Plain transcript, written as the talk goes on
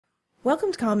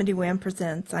Welcome to Comedy Wham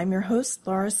Presents. I'm your host,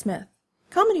 Laura Smith.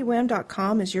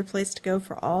 ComedyWham.com is your place to go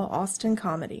for all Austin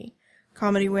comedy.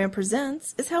 Comedy Wham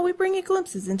Presents is how we bring you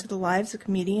glimpses into the lives of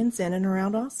comedians in and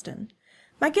around Austin.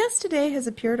 My guest today has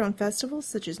appeared on festivals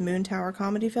such as Moon Tower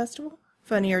Comedy Festival,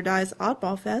 Funny or Die's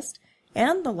Oddball Fest,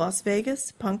 and the Las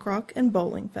Vegas Punk Rock and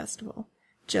Bowling Festival,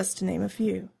 just to name a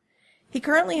few. He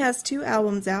currently has 2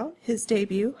 albums out, his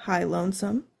debut, Hi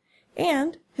Lonesome,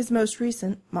 and his most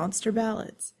recent, Monster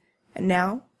Ballads. And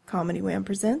now, Comedy Wham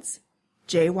presents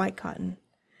Jay Whitecotton.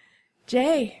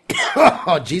 Jay.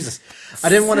 Oh, Jesus. I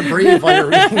didn't want to breathe while you're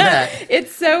reading that.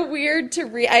 It's so weird to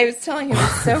read. I was telling him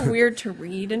it's so weird to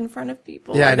read in front of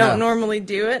people. Yeah, I don't normally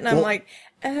do it, and I'm like,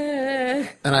 And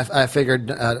I figured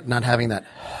not having that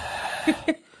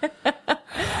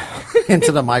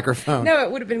into the microphone. No,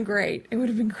 it would have been great. It would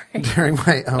have been great. During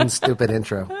my own stupid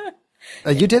intro.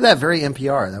 You did that very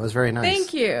NPR. That was very nice.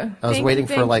 Thank you. I was waiting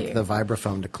for the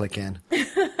vibraphone to click in.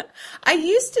 I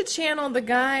used to channel the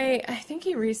guy, I think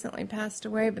he recently passed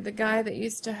away, but the guy that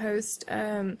used to host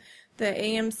the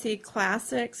AMC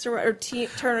Classics or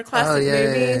Turner Classic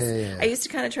Movies. Yeah. I used to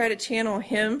kind of try to channel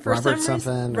him for Robert some reason.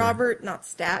 Something, Robert, not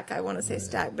Stack. I want to say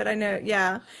Stack, but I know,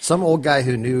 yeah. Some old guy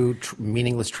who knew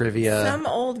meaningless trivia. Some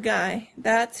old guy.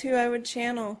 That's who I would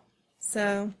channel.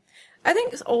 So I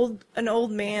think an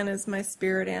old man is my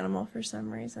spirit animal for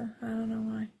some reason. I don't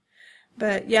know why.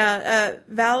 But yeah,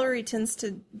 Valerie tends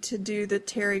to do the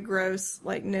Terry Gross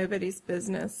like nobody's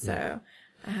business, so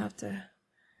I have to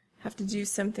do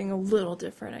something a little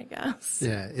different, I guess.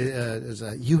 Yeah,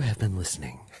 you have been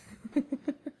listening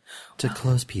to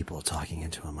close people talking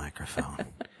into a microphone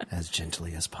as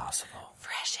gently as possible.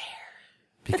 Fresh air.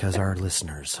 Because our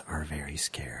listeners are very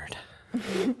scared.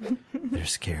 They're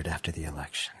scared after the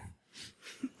election.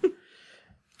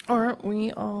 Aren't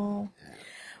we all?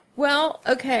 Well,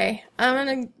 okay. I'm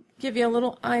going to give you a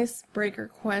little icebreaker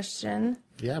question.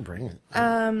 Yeah, bring it.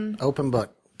 Open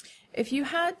book. If you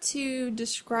had to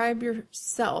describe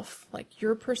yourself, like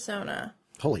your persona.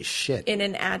 Holy shit. In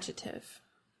an adjective.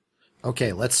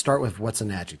 Okay, let's start with what's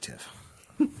an adjective.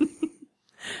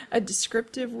 A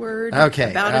descriptive word about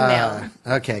a noun.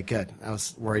 Okay, good. I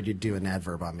was worried you'd do an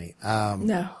adverb on me.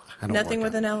 No, nothing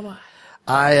with an ly.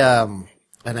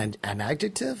 An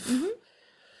adjective? Mm-hmm.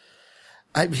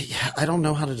 I don't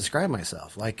know how to describe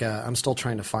myself. Like, I'm still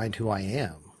trying to find who I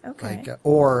am. Okay.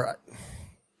 Or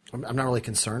I'm not really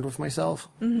concerned with myself.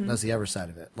 Mm-hmm. That's the other side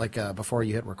of it. Like, before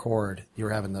you hit record, you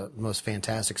were having the most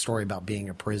fantastic story about being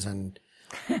a prison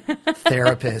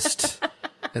therapist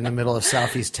in the middle of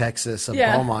Southeast Texas, of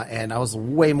Beaumont, and I was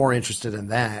way more interested in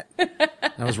that.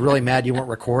 I was really mad you weren't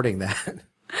recording that.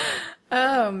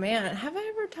 Oh, man. Have I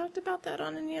ever talked about that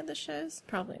on any of the shows?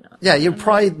 Probably not. Yeah, you're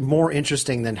probably more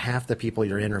interesting than half the people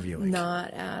you're interviewing.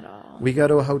 Not at all. We go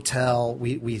to a hotel,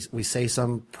 we say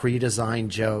some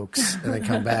pre-designed jokes, and then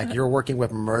come back. You're working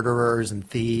with murderers and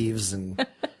thieves and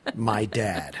my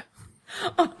dad.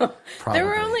 There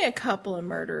were only a couple of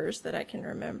murderers that I can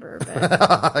remember.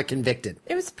 But convicted.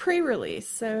 It was pre-release,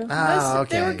 so most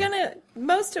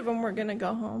of them were going to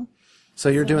go home. So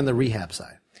you're doing the rehab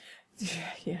side.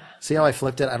 Yeah. See how I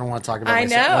flipped it? I don't want to talk about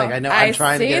myself. I know. I'm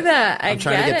trying to get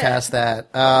past that.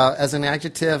 As an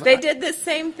adjective, they did the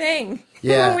same thing.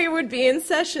 Yeah. When we would be in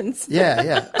sessions.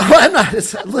 Yeah. Oh, I'm not.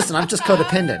 Listen, I'm just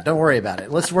codependent. Don't worry about it.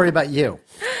 Let's worry about you.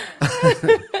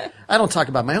 I don't talk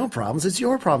about my own problems. It's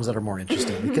your problems that are more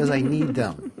interesting because I need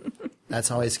them. That's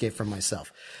how I escape from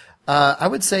myself. I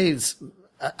would say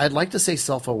I'd like to say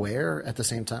self-aware at the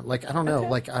same time. Like, I don't know. Okay.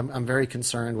 Like, I'm very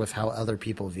concerned with how other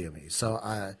people view me.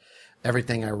 So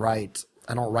everything I write,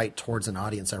 I don't write towards an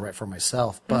audience. I write for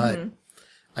myself. But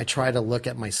I try to look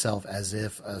at myself as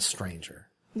if a stranger.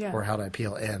 Yeah. Or how to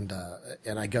appeal. And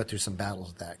I go through some battles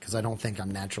with that because I don't think I'm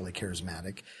naturally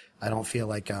charismatic. I don't feel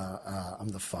like I'm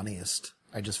the funniest.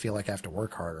 I just feel like I have to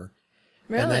work harder.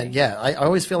 Really? And then, I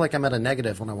always feel like I'm at a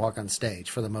negative when I walk on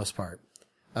stage for the most part.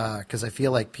 Because I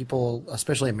feel like people,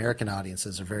 especially American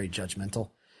audiences, are very judgmental.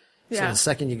 Yeah. So the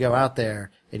second you go out there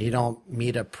and you don't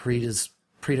meet a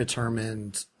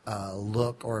predetermined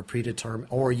look or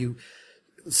or you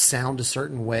sound a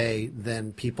certain way,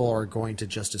 then people are going to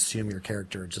just assume your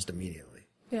character just immediately.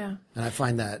 Yeah. And I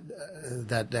find that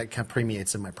that kind of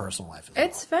permeates in my personal life.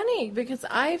 It's funny because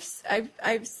I've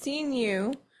seen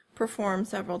you perform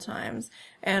several times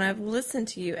and I've listened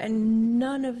to you and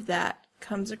none of that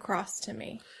comes across to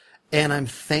me. And I'm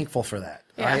thankful for that.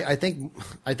 Yeah. I think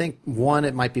one,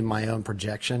 it might be my own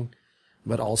projection,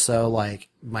 but also like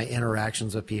my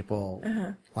interactions with people,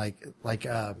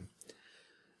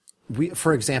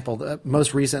 for example,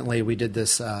 most recently we did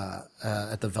this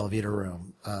at the Velveeta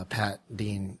Room. Pat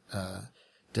Dean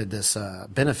did this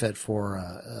benefit for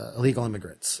illegal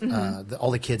immigrants,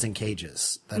 all the kids in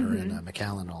cages that are in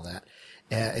McAllen and all that.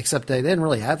 Except they didn't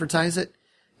really advertise it,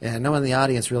 and no one in the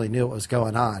audience really knew what was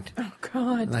going on. Oh,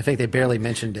 God. And I think they barely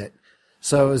mentioned it.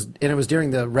 So it was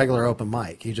during the regular open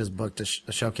mic. He just booked a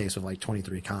showcase with like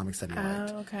 23 comics that he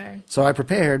liked. Oh, okay. So I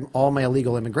prepared all my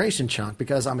illegal immigration chunk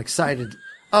because I'm excited.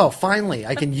 Oh, finally,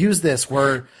 I can use this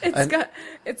where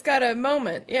it's got a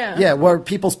moment, yeah. Yeah, where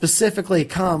people specifically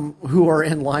come who are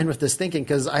in line with this thinking,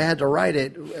 because I had to write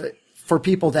it for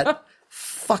people that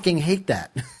fucking hate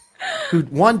that. Who,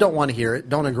 one, don't want to hear it,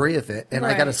 don't agree with it, and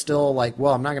I got to still, like,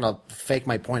 well, I'm not going to fake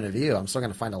my point of view. I'm still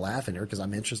going to find a laugh in here because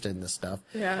I'm interested in this stuff.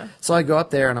 Yeah. So I go up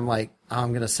there and I'm like, oh, I'm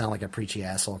going to sound like a preachy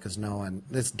asshole because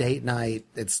it's date night,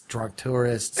 it's drunk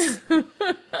tourists,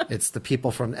 it's the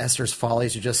people from Esther's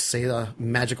Follies who just say the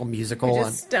magical musical. You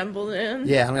just stumbled in.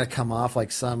 Yeah, I'm going to come off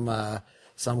like some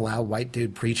loud white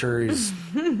dude preacher who's,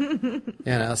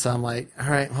 so I'm like, all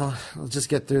right, well, let's just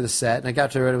get through the set. And I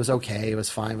got through it. It was okay. It was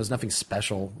fine. It was nothing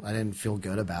special. I didn't feel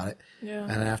good about it. Yeah.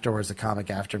 And then afterwards, the comic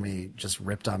after me just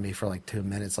ripped on me for like 2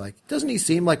 minutes. Like, doesn't he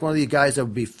seem like one of you guys that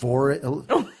would be for it?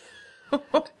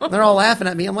 They're all laughing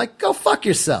at me. I'm like, go fuck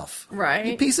yourself. Right.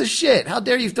 You piece of shit. How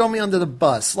dare you throw me under the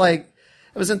bus? Like,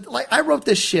 I wrote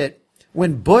this shit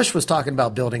when Bush was talking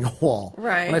about building a wall.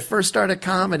 Right. When I first started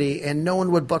comedy, and no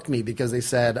one would book me because they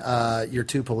said, you're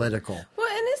too political. Well,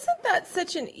 and isn't that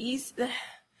such an easy,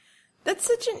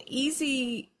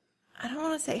 I don't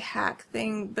want to say hack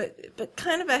thing, but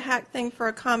kind of a hack thing for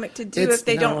a comic to do if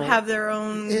they don't have their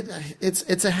own.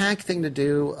 It's a hack thing to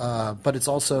do, but it's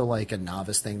also like a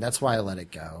novice thing. That's why I let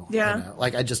it go. Yeah.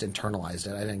 Like I just internalized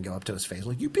it. I didn't go up to his face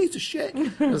like, you piece of shit.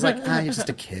 I was like, you're just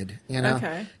a kid,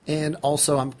 Okay. And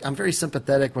also I'm very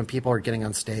sympathetic when people are getting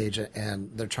on stage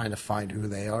and they're trying to find who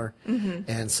they are. Mm-hmm.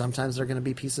 And sometimes they're going to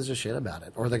be pieces of shit about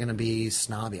it, or they're going to be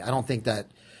snobby. I don't think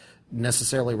that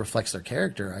necessarily reflects their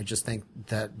character. I just think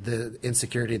that the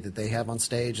insecurity that they have on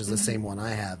stage is the same one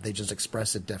I have. They just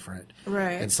express it different.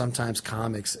 Right. And sometimes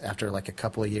comics, after like a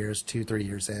couple of years, 2-3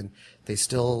 years in,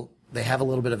 they have a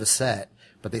little bit of a set,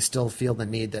 but they still feel the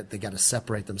need that they got to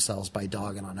separate themselves by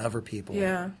dogging on other people.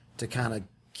 Yeah. To kind of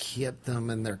keep them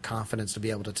in their confidence to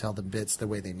be able to tell the bits the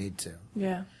way they need to.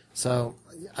 Yeah. So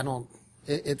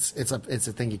it's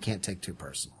a thing you can't take too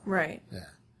personal. Right. Yeah.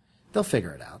 They'll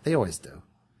figure it out. They always do.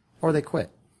 Or they quit.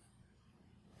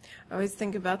 I always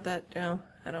think about that, I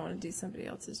don't want to do somebody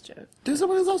else's joke. Do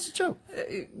somebody else's joke.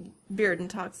 Bearden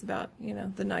talks about,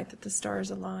 the night that the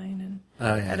stars align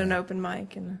and at an open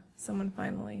mic and someone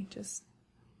finally just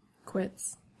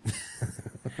quits.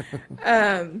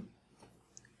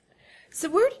 So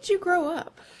where did you grow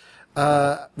up?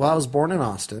 Well, I was born in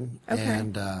Austin, Okay.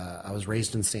 and I was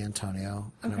raised in San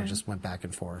Antonio, and I just went back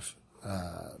and forth.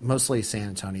 Mostly San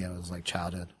Antonio was like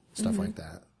childhood, stuff like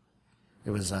that. It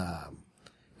was a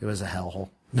hellhole.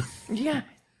 Yeah.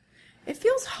 It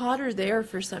feels hotter there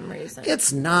for some reason.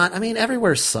 It's not. I mean,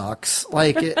 everywhere sucks.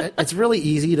 Like, it's really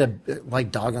easy to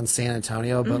like dog on San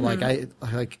Antonio, but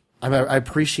I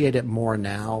appreciate it more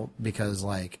now because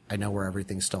like I know where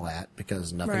everything's still at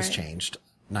because nothing's changed.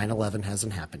 9/11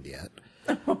 hasn't happened yet.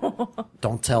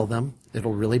 Don't tell them;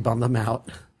 it'll really bum them out.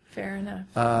 Fair enough.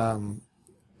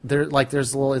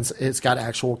 There's a little. It's got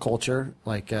actual culture.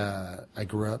 Like I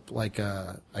grew up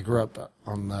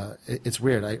on the. It's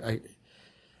weird.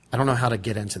 I don't know how to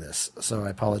get into this, so I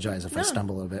apologize if I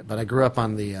stumble a little bit. But I grew up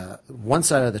on the one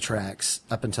side of the tracks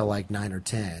up until like 9 or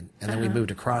 10, and then we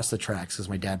moved across the tracks because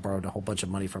my dad borrowed a whole bunch of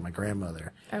money from my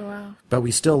grandmother. Oh wow! But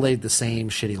we still laid the same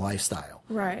shitty lifestyle.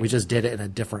 Right. We just did it in a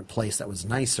different place that was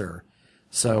nicer.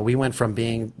 So we went from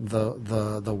being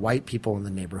the white people in the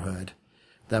neighborhood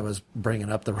that was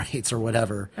bringing up the rates or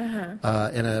whatever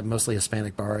in a mostly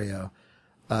Hispanic barrio,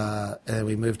 and then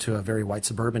we moved to a very white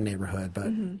suburban neighborhood,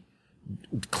 but.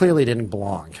 Clearly didn't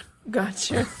belong.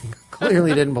 Gotcha.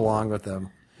 Clearly didn't belong with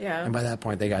them. Yeah. And by that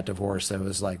point, they got divorced. So it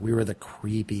was like we were the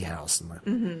creepy house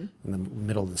in the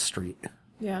middle of the street.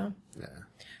 Yeah. Yeah.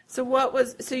 So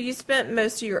you spent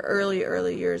most of your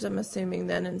early years, I'm assuming,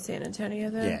 then in San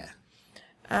Antonio, then?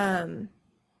 Yeah.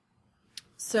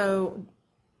 So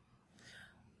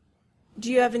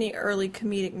do you have any early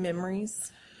comedic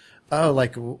memories? Oh,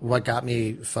 like what got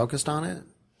me focused on it?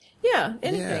 Yeah,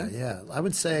 anything. Yeah. I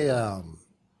would say,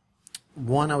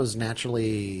 one, I was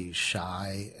naturally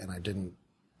shy and I didn't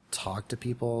talk to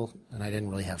people and I didn't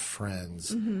really have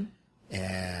friends. Mm-hmm.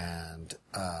 And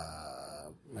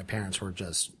my parents were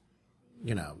just,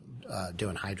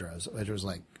 doing hydros. It was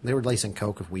like they were lacing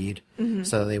coke with weed. Mm-hmm.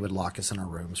 So they would lock us in our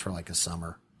rooms for like a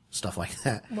summer, stuff like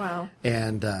that. Wow.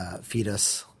 And feed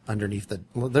us underneath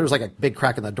there was like a big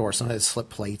crack in the door. Somebody had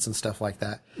slipped plates and stuff like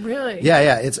that. Really?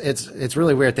 Yeah. It's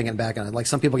really weird thinking back on it. Like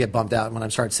some people get bummed out when I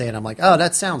start saying, I'm like, oh,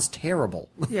 that sounds terrible.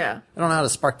 Yeah. I don't know how to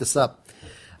spark this up.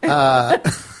 I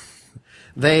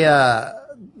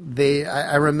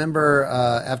remember,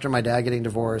 after my dad getting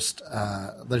divorced,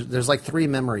 there's like three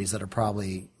memories that are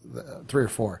probably 3 or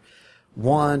 4.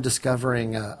 One,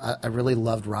 discovering, I really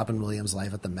loved Robin Williams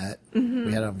live at the Met. Mm-hmm.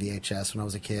 We had it on VHS when I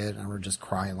was a kid. And I remember just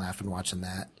crying, laughing, watching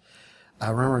that. I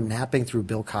remember napping through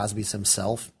Bill Cosby's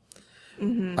himself.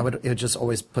 Mm-hmm. It would just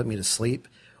always put me to sleep,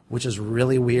 which is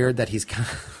really weird that he's kind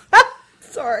of...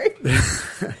 Sorry.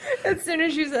 As soon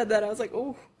as you said that, I was like,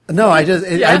 oh. No, I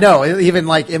know. Even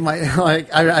like in my,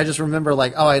 like, I just remember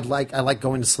like, oh, I like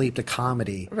going to sleep to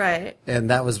comedy. Right. And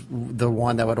that was the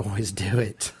one that would always do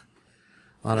it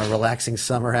on a relaxing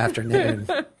summer afternoon.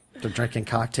 To drinking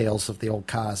cocktails with the old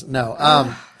Cos. No,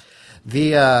 and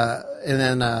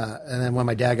then when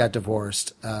my dad got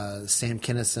divorced, Sam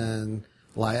Kinison,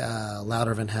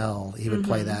 Louder Than Hell, he would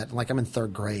play that. Like I'm in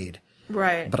 3rd grade.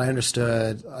 Right. But I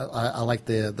understood. I like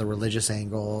the religious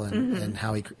angle and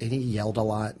how he yelled a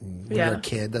lot. And when you're a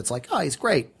kid, that's like, oh, he's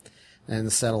great.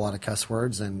 And said a lot of cuss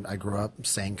words. And I grew up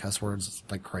saying cuss words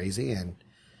like crazy. And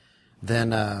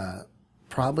then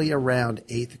probably around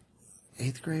 8th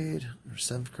grade or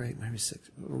 7th grade, maybe 6th,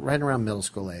 right around middle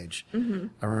school age,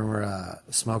 I remember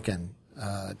smoking,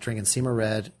 drinking Seymour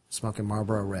Red, smoking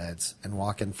Marlboro Reds, and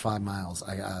walking 5 miles.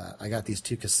 I got these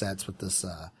 2 cassettes with this.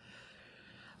 I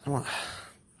don't want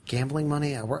gambling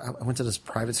money. I went to this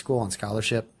private school on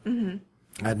scholarship. Mm-hmm.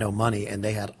 I had no money, and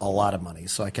they had a lot of money.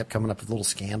 So I kept coming up with little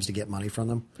scams to get money from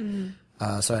them.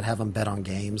 Mm-hmm. So I'd have them bet on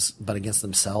games, but against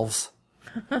themselves.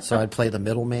 So I'd play the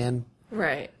middleman.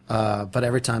 Right. But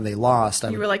every time they lost,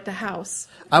 you were like the house.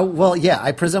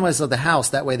 I present myself the house.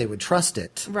 That way they would trust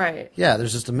it. Right. Yeah,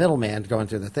 there's just a middleman going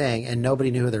through the thing, and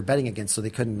nobody knew who they're betting against, so they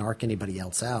couldn't narc anybody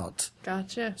else out.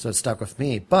 Gotcha. So it stuck with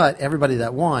me. But everybody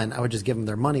that won, I would just give them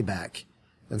their money back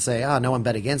and say, no one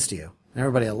bet against you. And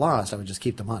everybody that lost, I would just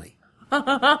keep the money.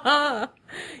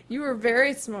 You were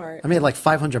very smart. I made like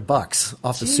 $500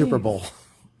 off the Super Bowl.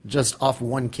 Just off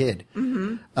one kid.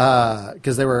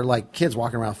 Because they were like kids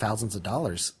walking around thousands of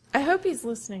dollars. I hope he's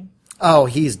listening. Oh,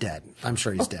 he's dead. I'm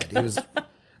sure he's dead. He was.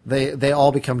 They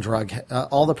all become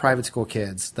all the private school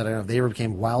kids that I know, they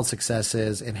became wild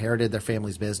successes, inherited their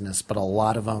family's business, but a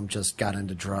lot of them just got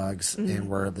into drugs and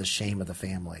were the shame of the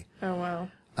family. Oh, wow.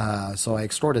 So I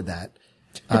extorted that.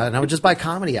 And I would just buy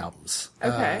comedy albums.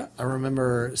 Okay. I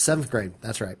remember 7th grade.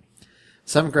 That's right.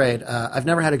 7th grade. I've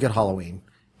never had a good Halloween.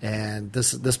 And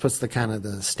this puts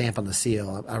the stamp on the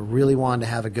seal. I really wanted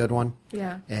to have a good one.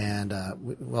 Yeah. And,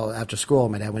 after school,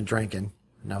 my dad went drinking,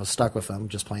 and I was stuck with him,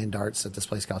 just playing darts at this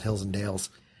place called Hills and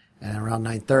Dales. And around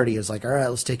 9:30, he was like, all right,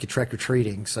 let's take you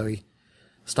trick-or-treating. So he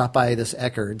stopped by this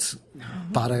Eckerd's,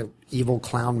 bought an evil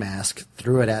clown mask,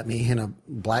 threw it at me in a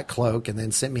black cloak, and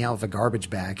then sent me out with a garbage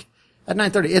bag. At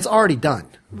 9:30, it's already done.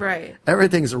 Right.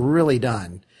 Everything's really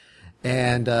done.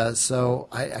 And so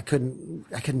I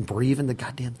couldn't breathe in the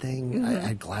goddamn thing. I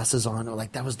had glasses on.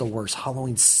 Like, that was the worst.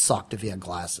 Halloween sucked if you had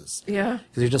glasses. Yeah.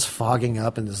 Because you're just fogging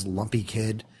up and this lumpy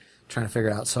kid trying to figure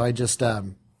it out. So I just I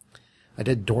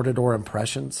did door-to-door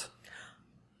impressions.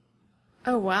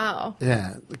 Oh, wow.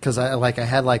 Yeah, because I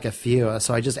had like a few.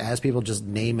 So I just asked people just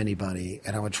name anybody,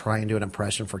 and I would try and do an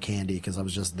impression for candy because I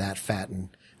was just that fat and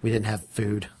we didn't have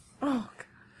food. Oh, God.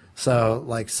 So,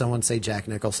 like, someone say Jack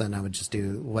Nicholson, I would just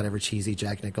do whatever cheesy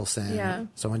Jack Nicholson. Yeah.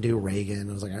 Someone do Reagan.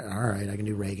 I was like, all right, I can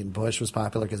do Reagan. Bush was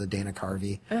popular because of Dana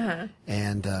Carvey. Uh-huh.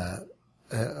 And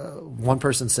one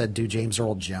person said, do James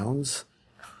Earl Jones.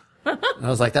 And I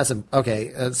was like,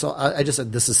 okay. So I just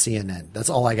said, this is CNN. That's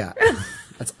all I got.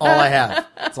 That's all I have.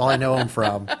 That's all I know him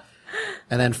from.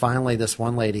 And then finally, this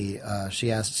one lady,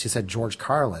 she said George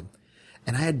Carlin.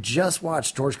 And I had just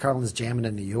watched George Carlin's Jammin'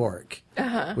 in New York,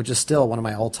 which is still one of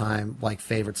my all-time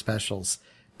favorite specials.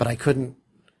 But I couldn't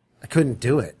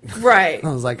do it. Right.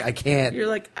 I was like, I can't. You're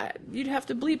like, you'd have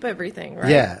to bleep everything, right?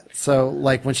 Yeah. So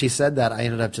when she said that, I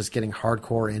ended up just getting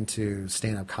hardcore into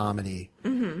stand-up comedy.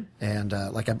 Mm-hmm. And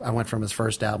I went from his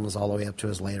first albums all the way up to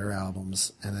his later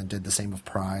albums, and then did the same with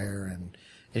Pryor and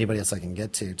anybody else I can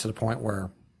get to the point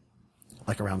where,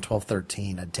 around 12,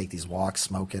 13, I'd take these walks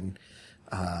smoking.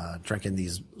 Drinking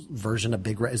these version of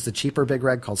Big Red. It's the cheaper Big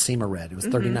Red called Seymour Red. It was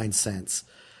 39 cents.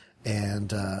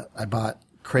 And I bought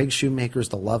Craig Shoemaker's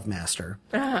The Love Master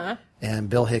and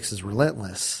Bill Hicks's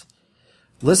Relentless.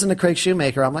 Listen to Craig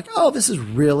Shoemaker. I'm like, oh, this is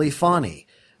really funny.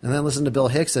 And then listen to Bill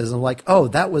Hicks's, and I'm like, oh,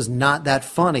 that was not that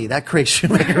funny. That Craig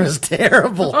Shoemaker was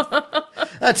terrible.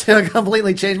 That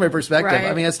completely changed my perspective. Right.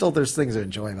 I mean, there's things to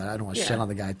enjoy, but I don't want to shit on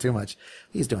the guy too much.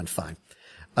 He's doing fine.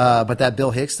 But that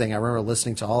Bill Hicks thing, I remember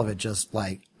listening to all of it just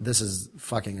like, this is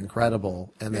fucking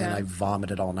incredible. And then I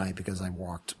vomited all night because I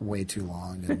walked way too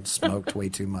long and smoked way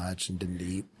too much and didn't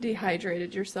eat.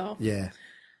 Dehydrated yourself. Yeah.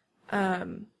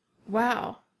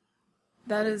 Wow.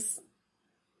 That's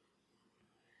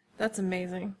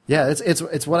amazing. Yeah,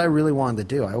 it's what I really wanted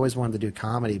to do. I always wanted to do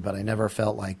comedy, but I never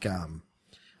felt like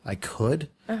I could.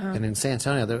 And in San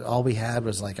Antonio, all we had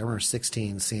was like, I remember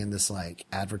 16 seeing this like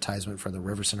advertisement for the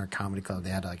River Center Comedy Club. They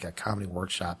had like a comedy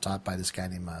workshop taught by this guy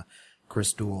named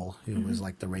Chris Duell, who was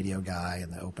like the radio guy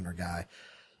and the opener guy.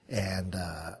 And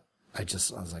I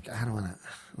was like, I don't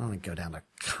want to go down to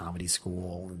comedy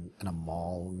school in a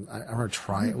mall. I remember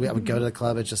trying. I would go to the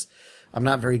club. It's just, I'm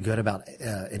not very good about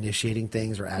initiating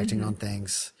things or acting on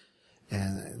things,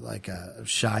 and like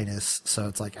shyness. So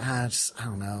it's like, I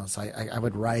don't know. So I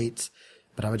would write,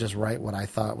 but I would just write what I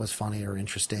thought was funny or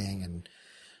interesting, and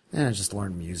then I just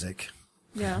learned music.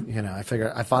 Yeah. I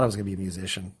thought I was going to be a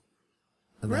musician.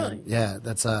 And really? Then, yeah.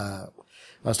 That's I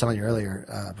was telling you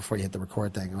earlier before you hit the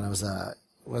record thing. When I was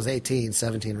 18,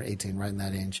 17 or 18, right in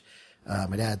that age,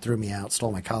 my dad threw me out,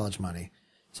 stole my college money.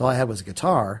 So all I had was a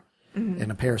guitar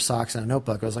and a pair of socks and a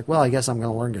notebook. I was like, well, I guess I'm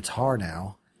going to learn guitar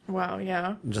now. Wow,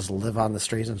 yeah. And just live on the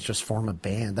streets and just form a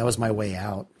band. That was my way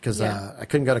out because I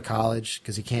couldn't go to college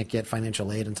because you can't get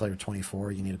financial aid until you're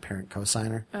 24. You need a parent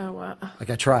cosigner. Oh, wow. Like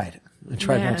I tried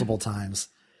multiple times.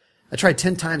 I tried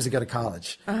 10 times to go to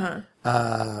college. Like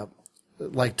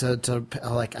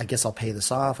I guess I'll pay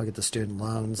this off. I'll get the student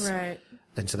loans. Right.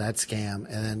 Into that scam.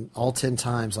 And then all 10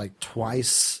 times, like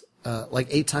twice, like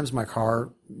 8 times my car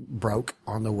broke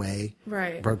on the way.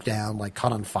 Right. Broke down, like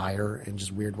caught on fire in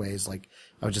just weird ways. Like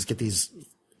I would just get these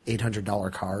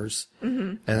 $800 cars.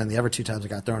 And then the other 2 times I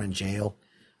got thrown in jail.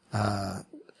 Backstory.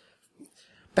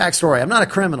 I'm not a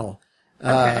criminal.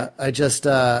 Okay.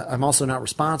 I'm also not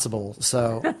responsible.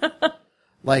 So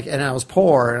and I was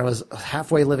poor and I was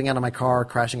halfway living out of my car,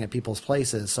 crashing at people's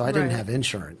places. So I didn't have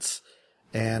insurance.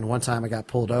 And one time I got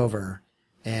pulled over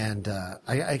and,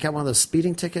 I got one of those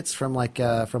speeding tickets from one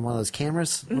of those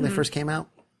cameras when they first came out.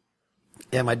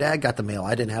 And my dad got the mail.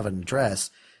 I didn't have an address.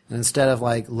 And instead of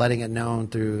like letting it known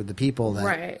through the people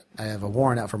that I have a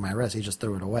warrant out for my arrest, he just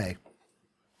threw it away.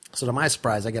 So to my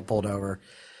surprise, I get pulled over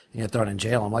and get thrown in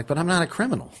jail. I'm like, but I'm not a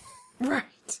criminal. Right.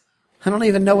 I don't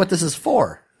even know what this is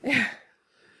for. Yeah.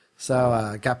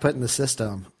 So got put in the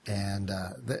system, and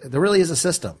there really is a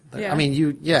system. Yeah. I mean,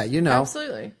 you know.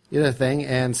 Absolutely. You're the thing.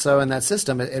 And so in that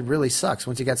system, it really sucks.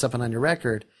 Once you got something on your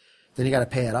record, then you got to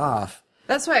pay it off.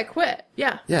 That's why I quit.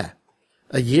 Yeah. Yeah.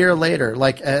 A year later,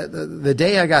 the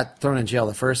day I got thrown in jail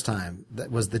the first time,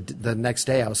 that was the next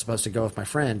day I was supposed to go with my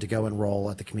friend to go enroll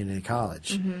at the community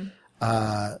college.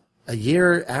 A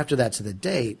year after that to the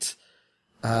date,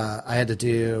 I had to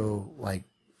do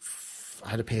I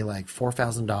had to pay like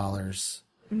 $4,000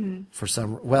 for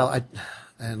some. It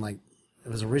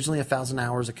was originally 1,000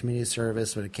 hours of community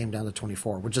service, but it came down to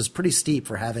 24, which is pretty steep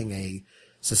for having a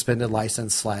suspended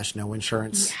license / no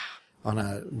insurance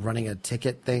on running a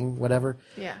ticket thing, whatever.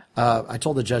 Yeah. I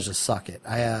told the judge to suck it.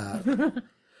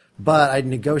 But I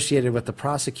negotiated with the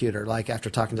prosecutor. Like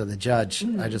after talking to the judge,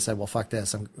 I just said, well, fuck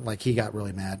this. He got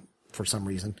really mad for some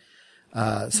reason.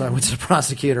 So I went to the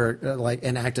prosecutor,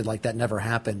 and acted like that never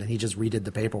happened, and he just redid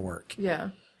the paperwork. Yeah.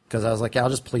 Because I was like, I'll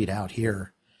just plead out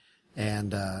here,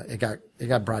 and it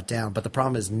got brought down. But the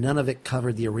problem is, none of it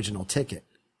covered the original ticket.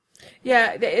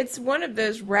 Yeah, it's one of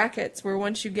those rackets where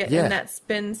once you get in that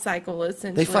spin cycle,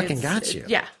 essentially, they fucking got you.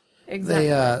 Yeah,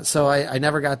 exactly. So I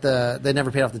never got they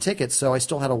never paid off the ticket, so I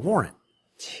still had a warrant.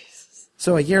 Jesus.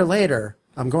 So a year later,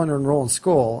 I'm going to enroll in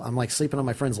school. I'm sleeping in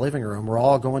my friend's living room. We're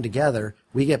all going together.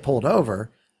 We get pulled over.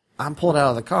 I'm pulled out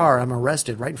of the car. I'm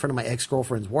arrested right in front of my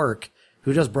ex-girlfriend's work,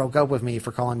 who just broke up with me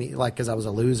for calling me because I was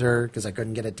a loser because I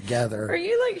couldn't get it together. Are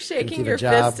you shaking your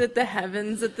fist at the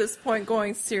heavens at this point,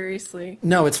 going seriously?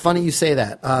 No, it's funny you say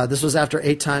that. This was after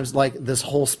 8 times, this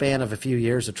whole span of a few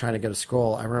years of trying to go to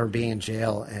school. I remember being in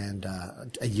jail and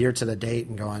a year to the date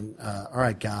and going, all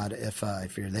right, God,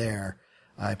 if you're there,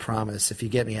 I promise, if you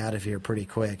get me out of here pretty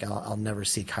quick, I'll never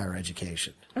seek higher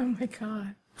education. Oh my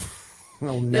God.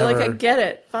 I'll never. You're like, I get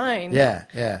it. Fine.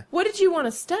 Yeah. What did you want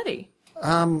to study?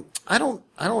 I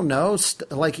don't know.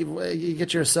 You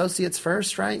get your associates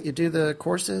first, right? You do the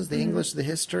courses, the English, the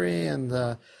history, and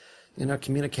the,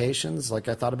 communications. I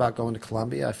thought about going to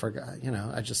Columbia. I forgot,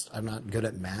 I'm not good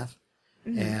at math.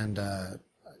 And,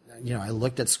 I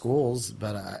looked at schools,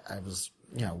 but I was,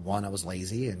 1, I was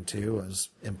lazy, and 2, it was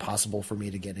impossible for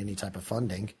me to get any type of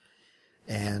funding.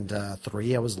 And,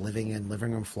 3, I was living in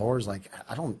living room floors. I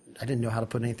didn't know how to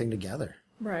put anything together.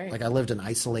 Right. I lived an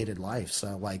isolated life.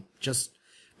 So just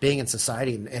being in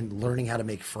society and learning how to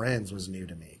make friends was new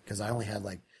to me because I only had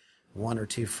like one or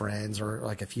two friends or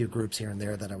like a few groups here and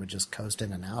there that I would just coast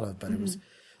in and out of. But it was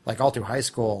like all through high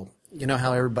school, you know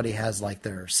how everybody has like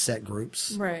their set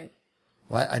groups? Right.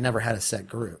 Well, I never had a set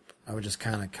group. I would just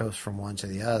kind of coast from one to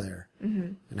the other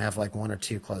and have like one or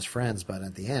two close friends. But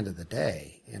at the end of the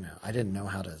day, you know, I didn't know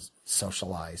how to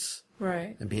socialize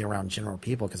and be around general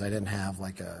people because I didn't have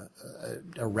like a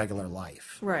regular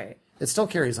life. Right. It still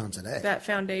carries on today. That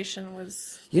foundation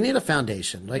was... You need a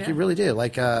foundation. Like, you really do.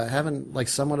 Like, having, like,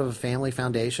 somewhat of a family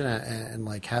foundation and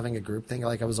like, having a group thing.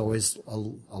 Like, I was always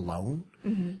alone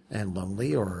and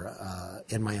lonely or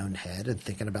in my own head and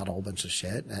thinking about a whole bunch of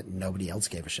shit that nobody else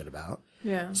gave a shit about.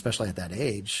 Yeah. Especially at that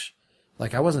age.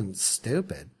 Like, I wasn't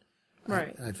stupid.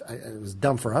 Right. I was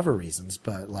dumb for other reasons,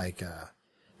 but, like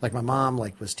my mom,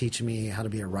 like, was teaching me how to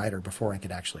be a writer before I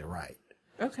could actually write.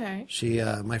 Okay. She,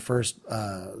 my first,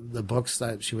 the books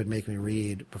that she would make me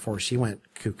read before she went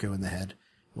cuckoo in the head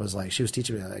was like, she was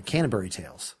teaching me Canterbury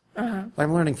Tales. I'm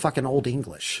learning fucking Old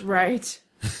English. Right.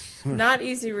 Not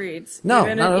easy reads. No,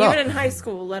 even not at all. Even in high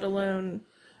school, let alone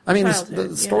I mean,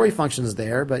 childhood, the story functions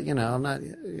there, but, you know,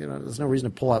 there's no reason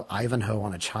to pull out Ivanhoe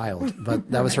on a child. But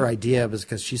that was her idea, was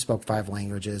because she spoke 5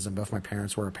 languages and both my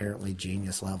parents were apparently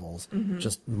genius levels.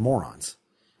 Just morons.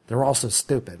 They were also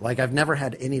stupid. Like, I've never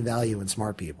had any value in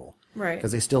smart people. Right.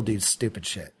 Because they still do stupid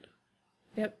shit.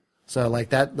 Yep. So, like,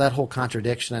 that whole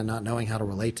contradiction and not knowing how to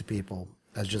relate to people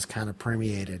has just kind of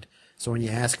permeated. So when you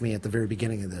ask me at the very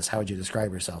beginning of this, how would you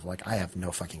describe yourself? Like, I have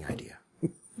no fucking idea.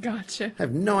 Gotcha. I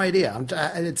have no idea.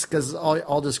 It's because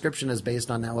all description is based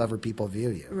on however people view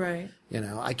you. Right. You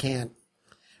know, I can't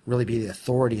really be the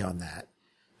authority on that.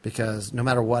 Because no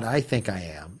matter what I think I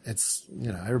am, it's,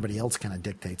 you know, everybody else kind of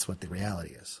dictates what the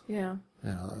reality is. Yeah. You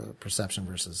know, perception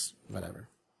versus whatever.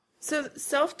 So,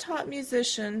 self-taught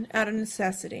musician out of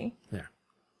necessity. Yeah.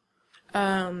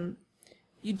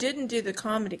 You didn't do the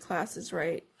comedy classes,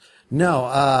 right? No.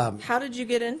 How did you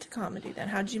get into comedy then?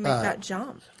 How did you make that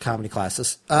jump? Comedy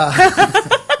classes. It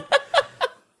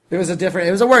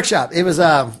was a workshop. It was,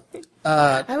 I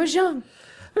was young.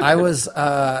 I was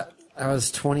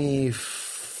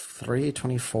 23,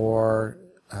 24.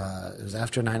 It was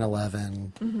after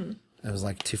 9/11. It was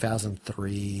like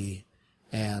 2003.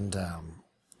 And,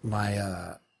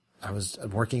 I was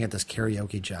working at this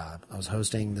karaoke job. I was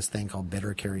hosting this thing called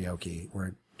Bitter Karaoke, where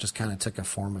it just kind of took a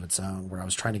form of its own, where I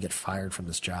was trying to get fired from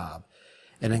this job.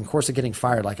 And in the course of getting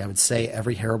fired, like, I would say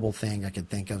every horrible thing I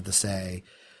could think of to say.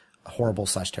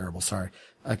 Horrible/terrible, sorry.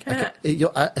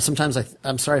 Sometimes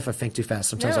I'm sorry if I think too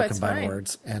fast. Sometimes I combine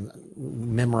words and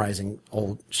memorizing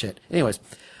old shit. Anyways,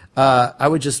 I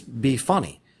would just be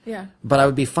funny. Yeah. But I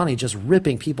would be funny just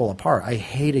ripping people apart. I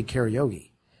hated karaoke.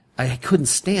 I couldn't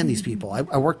stand these people.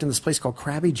 I worked in this place called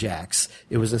Krabby Jack's.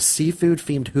 It was a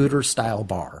seafood-themed Hooters-style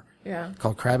bar. Yeah.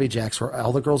 Called Krabby Jack's, where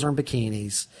all the girls are in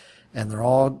bikinis, and they're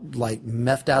all, like,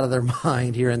 methed out of their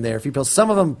mind here and there. People, some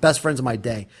of them, best friends of my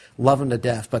day, love them to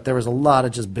death, but there was a lot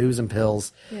of just booze and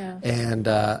pills. Yeah. And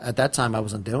at that time, I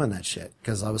wasn't doing that shit,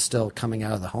 because I was still coming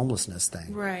out of the homelessness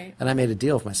thing. Right. And I made a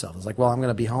deal with myself. I was like, well, I'm going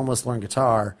to be homeless, learn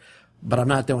guitar, but I'm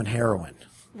not doing heroin.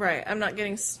 Right. I'm not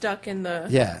getting stuck in the...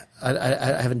 Yeah.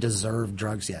 I haven't deserved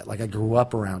drugs yet. Like, I grew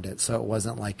up around it, so it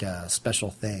wasn't like a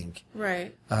special thing.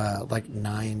 Right. Like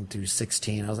 9 through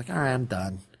 16, I was like, all right, I'm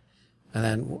done. And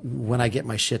then when I get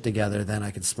my shit together, then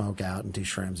I can smoke out and do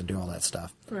shrooms and do all that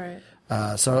stuff. Right.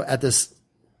 So at this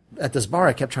bar,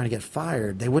 I kept trying to get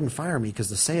fired. They wouldn't fire me because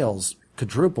the sales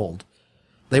quadrupled.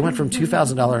 They went from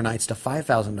 $2,000 nights to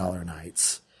 $5,000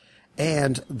 nights.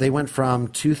 And they went from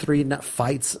 2-3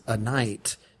 fights a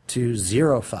night to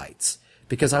 0 fights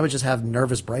because I would just have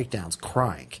nervous breakdowns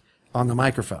crying on the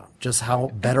microphone. Just how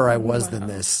better I was than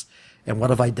this. And what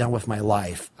have I done with my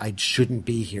life? I shouldn't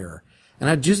be here. And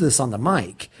I'd use this on the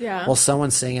mic. Yeah. While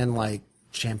someone's singing like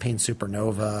Champagne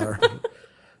Supernova or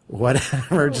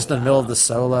whatever, just in the middle of the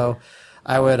solo.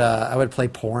 I would play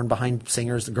porn behind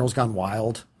singers, the Girls Gone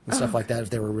Wild and stuff like that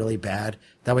if they were really bad.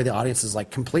 That way the audience is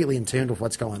like completely in tune with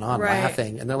what's going on,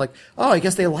 laughing. And they're like, oh, I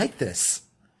guess they like this.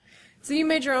 So you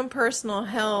made your own personal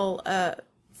hell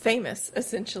famous,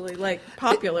 essentially, like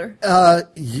popular.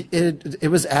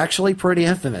 It was actually pretty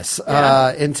infamous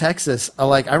in Texas.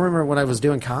 Like, I remember when I was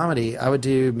doing comedy, I would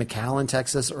do McAllen,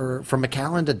 Texas, or from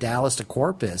McAllen to Dallas to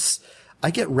Corpus.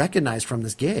 I get recognized from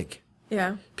this gig.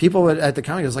 Yeah. People at the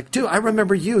comedy was like, dude, I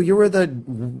remember you. You were the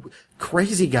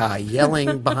crazy guy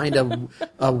yelling behind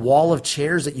a wall of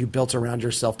chairs that you built around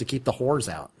yourself to keep the whores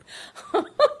out.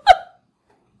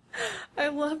 I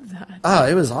love that. Oh,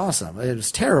 it was awesome. It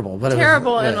was terrible, but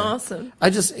terrible it was, and awesome. I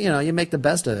just, you make the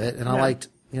best of it, and I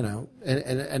you know,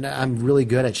 and I'm really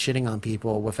good at shitting on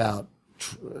people without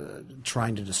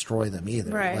trying to destroy them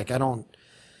either. Right. Like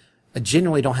I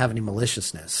genuinely don't have any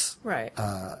maliciousness. Right.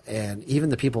 And even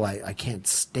the people I can't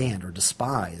stand or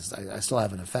despise, I still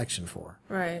have an affection for.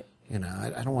 Right. You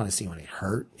know, I don't want to see anybody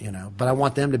hurt, you know, but I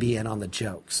want them to be in on the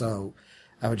joke. So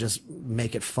I would just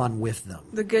make it fun with them.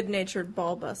 The good-natured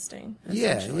ball busting.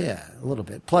 Yeah, a little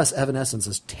bit. Plus, Evanescence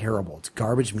is terrible. It's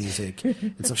garbage music.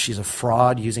 She's a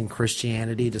fraud using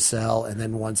Christianity to sell, and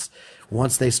then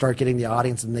once they start getting the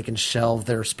audience and they can shelve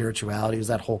their spirituality, it was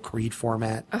that whole Creed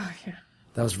format. Oh, yeah.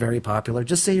 That was very popular.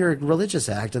 Just say you're a religious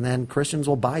act, and then Christians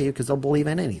will buy you because they'll believe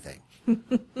in anything.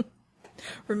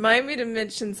 Remind me to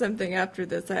mention something after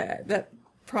this that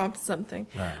prompts something.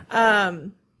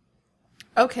 Right.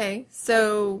 Okay,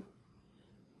 so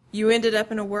you ended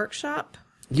up in a workshop?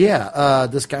 Yeah,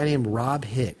 this guy named Rob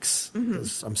Hicks.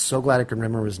 I'm so glad I can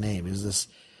remember his name. He was this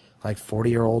like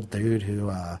 40-year-old dude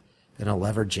who in a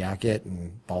leather jacket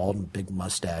and bald and big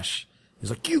mustache. He's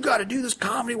like, you got to do this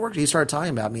comedy work. He started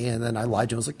talking about me, and then I lied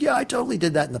to him. I was like, yeah, I totally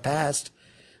did that in the past.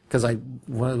 Because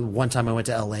one time I went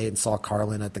to L.A. and saw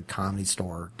Carlin at the Comedy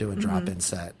Store do a drop-in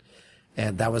set.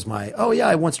 And that was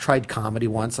I once tried comedy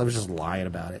once. I was just lying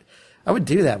about it. I would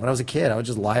do that when I was a kid. I would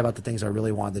just lie about the things I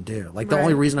really wanted to do. Like the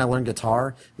only reason I learned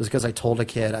guitar was because I told a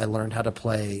kid I learned how to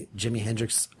play Jimi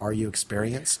Hendrix, Are You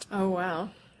Experienced? Oh, wow.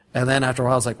 And then after a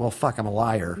while I was like, well, fuck, I'm a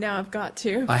liar. Now I've got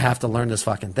to. I have to learn this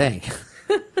fucking thing.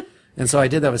 And so I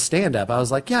did that with stand-up. I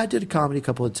was like, yeah, I did a comedy a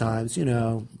couple of times, you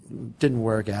know, didn't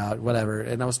work out, whatever.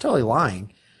 And I was totally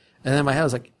lying. And then in my head I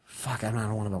was like, fuck, I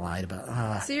don't want to be lied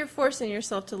about. So you're forcing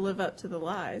yourself to live up to the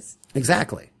lies.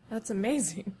 Exactly. That's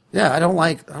amazing. Yeah, I don't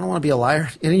want to be a liar.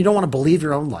 And you don't want to believe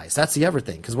your own lies. That's the other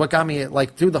thing. Because what got me,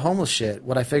 like, through the homeless shit,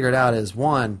 what I figured out is,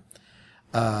 one,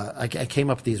 I came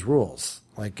up with these rules.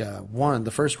 Like, one,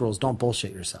 the first rule is don't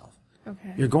bullshit yourself.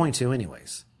 Okay. You're going to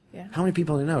anyways. Yeah. How many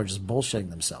people do you know are just bullshitting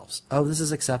themselves? Oh, this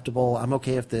is acceptable. I'm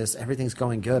okay with this. Everything's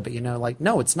going good. But, you know, like,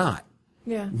 no, it's not.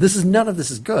 Yeah. None of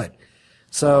this is good.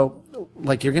 So,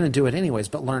 like, you're going to do it anyways,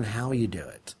 but learn how you do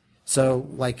it. So,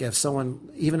 like, if someone,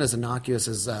 even as innocuous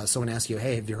as someone asks you,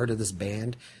 hey, have you heard of this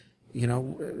band? You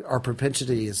know, our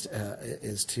propensity is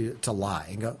to lie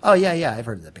and go, oh, yeah, I've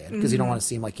heard of that band. Because you don't want to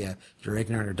seem like you're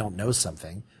ignorant or don't know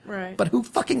something. Right. But who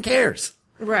fucking cares?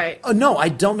 Right. Oh, no, I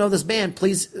don't know this band.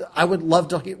 Please, I would love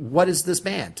to hear, what is this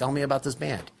band? Tell me about this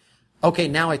band. Okay,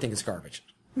 now I think it's garbage.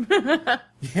 You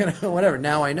know, whatever.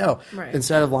 Now I know. Right.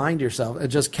 Instead of lying to yourself and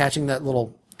just catching that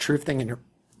little truth thing in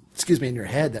your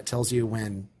head that tells you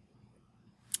when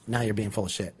now you're being full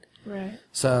of shit. Right.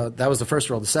 So that was the first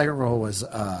rule. The second rule was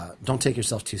don't take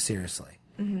yourself too seriously.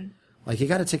 Mm-hmm. Like, you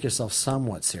got to take yourself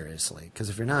somewhat seriously, because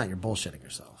if you're not, you're bullshitting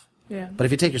yourself. Yeah. But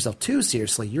if you take yourself too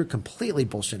seriously, you're completely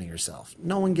bullshitting yourself.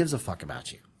 No one gives a fuck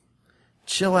about you.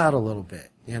 Chill out a little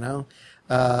bit, you know?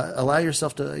 Allow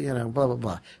yourself to, you know, blah, blah,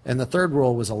 blah. And the third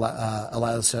rule was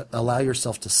allow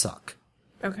yourself to suck.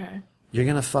 Okay. You're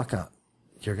going to fuck up.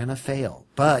 You're going to fail.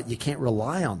 But you can't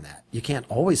rely on that. You can't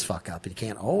always fuck up. You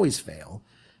can't always fail,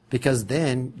 because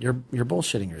then you're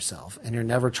bullshitting yourself and you're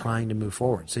never trying to move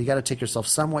forward. So you got to take yourself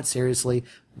somewhat seriously,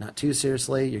 not too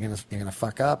seriously. You're going to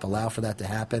fuck up, allow for that to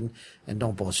happen, and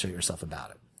don't bullshit yourself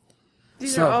about it.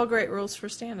 These are all great rules for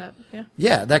stand-up. Yeah.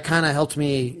 Yeah, that kind of helped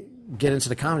me get into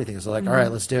the comedy thing. So like, all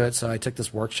right, let's do it. So I took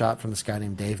this workshop from this guy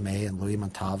named Dave May and Louis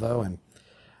Montavo, and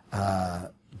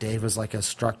Dave was like a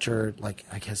structured, like,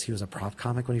 I guess he was a prop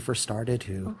comic when he first started,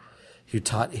 who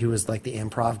was like the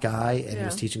improv guy, and he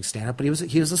was teaching stand-up, but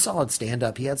he was a solid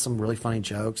stand-up. He had some really funny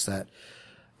jokes that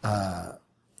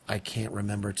I can't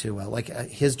remember too well. Like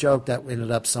his joke that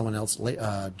ended up someone else,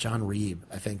 John Reeb,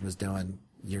 I think, was doing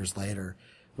years later,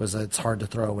 was it's hard to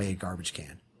throw away a garbage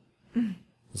can.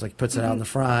 It's like puts it out in the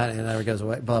front and it never goes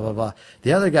away, blah, blah, blah.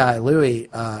 The other guy, Louis,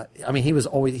 I mean, he's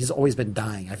always been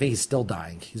dying. I think he's still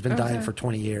dying. He's been dying for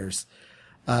 20 years.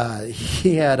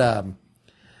 He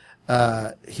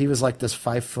was like this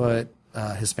 5-foot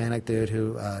Hispanic dude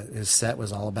who his set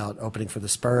was all about opening for the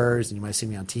Spurs, and you might see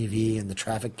me on TV, and the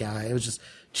traffic guy. It was just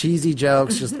cheesy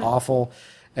jokes, just awful.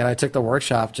 And I took the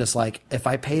workshop just like, if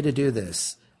I pay to do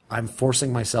this, I'm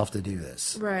forcing myself to do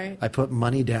this. Right. I put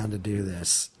money down to do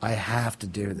this. I have to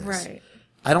do this. Right.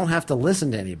 I don't have to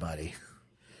listen to anybody.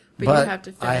 But you have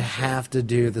to finish I have to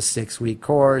do the 6-week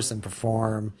course and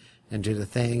perform and do the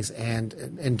things. And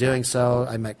in doing so,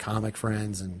 I met comic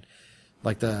friends, and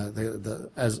like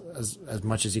as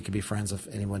much as you could be friends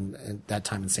with anyone at that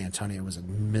time in San Antonio, it was a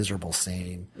miserable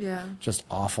scene. Yeah. Just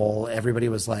awful. Everybody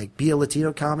was like, be a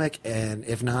Latino comic, and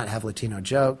if not, have Latino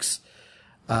jokes.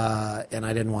 And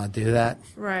I didn't want to do that.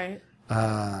 Right.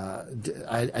 I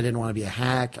didn't want to be a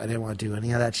hack. I didn't want to do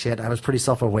any of that shit. I was pretty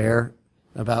self-aware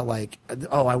about like,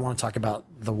 oh, I want to talk about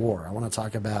the war. I want to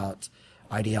talk about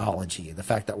ideology, the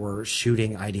fact that we're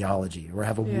shooting ideology. We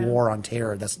have a war on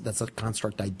terror. That's a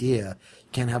construct idea. You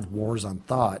can't have wars on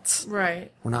thoughts.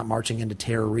 Right. We're not marching into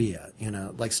terroria,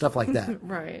 like stuff like that.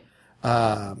 Right.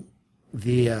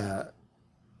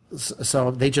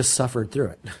 So they just suffered through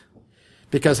it.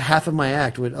 Because half of my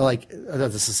act would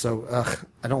this is so,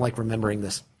 I don't like remembering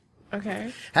this.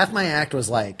 Okay. Half my act was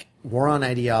like war on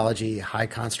ideology, high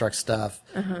construct stuff,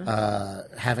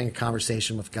 having a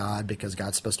conversation with God because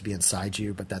God's supposed to be inside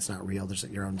you, but that's not real. There's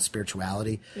your own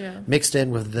spirituality. Yeah. Mixed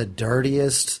in with the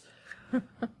dirtiest,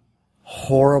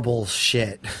 horrible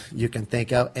shit you can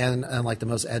think of and like the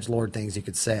most edgelord things you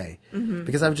could say.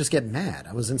 Because I would just get mad.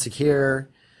 I was insecure.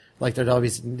 Like there'd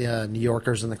always be New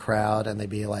Yorkers in the crowd, and they'd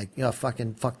be like,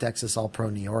 fucking fuck Texas, all pro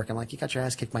New York. I'm like, you got your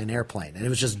ass kicked by an airplane, and it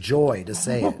was just joy to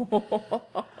say it.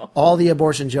 All the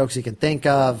abortion jokes you can think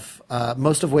of,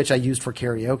 most of which I used for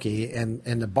karaoke, and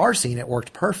in the bar scene it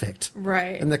worked perfect.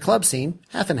 Right. In the club scene,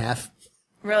 half and half.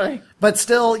 Really. But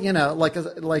still,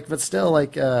 but still,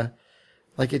 it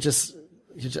just,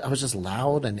 I was just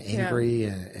loud and angry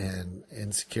and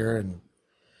insecure and.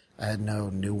 I had no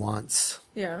nuance.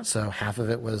 Yeah. So half of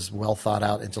it was well thought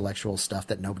out intellectual stuff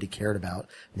that nobody cared about.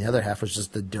 And the other half was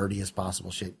just the dirtiest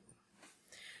possible shit.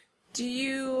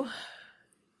 So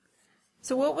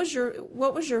what was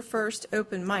your first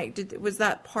open mic? Was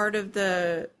that part of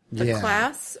the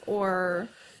class or?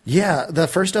 Yeah, the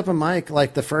first open mic,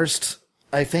 like the first,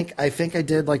 I think I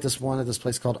did like this one at this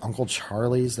place called Uncle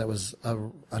Charlie's that was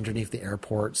underneath the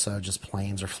airport. So just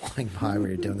planes are flying by where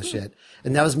you're doing the shit.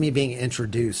 And that was me being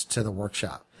introduced to the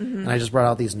workshop. And I just brought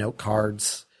out these note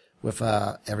cards with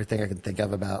everything I could think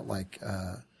of about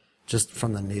just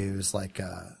from the news.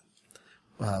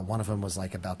 One of them was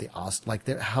like about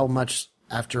how much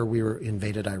after we were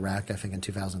invaded Iraq, I think in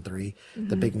 2003,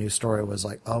 the big news story was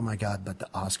like, oh my God, but the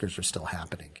Oscars are still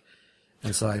happening.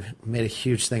 And so I made a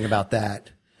huge thing about that.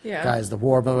 Yeah. Guys, the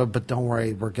war, but don't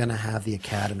worry, we're going to have the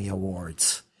Academy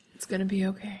Awards. It's going to be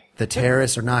okay. The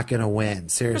terrorists are not going to win.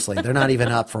 Seriously, they're not even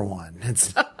up for one.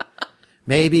 It's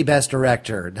maybe Best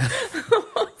Director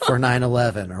for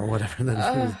 9/11 or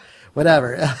whatever.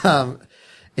 Whatever.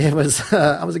 It was,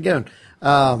 I was a goon.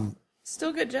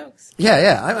 Still good jokes.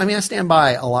 Yeah. I mean, I stand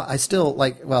by a lot. I still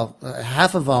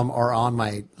half of them are on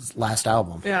my last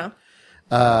album. Yeah.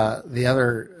 The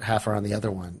other half are on the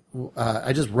other one.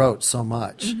 I just wrote so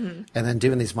much. And then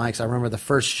doing these mics, I remember the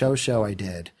first show I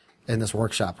did in this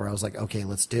workshop where I was like, okay,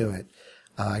 let's do it.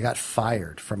 I got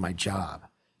fired from my job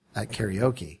at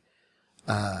karaoke.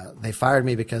 They fired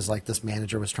me because this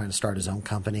manager was trying to start his own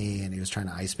company and he was trying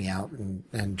to ice me out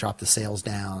and drop the sales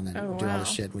down and do all this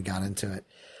shit. And we got into it.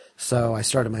 So I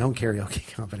started my own karaoke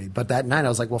company. But that night I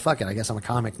was like, well, fuck it. I guess I'm a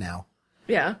comic now.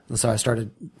 Yeah. And so I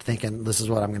started thinking, this is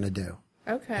what I'm going to do.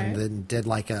 Okay. And then did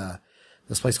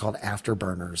this place called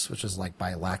Afterburners, which is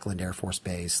by Lackland Air Force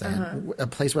Base. They had a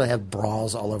place where they have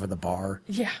bras all over the bar.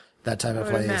 Yeah. That type of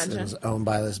place. It was owned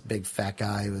by this big fat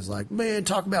guy who was like, man,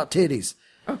 talk about titties.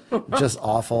 Just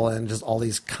awful. And just all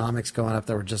these comics going up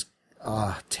that were just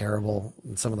terrible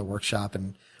in some of the workshop.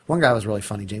 And one guy was really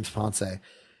funny, James Ponce.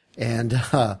 And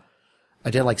I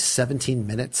did 17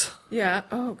 minutes. Yeah.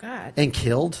 Oh, God. And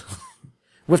killed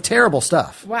with terrible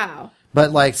stuff. Wow.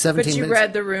 But 17 minutes. But you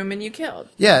read the room and you killed.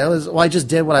 Yeah, it was. Well, I just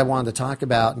did what I wanted to talk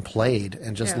about and played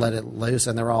and just let it loose.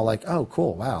 And they were all like, "Oh,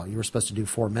 cool! Wow, you were supposed to do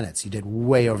 4 minutes. You did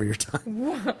way over your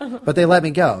time." But they let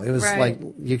me go. It was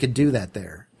you could do that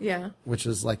there. Yeah. Which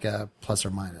was a plus or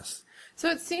minus. So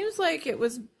it seems like it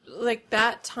was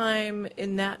that time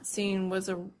in that scene was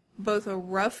both a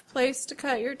rough place to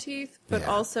cut your teeth, but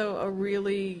also a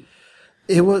really.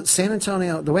 It was San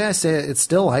Antonio. The way I say it, it's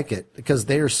still like it because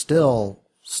they are still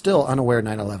unaware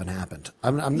 9/11 happened.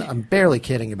 I'm barely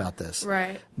kidding about this.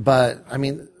 Right. But I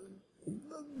mean,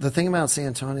 the thing about San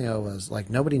Antonio was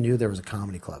nobody knew there was a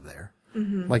comedy club there.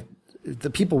 The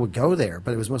people would go there,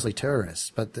 but it was mostly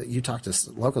tourists. But you talk to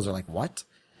locals, are like, what?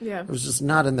 Yeah. It was just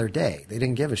not in their day. They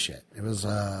didn't give a shit. It was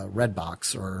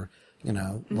Redbox or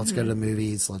let's go to the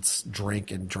movies, let's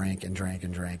drink and drink and drink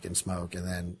and drink and smoke, and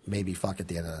then maybe fuck at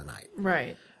the end of the night.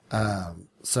 Right.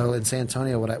 So in San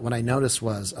Antonio, what I noticed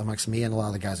was amongst me and a lot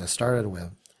of the guys I started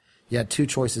with, you had two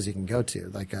choices you can go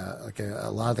to.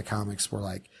 A lot of the comics were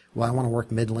like, well, I want to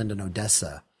work Midland and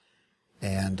Odessa.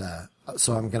 And,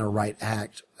 so I'm going to write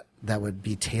act that would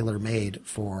be tailor made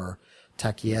for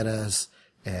taquilleras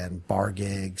and bar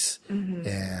gigs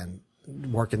and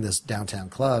work in this downtown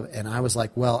club. And I was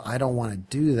like, well, I don't want to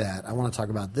do that. I want to talk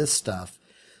about this stuff.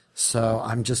 So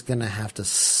I'm just going to have to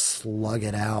slug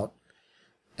it out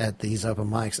at these open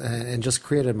mics and just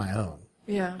created my own.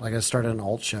 Yeah. Like I started an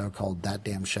alt show called That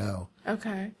Damn Show.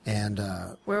 Okay. And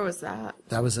where was that?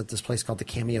 That was at this place called the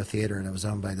Cameo Theater, and it was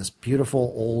owned by this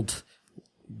beautiful old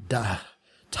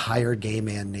tired gay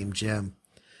man named Jim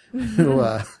who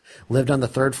lived on the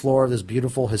third floor of this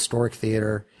beautiful historic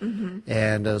theater.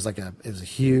 And it was a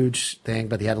huge thing,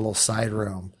 but he had a little side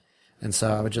room. And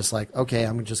so I was just like, okay,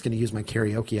 I'm just going to use my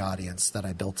karaoke audience that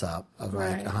I built up of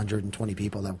like 120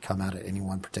 people that would come out at any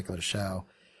one particular show.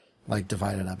 Like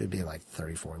divided up, it'd be like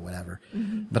 34, whatever.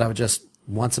 But I would just,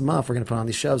 once a month, we're going to put on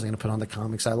these shows. I'm going to put on the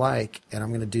comics I like, and I'm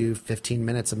going to do 15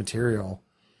 minutes of material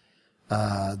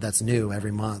that's new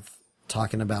every month,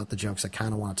 talking about the jokes I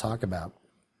kind of want to talk about.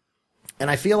 And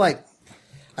I feel like,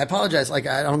 I apologize, like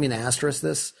I don't mean to asterisk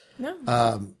this.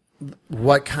 No.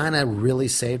 What kind of really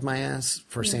saved my ass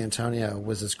for San Antonio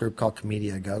was this group called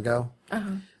Comedia Go-Go.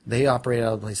 They operated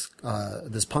out of a place,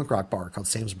 this punk rock bar called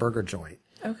Sam's Burger Joint.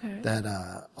 Okay.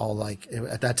 That all like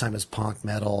at that time it was punk,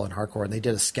 metal, and hardcore, and they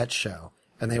did a sketch show,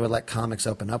 and they would let comics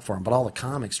open up for them, but all the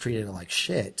comics treated it like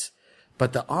shit.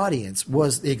 But the audience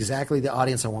was exactly the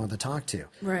audience I wanted to talk to.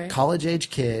 Right. College-age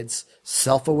kids,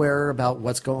 self-aware about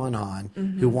what's going on,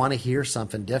 who want to hear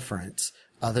something different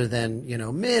other than, you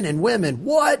know, men and women.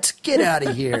 What? Get out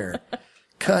of here.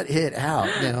 Cut it out,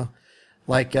 you know.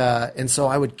 Like, and so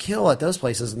I would kill at those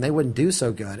places and they wouldn't do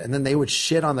so good. And then they would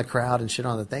shit on the crowd and shit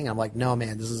on the thing. I'm like, no,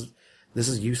 man, this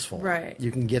is useful. Right.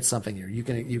 You can get something here. You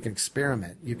can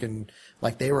experiment. You can,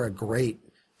 like, they were a great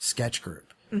sketch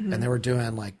group and they were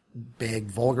doing like big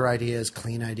vulgar ideas,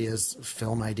 clean ideas,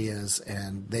 film ideas.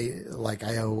 And they, like,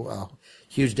 I owe a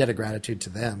huge debt of gratitude to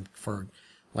them for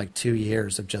like 2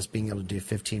 years of just being able to do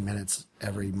 15 minutes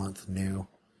every month new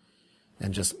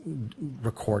and just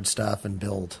record stuff and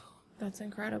build. That's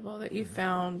incredible that you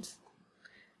found.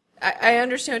 I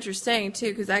understand what you're saying too,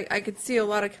 because I could see a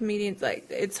lot of comedians, like,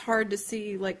 it's hard to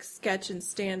see like sketch and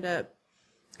stand up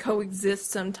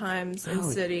coexist sometimes in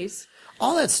cities.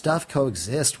 All that stuff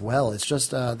coexists well. It's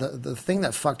just the thing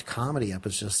that fucked comedy up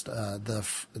is just the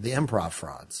improv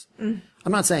frauds. I'm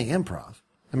not saying improv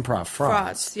frauds.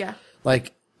 Frauds, yeah.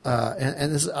 Like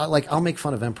and this like I'll make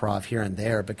fun of improv here and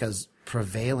there because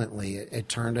prevalently it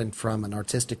turned in from an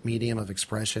artistic medium of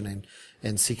expression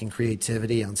and seeking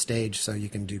creativity on stage so you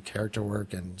can do character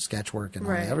work and sketch work and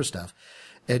all the other stuff.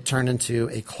 It turned into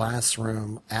a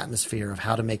classroom atmosphere of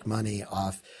how to make money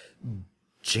off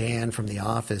Jan from The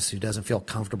Office who doesn't feel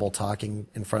comfortable talking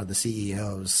in front of the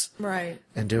CEOs. Right.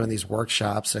 And doing these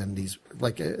workshops and these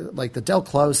like the Del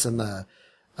Close and the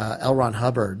L. Ron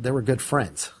Hubbard, they were good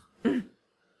friends.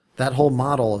 That whole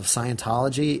model of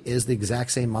Scientology is the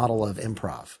exact same model of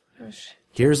improv.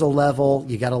 Here's a level,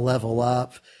 you got to level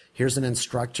up. Here's an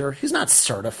instructor. He's not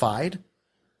certified.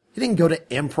 He didn't go to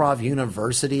improv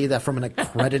university that from an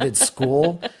accredited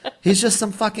school. He's just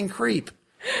some fucking creep.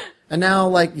 And now,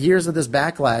 like, years of this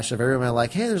backlash of everyone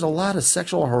like, hey, there's a lot of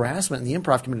sexual harassment in the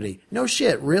improv community. No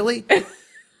shit, really?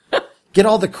 Get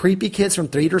all the creepy kids from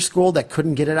theater school that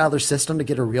couldn't get it out of their system to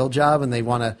get a real job and they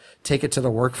want to take it to the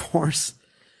workforce.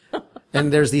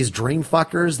 And there's these dream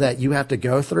fuckers that you have to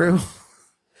go through.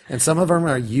 And some of them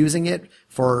are using it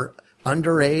for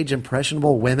underage,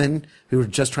 impressionable women who are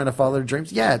just trying to follow their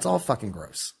dreams. Yeah, it's all fucking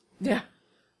gross. Yeah.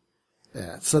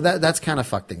 Yeah. So that's kind of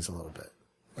fucked things a little bit.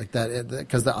 Like that,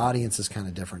 because the audience is kind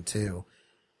of different too.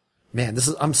 Man,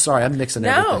 I'm sorry, I'm mixing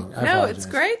everything. No, it's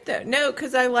great though. No,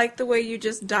 because I like the way you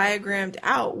just diagrammed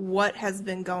out what has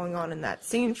been going on in that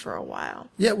scene for a while.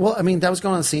 Yeah, well, I mean, that was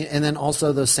going on in the scene. And then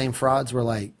also those same frauds were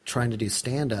like trying to do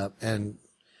stand-up and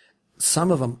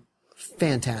some of them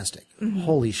fantastic.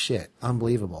 Holy shit,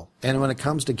 unbelievable. And when it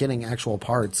comes to getting actual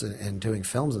parts and doing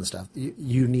films and stuff,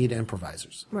 you need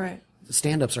improvisers. Right.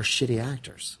 Stand-ups are shitty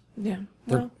actors. Yeah.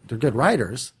 They're good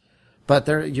writers, but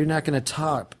you're not going to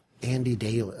top Andy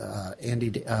Daly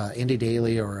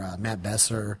or Matt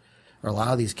Besser or a lot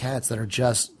of these cats that are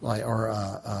just like,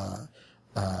 or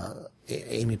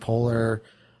Amy Poehler,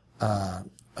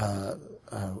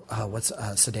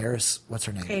 Sedaris, what's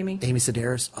her name? Amy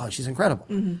Sedaris. Oh, she's incredible.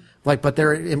 Like, but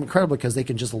they're incredible because they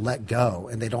can just let go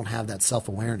and they don't have that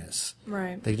self-awareness.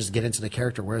 Right. They just get into the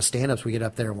character. Whereas stand-ups, we get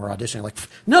up there and we're auditioning like,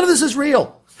 none of this is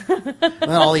real. And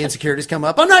then all the insecurities come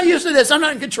up. I'm not used to this. I'm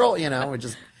not in control. You know,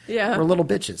 we're little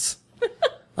bitches.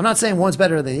 I'm not saying one's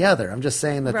better than the other. I'm just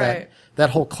saying that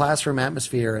that whole classroom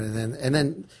atmosphere and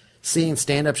then seeing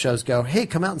stand-up shows go, hey,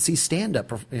 come out and see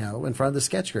stand-up, you know, in front of the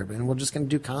sketch group, and we're just going to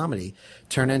do comedy,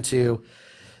 turn into,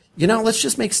 you know, let's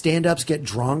just make stand-ups get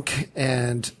drunk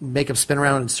and make them spin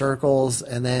around in circles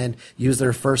and then use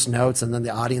their first notes, and then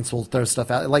the audience will throw stuff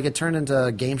out. Like, it turned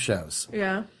into game shows.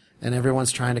 Yeah. and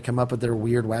everyone's trying to come up with their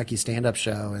weird, wacky stand-up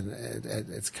show, and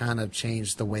it's kind of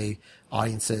changed the way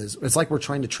audiences. It's like we're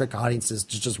trying to trick audiences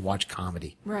to just watch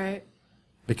comedy, Right.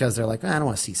 because they're like, I don't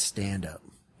want to see stand-up,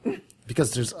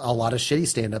 because there's a lot of shitty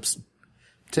stand-ups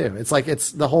too. It's like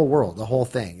it's the whole world, the whole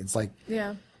thing. It's like,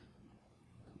 Yeah.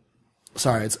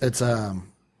 sorry, it's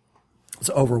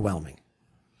overwhelming.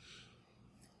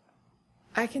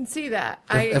 I can see that.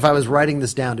 If I was writing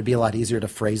this down, it'd be a lot easier to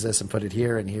phrase this and put it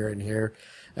here and here and here,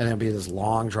 and it'd be this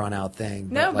long, drawn-out thing.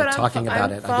 No, but but talking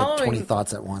about it, I get 20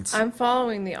 thoughts at once. I'm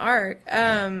following the arc,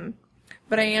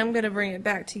 but I am going to bring it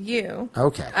back to you.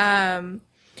 Okay.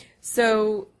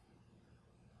 So,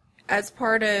 as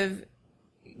part of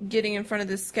getting in front of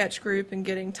this sketch group and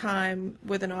getting time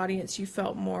with an audience you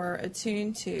felt more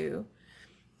attuned to,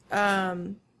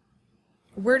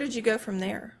 where did you go from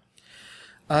there?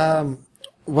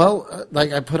 Well,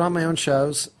 like I put on my own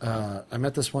shows. I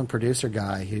met this one producer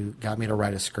guy who got me to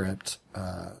write a script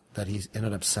that he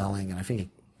ended up selling, and I think he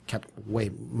kept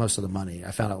most of the money.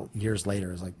 I found out years later.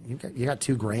 I was like, you got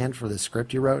 $2,000 for this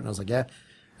script you wrote? And I was like, yeah.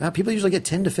 People usually get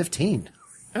 10 to 15.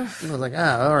 And I was like,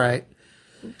 all right.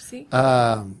 Oopsie.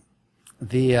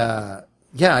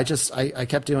 I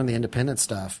kept doing the independent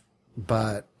stuff,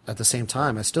 but at the same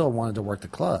time, I still wanted to work the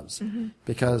clubs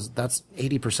because that's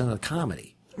 80% of the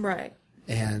comedy. Right.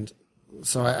 And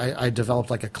so I developed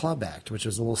like a club act, which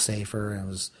was a little safer. And it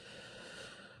was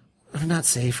not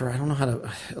safer. I don't know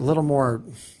a little more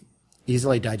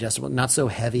easily digestible, not so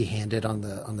heavy-handed on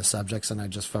the subjects. And I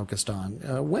just focused on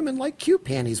women like cute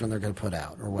panties when they're going to put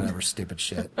out or whatever stupid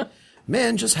shit.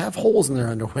 Men just have holes in their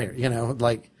underwear,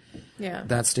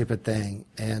 that stupid thing.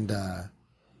 And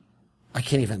I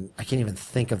can't even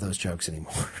think of those jokes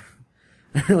anymore.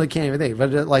 I really can't even think.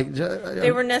 But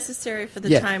they were necessary for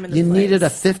the time and the place. You needed a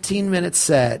 15-minute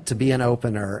set to be an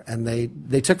opener, and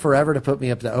they took forever to put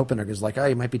me up to opener because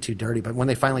you might be too dirty. But when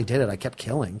they finally did it, I kept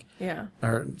killing. Yeah.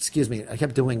 Or excuse me, I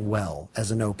kept doing well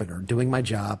as an opener, doing my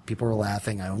job. People were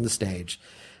laughing. I owned the stage,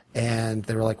 and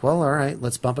they were like, "Well, all right,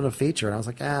 let's bump it to feature." And I was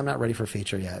like, "I'm not ready for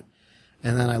feature yet."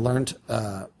 And then I learned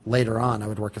later on, I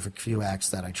would work with a few acts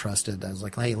that I trusted. I was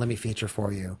like, hey, let me feature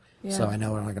for you. Yeah. So I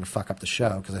know I'm not going to fuck up the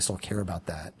show because I still care about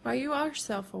that. Well, you are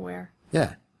self-aware.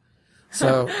 Yeah.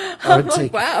 So I would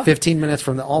take 15 minutes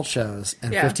from the alt shows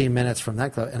and 15 minutes from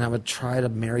that club, and I would try to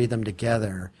marry them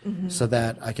together so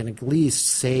that I can at least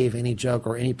save any joke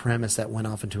or any premise that went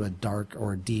off into a dark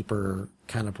or deeper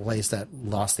kind of place that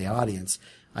lost the audience.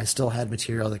 I still had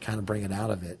material to kind of bring it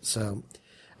out of it. So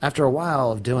after a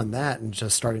while of doing that and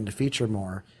just starting to feature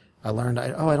more, I learned,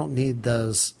 I don't need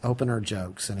those opener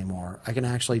jokes anymore. I can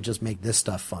actually just make this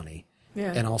stuff funny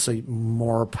and also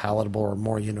more palatable or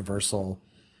more universal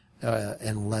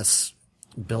and less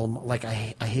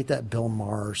I hate that Bill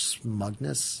Maher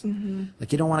smugness.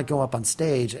 Like, you don't want to go up on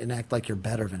stage and act like you're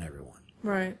better than everyone.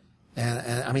 Right.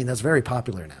 And I mean, that's very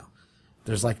popular now.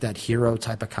 There's like that hero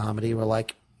type of comedy where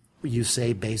you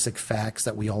say basic facts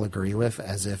that we all agree with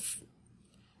as if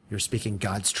you're speaking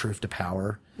God's truth to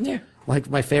power. Yeah. Like,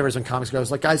 my favorite is when comics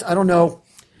goes, guys, I don't know.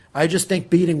 I just think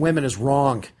beating women is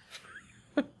wrong.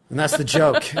 And that's the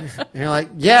joke. And you're like,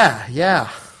 yeah.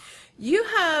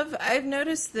 I've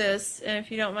noticed this, and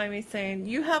if you don't mind me saying,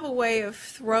 you have a way of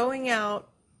throwing out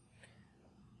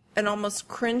an almost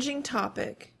cringing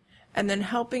topic and then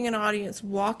helping an audience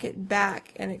walk it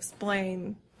back and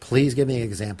explain. Please give me an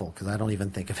example, because I don't even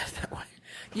think of it that way.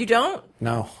 You don't?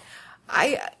 No.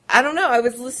 I don't know. I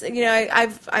was listening.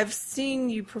 I've seen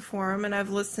you perform, and I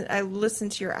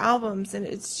listened to your albums, and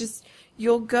it's just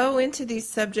you'll go into these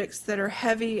subjects that are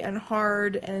heavy and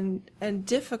hard and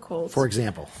difficult. For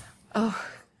example,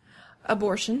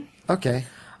 abortion. Okay.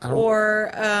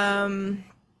 Or I'm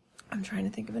trying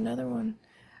to think of another one.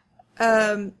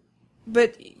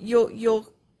 But you'll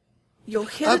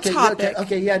hit a topic.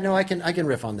 Okay, yeah, no, I can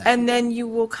riff on that. And then you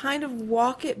will kind of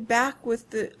walk it back with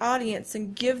the audience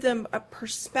and give them a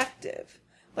perspective.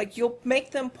 Like, you'll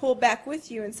make them pull back with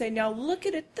you and say, now look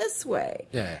at it this way.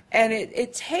 Yeah. And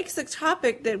it takes a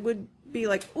topic that would be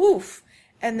like, oof,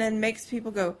 and then makes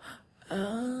people go,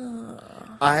 oh.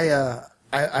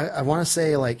 I want to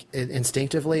say,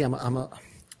 instinctively, I'm a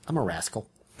rascal.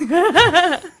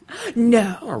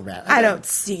 No, I don't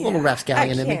see that. A little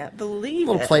rapscallion in me. I can't believe it.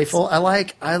 A little playful. I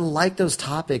like those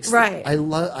topics. Right.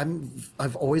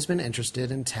 I've always been interested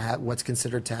in what's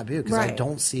considered taboo, because I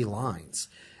don't see lines,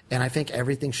 and I think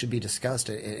everything should be discussed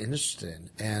and interested in.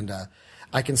 And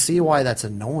I can see why that's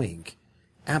annoying.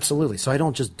 Absolutely. So I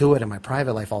don't just do it in my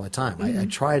private life all the time. I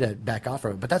try to back off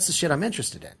of it, but that's the shit I'm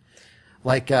interested in.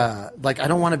 I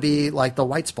don't want to be like the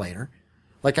white splainer,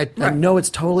 Like, I Right. know it's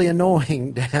totally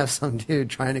annoying to have some dude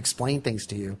try and explain things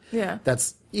to you. Yeah.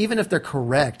 That's, even if they're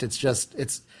correct,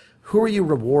 who are you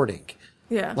rewarding?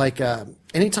 Yeah. Like,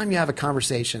 anytime you have a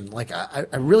conversation, like, I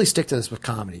really stick to this with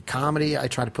comedy. Comedy, I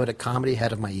try to put comedy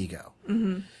ahead of my ego.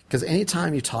 Because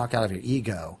anytime you talk out of your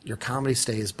ego, your comedy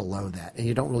stays below that, and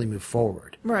you don't really move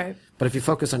forward. Right. But if you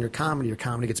focus on your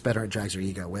comedy gets better and drags your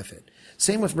ego with it.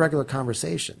 Same with regular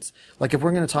conversations. Like, if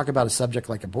we're going to talk about a subject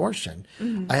like abortion,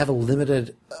 I have a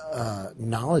limited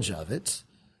knowledge of it,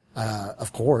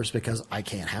 of course, because I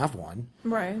can't have one.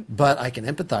 Right. But I can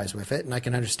empathize with it, and I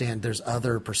can understand there's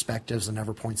other perspectives and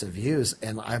other points of views,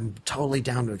 and I'm totally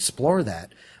down to explore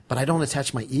that. But I don't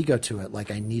attach my ego to it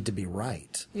like I need to be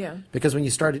right. Yeah. Because when you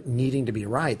start needing to be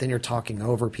right, then you're talking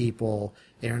over people,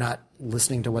 and you're not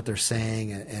listening to what they're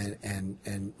saying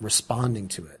and responding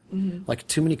to it. Like,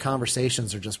 too many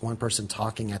conversations are just one person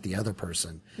talking at the other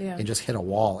person and just hit a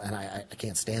wall, and I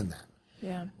can't stand that.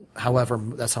 Yeah. However,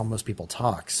 that's how most people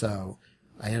talk, so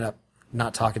I end up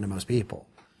not talking to most people.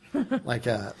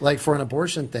 like for an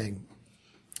abortion thing,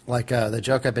 like the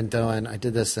joke I've been doing, I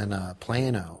did this in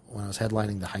Plano when I was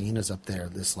headlining the Hyenas up there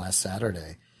this last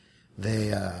Saturday.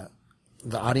 The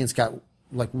audience got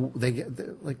like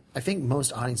I think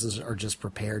most audiences are just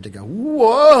prepared to go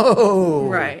whoa,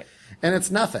 Right. and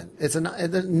it's nothing.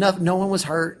 No one was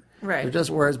hurt. Right. They're just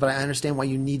words, but I understand why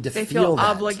you need to They feel feel that.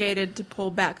 obligated to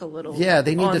pull back a little. Yeah,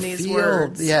 they need on to these feel.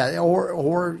 words. Yeah,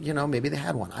 or maybe they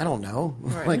had one. I don't know.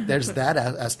 Right. Like, there's that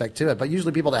aspect to it. But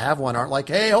usually people that have one aren't like,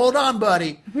 "Hey, hold on,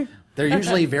 buddy." They're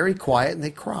usually very quiet and they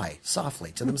cry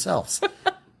softly to themselves,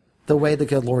 the way the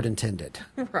good Lord intended,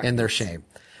 Right. in their shame.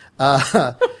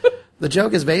 The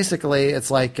joke is basically, it's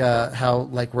like how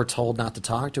like we're told not to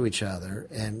talk to each other,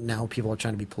 and now people are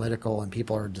trying to be political and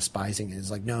people are despising it. It's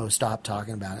like, no, stop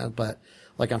talking about it. But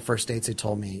like on first dates, they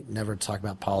told me never to talk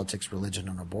about politics, religion,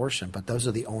 and abortion. But those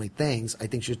are the only things I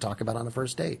think you should talk about on a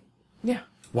first date. Yeah.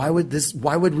 Why are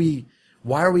we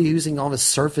using all this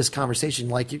surface conversation?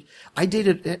 Like,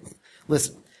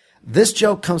 listen, this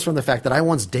joke comes from the fact that I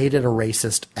once dated a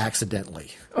racist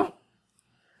accidentally. Oh.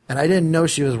 And I didn't know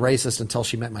she was racist until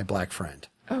she met my black friend.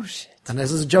 Oh, shit. And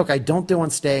this is a joke I don't do on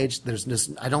stage.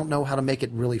 I don't know how to make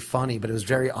it really funny, but it was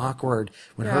very awkward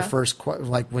when her first,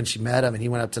 when she met him and he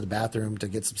went up to the bathroom to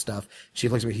get some stuff. She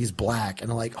looks at me, he's black.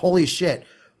 And I'm like, holy shit.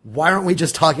 Why aren't we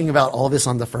just talking about all this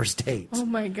on the first date? Oh,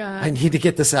 my God. I need to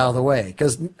get this out of the way.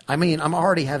 Because, I'm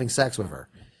already having sex with her.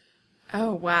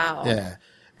 Oh, wow. Yeah.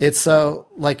 It's so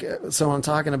what I'm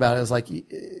talking about is like,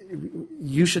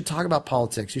 you should talk about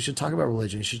politics. You should talk about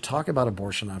religion. You should talk about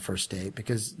abortion on first date,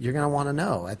 because you're going to want to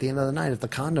know at the end of the night if the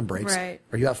condom breaks, Right.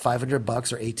 or you have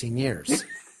 $500 or 18 years.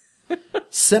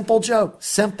 Simple joke.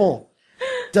 Simple.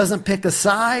 Doesn't pick a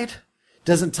side.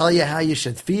 Doesn't tell you how you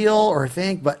should feel or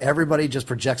think, but everybody just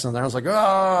projects on there. I was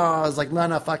like,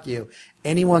 no, fuck you.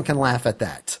 Anyone can laugh at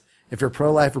that. If you're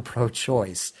pro-life or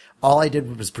pro-choice, all I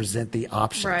did was present the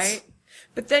options. Right.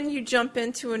 But then you jump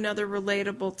into another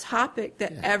relatable topic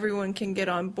that everyone can get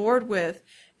on board with,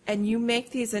 and you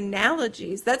make these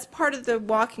analogies. That's part of the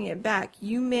walking it back.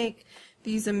 You make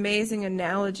these amazing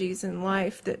analogies in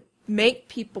life that make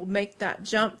people make that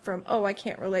jump from, oh, I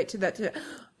can't relate to that, to,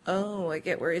 oh, I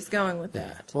get where he's going with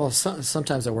that. Well,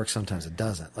 sometimes it works, sometimes it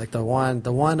doesn't. Like the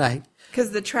one I...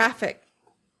 Because the traffic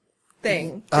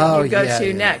thing that you go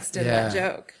to next in that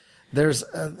joke. There's...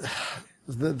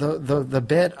 The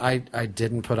bit I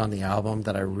didn't put on the album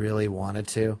that I really wanted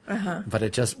to, but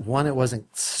it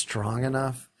wasn't strong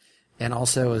enough, and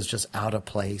also it was just out of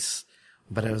place.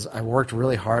 But I worked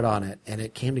really hard on it, and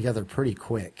it came together pretty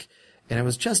quick. And it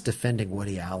was just defending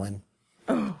Woody Allen.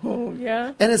 Oh,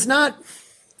 yeah? And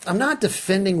I'm not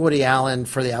defending Woody Allen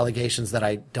for the allegations that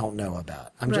I don't know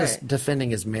about. I'm just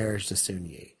defending his marriage to Sun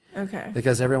Yi. Okay.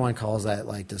 Because everyone calls that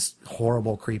like this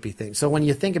horrible, creepy thing. So when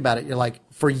you think about it, you're like,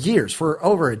 for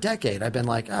over a decade, I've been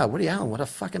like, Woody Allen, what a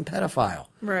fucking pedophile.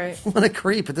 Right. What a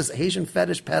creep. But this Asian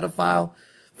fetish pedophile,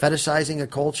 fetishizing a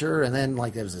culture, and then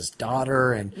like there was his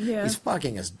daughter, and he's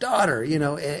fucking his daughter, and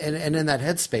in that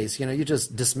headspace, you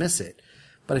just dismiss it.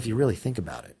 But if you really think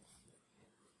about it,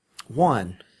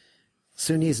 one,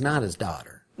 Sun Yi's not his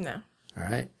daughter. No. All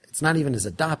right? It's not even his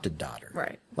adopted daughter.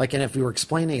 Right. Like, and if you were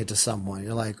explaining it to someone,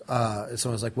 you're like,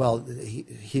 someone's like, well, he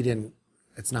didn't,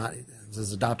 it's not, it's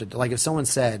his adopted. Like, if someone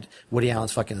said Woody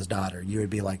Allen's fucking his daughter, you would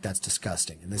be like, that's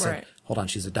disgusting. And they said, hold on,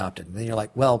 she's adopted. And then you're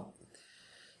like, well,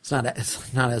 it's not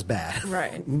as bad.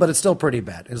 Right. But it's still pretty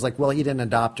bad. It's like, well, he didn't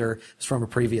adopt her. It's from a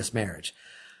previous marriage.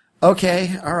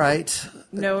 Okay. All right.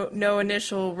 No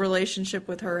initial relationship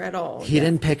with her at all. He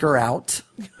didn't pick her out.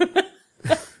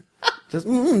 Just,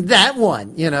 that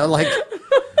one, like,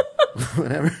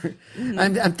 whatever.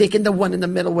 I'm taking the one in the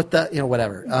middle with the,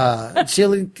 whatever.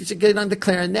 She'll get on the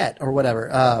clarinet or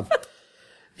whatever.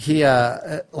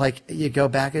 Like, you go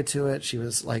back into it. She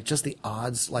was like, just the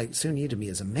odds, like, Soon-Yi to me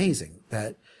is amazing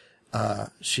that,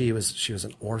 she was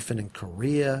an orphan in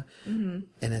Korea, and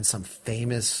then some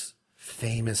famous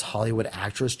Hollywood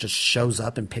actress just shows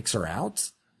up and picks her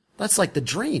out. That's like the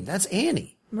dream. That's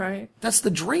Annie. Right. That's the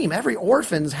dream. Every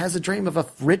orphan has a dream of a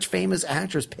rich, famous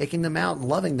actress picking them out and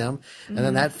loving them. And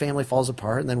then that family falls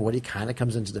apart. And then Woody kind of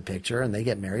comes into the picture and they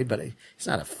get married, but he's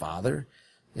not a father.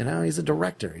 He's a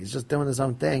director. He's just doing his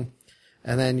own thing.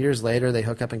 And then years later, they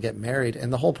hook up and get married.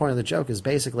 And the whole point of the joke is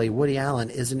basically Woody Allen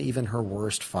isn't even her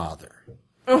worst father.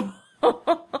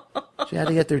 She had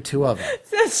to get through 2 of them.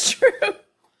 That's true.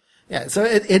 Yeah, so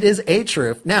it is a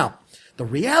truth. Now, the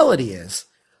reality is,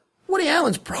 Woody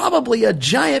Allen's probably a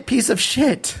giant piece of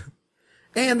shit.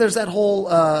 And there's that whole,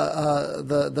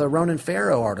 the Ronan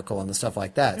Farrow article and the stuff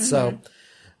like that. So,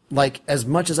 like, as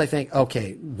much as I think,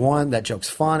 okay, one, that joke's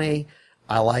funny.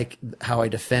 I like how I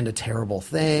defend a terrible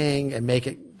thing and make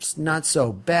it not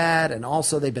so bad. And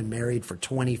also, they've been married for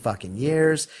 20 fucking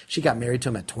years. She got married to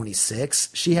him at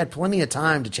 26. She had plenty of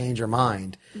time to change her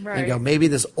mind and go, maybe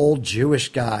this old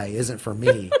Jewish guy isn't for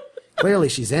me. Clearly,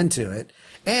 she's into it.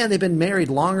 And they've been married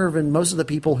longer than most of the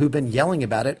people who've been yelling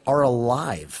about it are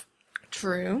alive.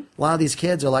 True. A lot of these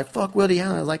kids are like, fuck Woody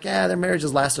Allen. I was like, yeah, their marriage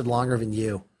has lasted longer than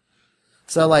you.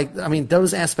 So, like, I mean,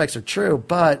 those aspects are true,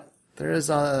 but there is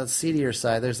a seedier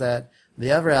side. There's the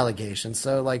other allegation.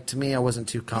 So, like, to me, I wasn't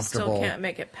too comfortable. You still can't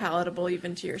make it palatable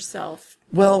even to yourself.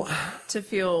 Well, to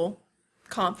feel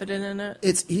confident in it.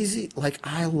 It's easy. Like,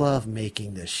 I love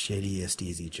making the shittiest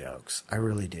easy jokes. I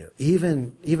really do.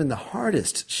 Even the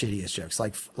hardest shittiest jokes,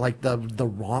 like the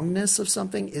wrongness of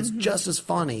something is just as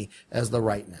funny as the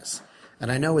rightness.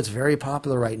 And I know it's very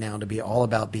popular right now to be all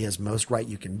about be as most right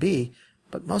you can be,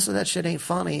 but most of that shit ain't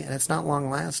funny and it's not long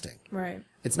lasting. Right.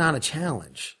 It's not a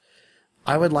challenge.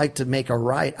 I would like to make a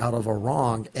right out of a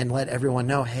wrong and let everyone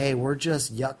know, hey, we're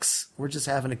just yucks. We're just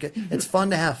having a good, it's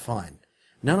fun to have fun.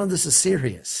 None of this is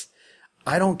serious.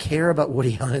 I don't care about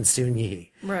Woody Allen and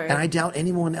Soon-Yi. Right. And I doubt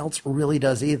anyone else really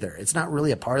does either. It's not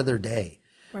really a part of their day.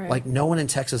 Right. Like, no one in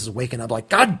Texas is waking up like,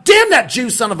 God damn that Jew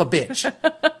son of a bitch!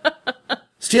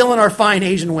 Stealing our fine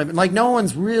Asian women. Like, no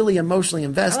one's really emotionally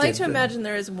invested. I like to imagine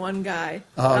there is one guy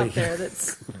out there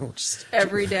that's just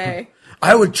every day.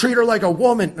 I would treat her like a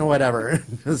woman or whatever.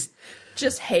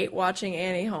 Just hate watching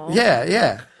Annie Hall. Yeah,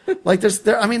 yeah. Like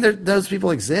those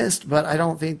people exist, but I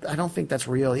don't think that's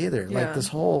real either. Yeah. Like this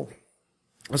whole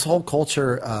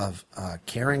culture of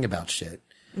caring about shit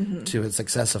to its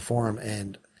excessive form,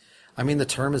 and I mean the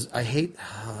term is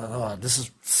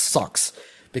sucks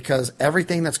because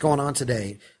everything that's going on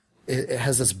today it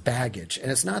has this baggage, and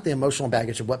it's not the emotional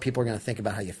baggage of what people are going to think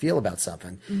about how you feel about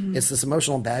something. It's this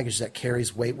emotional baggage that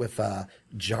carries weight with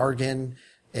jargon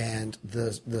and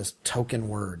the token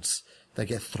words that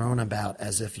get thrown about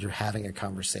as if you're having a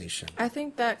conversation. I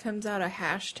think that comes out of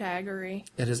hashtaggery.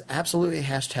 It is absolutely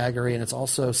hashtaggery, and it's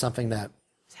also something that...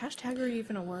 Is hashtaggery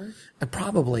even a word?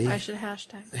 Probably. I should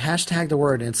hashtag. Hashtag the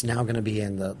word, and it's now going to be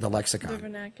in the lexicon. The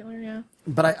vernacular, yeah.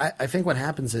 But I think what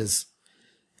happens is,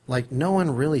 like, no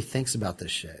one really thinks about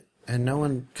this shit. And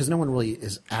because no one really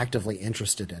is actively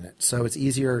interested in it. So it's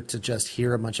easier to just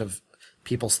hear a bunch of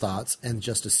people's thoughts and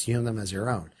just assume them as your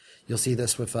own. You'll see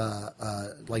this with,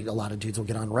 like, a lot of dudes will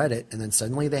get on Reddit, and then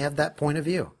suddenly they have that point of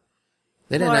view.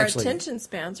 They didn't actually... Our attention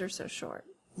spans are so short.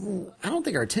 I don't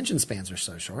think our attention spans are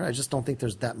so short. I just don't think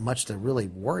there's that much to really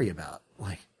worry about.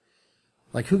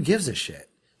 Like who gives a shit?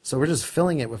 So we're just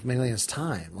filling it with millions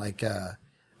time. Like,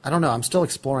 I don't know. I'm still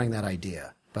exploring that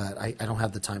idea, but I don't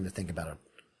have the time to think about it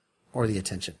or the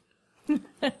attention.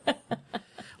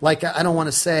 Like, I don't want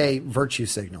to say virtue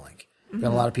signaling. That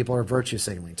a lot of people are virtue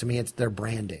signaling. To me, it's their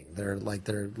branding. They're like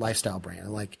their lifestyle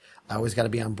brand. Like, I always got to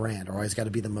be on brand, or I always got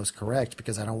to be the most correct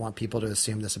because I don't want people to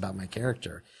assume this about my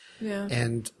character. Yeah.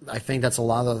 And I think that's a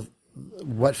lot of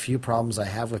what few problems I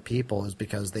have with people is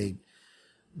because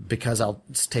I'll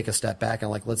take a step back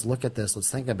and like, let's look at this. Let's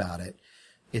think about it.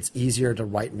 It's easier to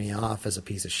write me off as a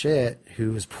piece of shit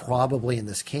who is probably in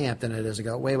this camp than it is to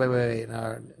go, wait.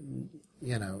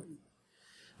 You know,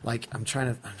 like I'm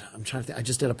trying to think. I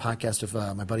just did a podcast with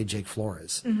my buddy Jake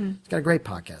Flores. He's got a great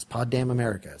podcast, Pod Damn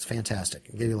America. It's fantastic.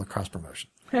 I'll give you a little cross promotion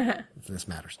if this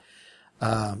matters.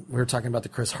 We were talking about the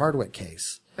Chris Hardwick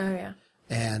case. Oh yeah.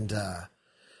 And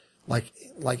like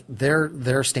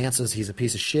their stance is he's a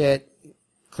piece of shit,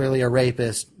 clearly a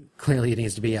rapist, clearly he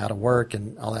needs to be out of work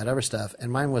and all that other stuff.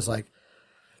 And mine was like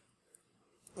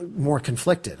more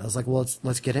conflicted. I was like, well,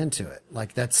 let's get into it.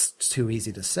 Like, that's too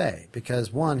easy to say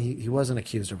because one, he wasn't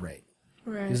accused of rape.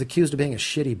 Right. He was accused of being a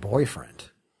shitty boyfriend.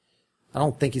 I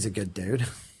don't think he's a good dude.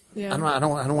 Yeah. I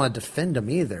don't want to defend him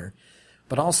either.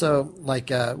 But also, like,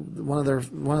 one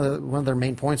of their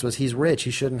main points was he's rich.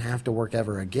 He shouldn't have to work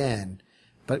ever again.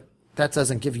 But that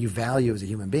doesn't give you value as a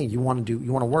human being. You want to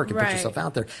work and put yourself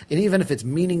out there. And even if it's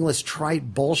meaningless,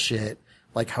 trite bullshit,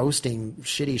 like hosting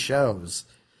shitty shows,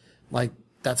 like,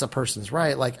 that's a person's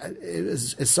right. Like,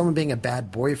 is someone being a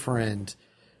bad boyfriend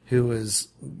who is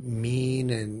mean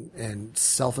and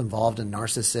self-involved and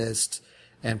narcissist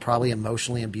and probably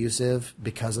emotionally abusive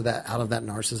because of that, out of that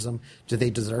narcissism, do they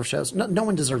deserve shows? No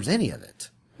one deserves any of it.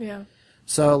 Yeah.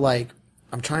 So, like,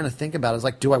 I'm trying to think about it. It's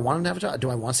like, do I want him to have a job?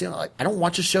 Do I want to see him? Like, I don't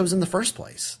watch his shows in the first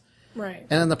place. Right.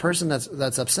 And then the person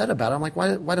that's upset about it, I'm like,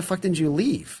 why the fuck didn't you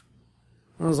leave?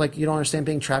 And I was like, you don't understand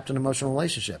being trapped in an emotional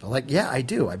relationship. I'm like, yeah, I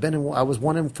do. I was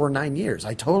one in for 9 years.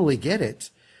 I totally get it.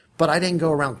 But I didn't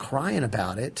go around crying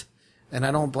about it. And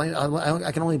I don't blame,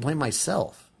 I can only blame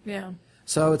myself. Yeah.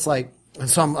 So it's like, and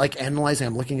so I'm like analyzing,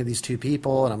 I'm looking at these two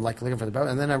people and I'm like looking for the,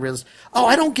 and then I realized, oh,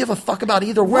 I don't give a fuck about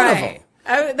either one of them.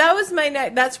 That was my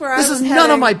next. That's where this I was. This is heading. none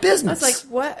of my business. I was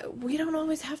like, what? We don't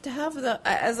always have to have the,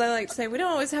 as I like to say, we don't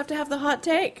always have to have the hot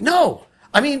take. No.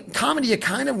 I mean, comedy, you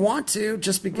kind of want to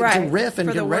just begin to riff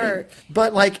and get ready. Work.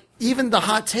 But like, even the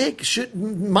hot take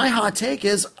my hot take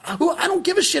is, I don't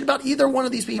give a shit about either one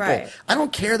of these people. Right. I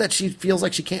don't care that she feels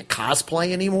like she can't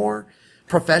cosplay anymore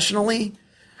professionally.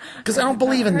 Because I don't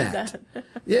believe in that.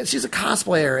 Yeah, she's a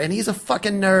cosplayer and he's a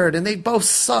fucking nerd and they both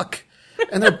suck.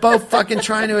 And they're both fucking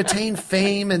trying to attain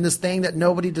fame and this thing that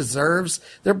nobody deserves.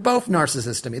 They're both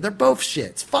narcissists to me. They're both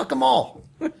shits. Fuck them all.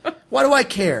 Why do I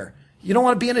care? You don't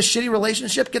want to be in a shitty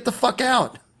relationship? Get the fuck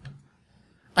out.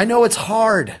 I know it's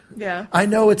hard. Yeah. I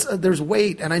know there's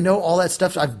weight and I know all that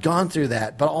stuff. I've gone through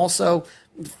that. But also,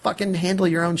 fucking handle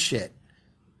your own shit.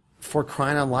 Before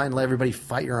crying online, let everybody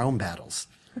fight your own battles.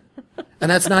 And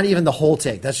that's not even the whole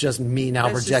take. That's just me now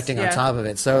projecting on top of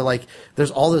it. So like, there's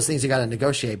all those things you got to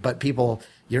negotiate. But people,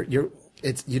 you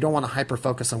don't want to hyper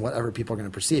focus on what other people are going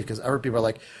to perceive because other people are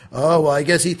like, oh, well, I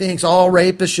guess he thinks all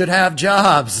rapists should have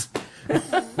jobs.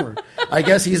 Or, I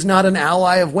guess he's not an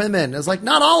ally of women. It's like,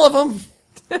 not all of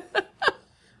them.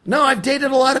 No, I've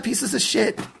dated a lot of pieces of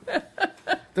shit.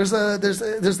 There's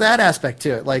that aspect to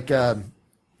it. Like that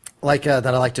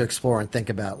I like to explore and think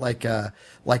about, like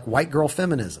white girl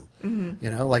feminism. Mm-hmm. You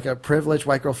know, like a privileged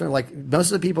white girl feminism. Like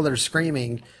most of the people that are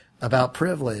screaming about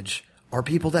privilege are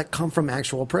people that come from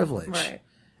actual privilege, right?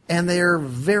 And they're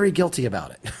very guilty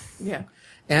about it. Yeah.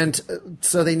 And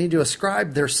so they need to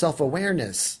ascribe their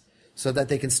self-awareness so that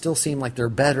they can still seem like they're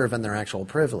better than their actual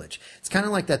privilege. It's kind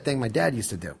of like that thing my dad used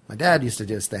to do. My dad used to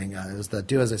do this thing. It was the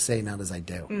do as I say, not as I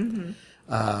do.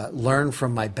 Mm-hmm. Learn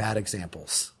from my bad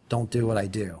examples. Don't do what I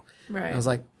do. Right. I was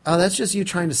like, oh, that's just you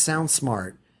trying to sound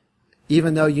smart,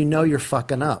 even though you know you're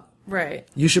fucking up. Right.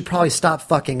 You should probably stop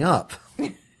fucking up.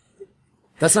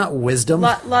 That's not wisdom.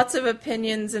 Lots of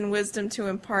opinions and wisdom to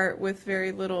impart with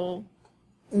very little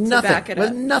nothing, to back it up.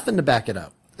 With nothing to back it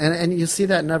up. And you see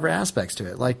that in other aspects to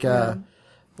it. Like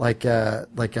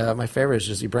my favorite is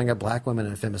just you bring up black women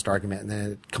in a feminist argument and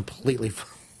then it completely,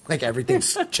 like everything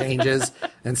changes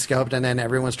and scoped and then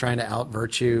everyone's trying to out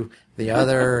virtue the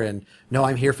other and no,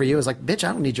 I'm here for you. It's like, bitch,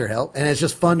 I don't need your help. And it's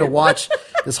just fun to watch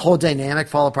this whole dynamic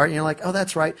fall apart. And you're like, oh,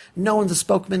 that's right. No one's a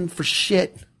spokesman for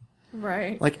shit.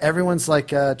 Right. Like everyone's like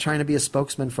trying to be a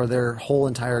spokesman for their whole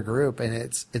entire group. And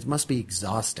it must be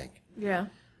exhausting. Yeah.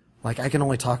 Like I can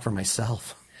only talk for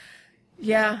myself.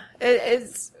 Yeah.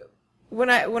 It's when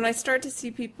I start to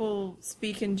see people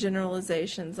speak in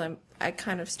generalizations, I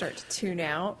kind of start to tune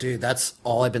out. Dude, that's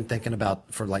all I've been thinking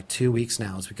about for like 2 weeks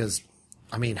now is because,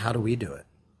 I mean, how do we do it?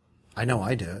 I know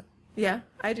I do it. Yeah,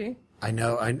 I do. I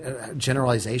know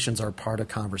generalizations are part of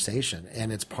conversation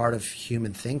and it's part of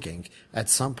human thinking. At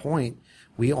some point,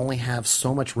 we only have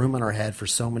so much room in our head for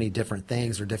so many different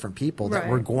things or different people that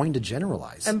we're going to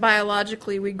generalize. And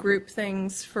biologically, we group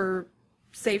things for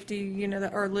safety, you know,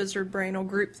 our lizard brain will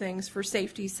group things for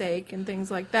safety's sake and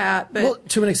things like that. But well,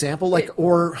 to an example, like,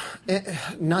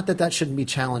 not that shouldn't be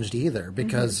challenged either,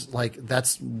 because like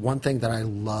that's one thing that I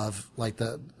love. Like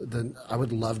I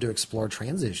would love to explore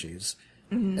trans issues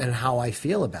and how I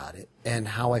feel about it and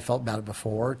how I felt about it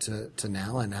before to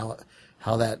now and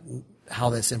how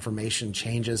this information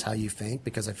changes how you think,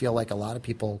 because I feel like a lot of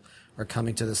people are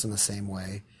coming to this in the same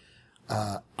way.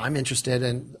 I'm interested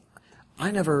in.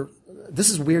 This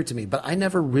is weird to me, but I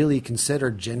never really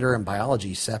considered gender and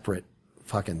biology separate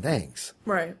fucking things.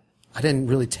 Right. I didn't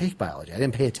really take biology. I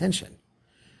didn't pay attention.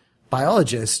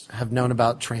 Biologists have known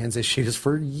about trans issues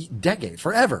for decades,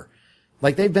 forever.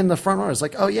 Like they've been the front runners.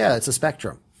 Like, oh yeah, it's a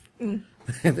spectrum.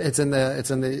 It's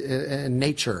in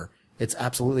nature. It's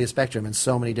absolutely a spectrum and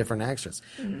so many different extras.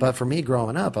 But for me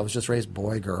growing up, I was just raised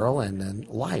boy, girl, and then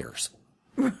liars.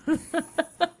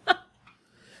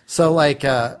 So like,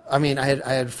 I mean, I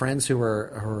had friends who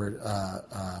were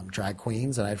drag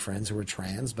queens, and I had friends who were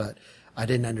trans, but I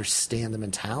didn't understand the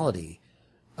mentality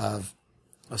of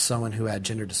someone who had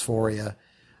gender dysphoria,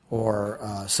 or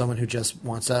someone who just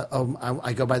wants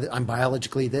I go by I'm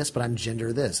biologically this, but I'm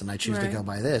gender this, and I choose to go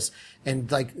by this. And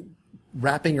like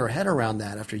wrapping your head around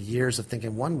that after years of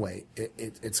thinking one way,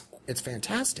 it's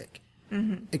fantastic.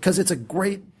 Because it's a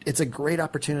great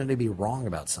opportunity to be wrong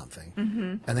about something,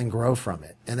 and then grow from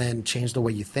it, and then change the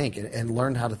way you think, and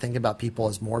learn how to think about people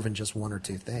as more than just one or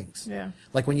two things. Yeah.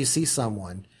 Like when you see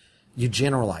someone, you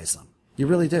generalize them. You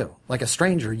really do. Like a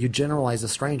stranger, you generalize a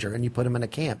stranger and you put them in a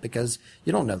camp because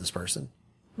you don't know this person.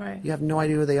 Right. You have no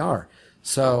idea who they are.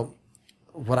 So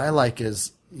what I like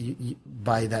is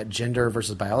by that gender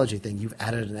versus biology thing, you've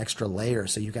added an extra layer.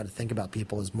 So you got to think about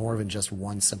people as more than just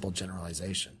one simple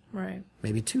generalization. Right.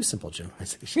 Maybe two simple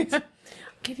generalizations. I'll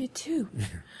give you two.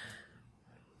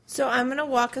 So I'm going to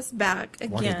walk us back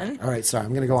again. All right. Sorry.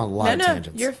 I'm going to go on a lot of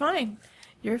tangents. You're fine.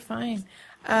 You're fine.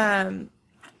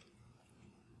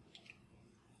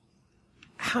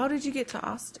 How did you get to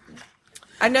Austin?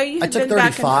 I know you've been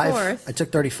back and forth. I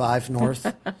took 35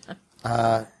 north.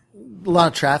 A lot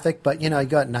of traffic, but you know, you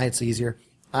go at night, it's easier.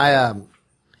 Well,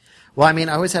 I mean,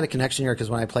 I always had a connection here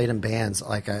because when I played in bands,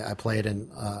 like I played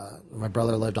in, my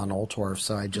brother lived on Old Torf,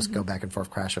 so I'd just go back and forth,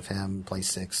 crash with him, play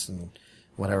Six and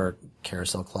whatever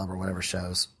Carousel Club or whatever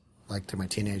shows, like through my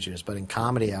teenage years. But in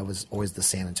comedy, I was always the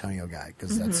San Antonio guy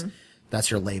because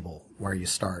that's your label where you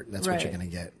start. That's what you're going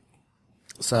to get.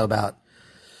 So about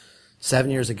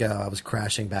 7 years ago, I was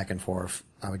crashing back and forth.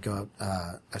 I would go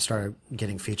up, I started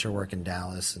getting feature work in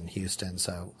Dallas and Houston.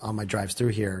 So on my drives through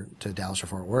here to Dallas or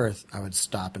Fort Worth, I would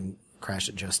stop and crash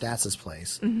at Joe Statz's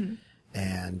place.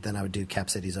 And then I would do Cap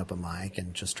City's open mic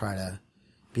and just try to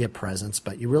be a presence.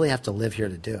 But you really have to live here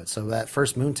to do it. So that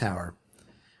first Moon Tower,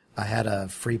 I had a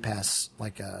free pass,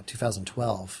 like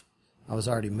 2012. I was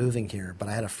already moving here, but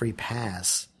I had a free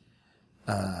pass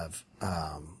of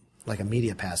like a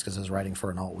media pass because I was writing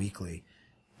for an alt weekly,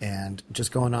 and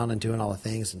just going on and doing all the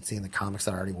things and seeing the comics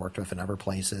that I already worked with in other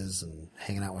places and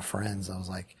hanging out with friends. I was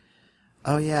like,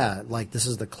 oh yeah, like this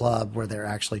is the club where they're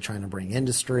actually trying to bring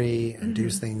industry and do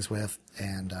things with.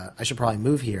 And I should probably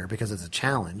move here because it's a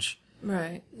challenge.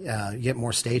 Right. You get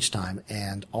more stage time.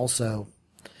 And also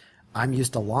I'm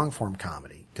used to long form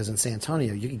comedy because in San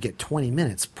Antonio, you can get 20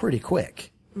 minutes pretty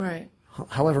quick. Right.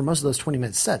 However, most of those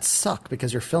 20-minute sets suck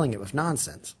because you're filling it with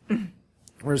nonsense.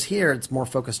 Whereas here, it's more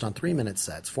focused on 3-minute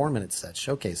sets, 4-minute sets,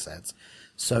 showcase sets.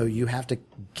 So you have to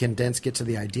condense, get to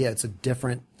the idea. It's a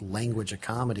different language of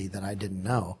comedy that I didn't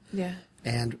know. Yeah.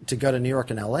 And to go to New York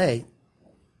and L.A.,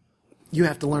 you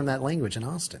have to learn that language in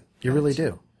Austin. You really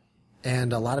do.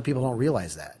 And a lot of people don't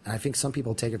realize that. And I think some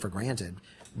people take it for granted,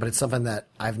 but it's something that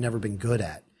I've never been good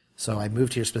at. So I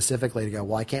moved here specifically to go,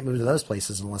 well, I can't move to those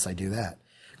places unless I do that.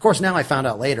 Of course, now I found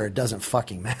out later it doesn't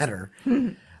fucking matter.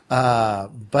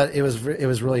 But it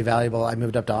was really valuable. I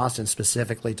moved up to Austin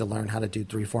specifically to learn how to do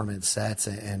 3-4 minute sets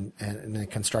and then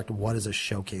construct what is a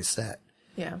showcase set.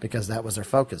 Yeah. Because that was their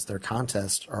focus. Their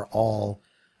contests are all,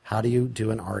 how do you do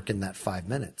an arc in that 5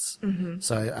 minutes?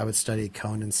 So I would study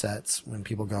Conan sets when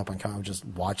people go up on Conan. I would just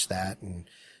watch that and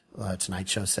Tonight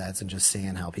Show sets and just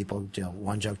seeing how people do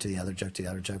one joke to the other joke to the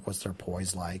other joke. What's their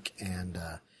poise like? And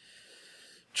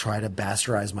try to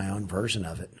bastardize my own version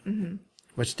of it,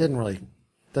 which doesn't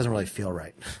really feel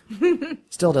right.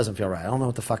 Still doesn't feel right. I don't know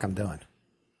what the fuck I'm doing.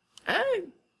 I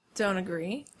don't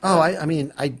agree. Oh, I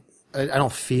mean, I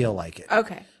don't feel like it.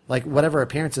 Okay. Like whatever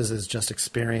appearances is just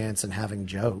experience and having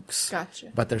jokes.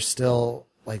 Gotcha. But there's still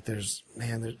like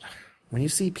when you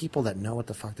see people that know what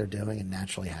the fuck they're doing and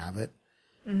naturally have it,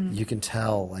 you can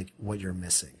tell like what you're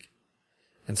missing.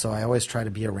 And so I always try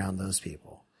to be around those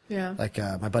people. Yeah. Like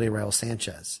my buddy Raul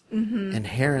Sanchez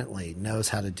inherently knows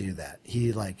how to do that.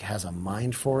 He like has a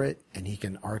mind for it and he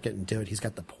can arc it and do it. He's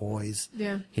got the poise.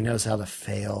 Yeah. He knows how to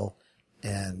fail.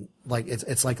 And like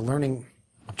it's like learning.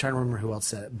 I'm trying to remember who else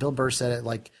said it. Bill Burr said it,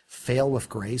 like fail with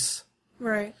grace.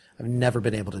 Right. I've never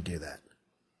been able to do that.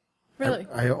 Really?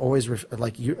 I always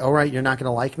like you. All right, you're not going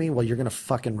to like me. Well, you're going to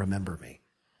fucking remember me.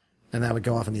 And that would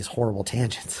go off on these horrible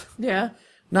tangents. Yeah.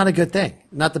 Not a good thing.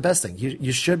 Not the best thing.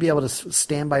 You should be able to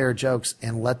stand by your jokes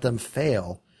and let them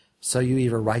fail so you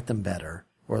either write them better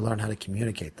or learn how to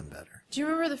communicate them better. Do you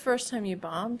remember the first time you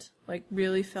bombed? Like,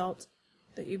 really felt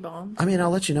that you bombed? I mean, I'll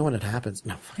let you know when it happens.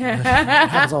 No, it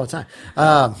happens all the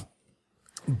time.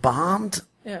 Bombed?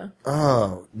 Yeah.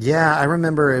 Oh, yeah. I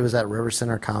remember it was at River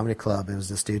Center Comedy Club. It was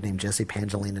this dude named Jesse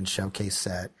Pangelina's showcase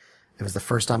set. It was the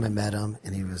first time I met him,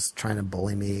 and he was trying to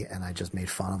bully me, and I just made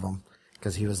fun of him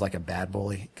because he was like a bad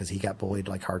bully because he got bullied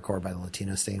like hardcore by the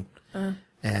Latino scene.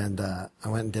 And I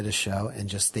went and did a show, and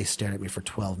just they stared at me for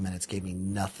 12 minutes, gave me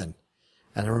nothing.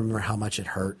 And I remember how much it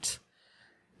hurt.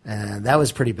 And that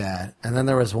was pretty bad. And then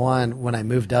there was one when I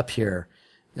moved up here.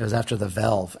 It was after the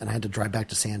Valve, and I had to drive back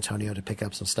to San Antonio to pick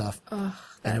up some stuff. Ugh,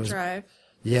 and it was drive.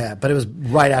 Yeah, but it was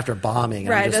right after bombing.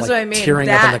 Right, and I'm just, that's like, what I mean. Tearing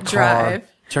up in the car, drive.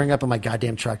 tearing up in my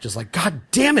goddamn truck, just like, God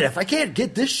damn it! If I can't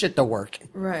get this shit to work,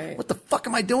 right? What the fuck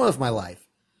am I doing with my life?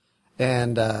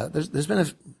 And there's been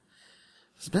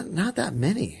not that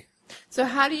many. So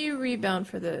how do you rebound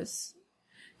for this?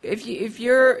 If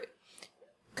you're,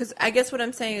 because I guess what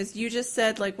I'm saying is you just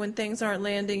said like when things aren't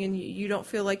landing and you don't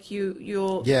feel like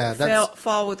you'll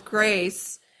fall with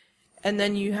grace, and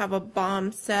then you have a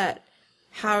bomb set.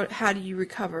 How do you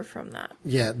recover from that?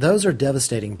 Yeah, those are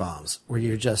devastating bombs where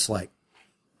you're just like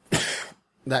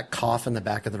that cough in the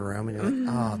back of the room, and you're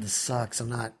like, oh, this sucks.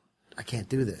 I can't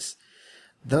do this.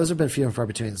 Those have been few and far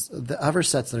between. The other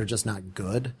sets that are just not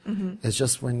good is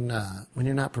just when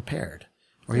you're not prepared,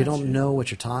 or you don't know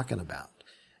what you're talking about,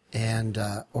 and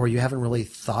or you haven't really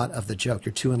thought of the joke.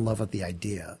 You're too in love with the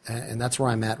idea, and that's where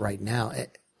I'm at right now.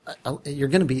 You're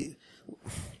going to be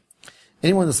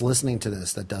anyone that's listening to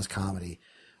this that does comedy,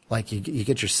 like you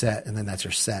get your set, and then that's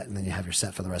your set, and then you have your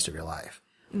set for the rest of your life,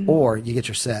 or you get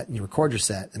your set and you record your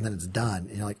set, and then it's done,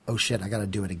 and you're like, oh shit, I got to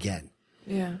do it again.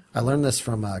 Yeah, I learned this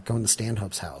from going to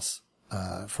Stanhope's house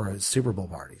for his Super Bowl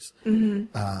parties.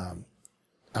 I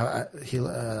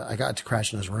got to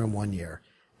crash in his room one year,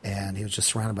 and he was just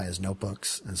surrounded by his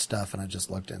notebooks and stuff, and I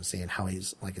just looked at him, seeing how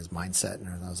he's like his mindset, and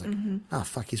I was like, oh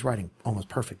fuck, he's writing almost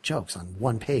perfect jokes on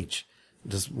one page,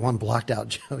 just one blocked out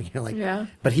joke. You're like, yeah,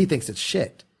 but he thinks it's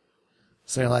shit.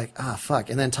 So you're like,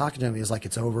 fuck. And then talking to him, he was like,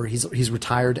 it's over. He's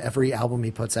retired. Every album he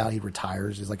puts out, he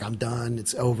retires. He's like, I'm done.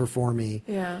 It's over for me.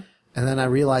 Yeah. And then I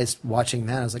realized watching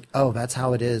that, I was like, oh, that's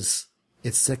how it is.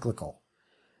 It's cyclical.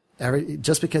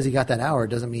 Just because you got that hour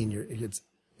doesn't mean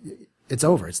it's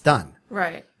over. It's done.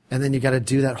 Right. And then you got to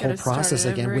do that whole process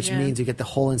again, which means you get the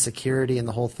whole insecurity and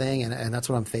the whole thing. And that's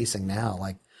what I'm facing now.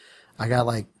 Like, I got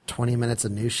like 20 minutes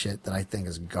of new shit that I think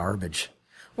is garbage.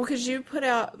 Well, because you put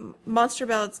out Monster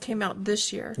Ballads came out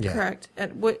this year, correct?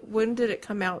 And when did it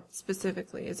come out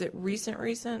specifically? Is it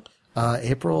recent?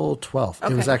 April 12th.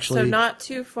 Okay, it was actually so not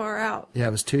too far out. Yeah,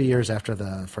 it was 2 years after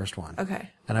the first one. Okay.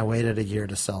 And I waited a year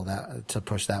to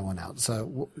push that one out.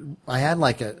 So I had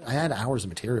hours of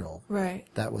material. Right.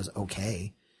 That was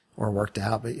okay or worked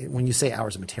out. But when you say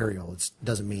hours of material, it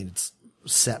doesn't mean it's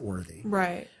set worthy.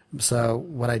 Right. So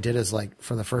what I did is, like,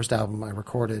 for the first album, I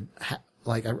recorded,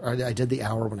 I did the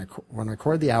hour. When I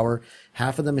recorded the hour,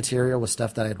 half of the material was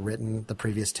stuff that I had written the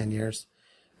previous 10 years.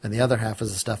 And the other half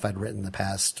was the stuff I'd written the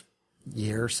past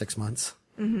year, 6 months.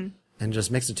 And just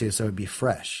mix the two so it would be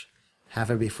fresh.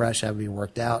 Half it would be fresh, half it would be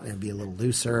worked out, and it would be a little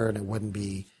looser, and it would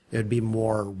be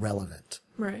more relevant.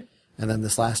 Right. And then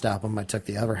this last album, I took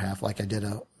the other half, like I did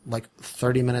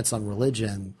 30 minutes on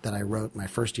religion that I wrote my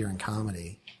first year in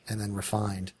comedy and then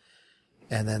refined.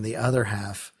 And then the other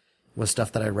half was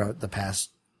stuff that I wrote the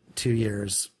past 2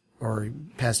 years, or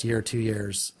past year, 2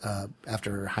 years,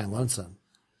 after High and Lonesome.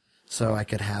 So I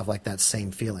could have like that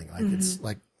same feeling, like it's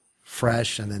like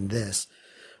fresh, and then this.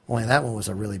 Only that one was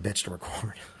a really bitch to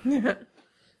record.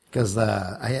 Because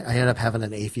I ended up having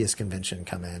an atheist convention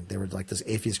come in. They were like, this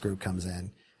atheist group comes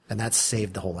in, and that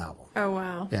saved the whole album. Oh,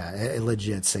 wow. Yeah, it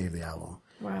legit saved the album.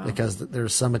 Wow. Because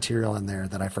there's some material in there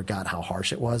that I forgot how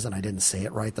harsh it was, and I didn't say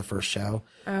it right the first show.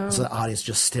 Oh. So the audience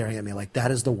just staring at me like, that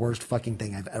is the worst fucking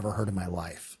thing I've ever heard in my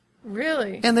life.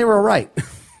 Really? And they were right.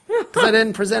 Because I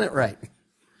didn't present it right.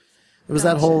 It was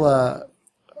that whole,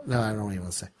 no, I don't even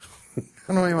want to say.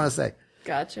 I don't even want to say.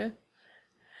 Gotcha.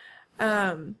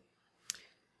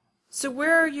 So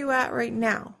where are you at right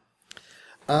now?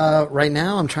 Right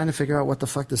now, I'm trying to figure out what the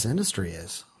fuck this industry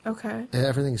is. Okay.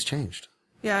 Everything's changed.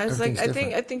 Yeah, it's like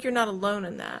I think you're not alone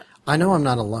in that. I know I'm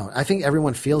not alone. I think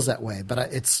everyone feels that way, but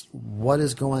it's what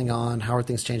is going on? How are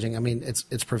things changing? I mean,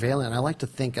 it's prevalent. And I like to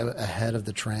think ahead of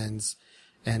the trends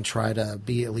and try to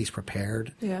be at least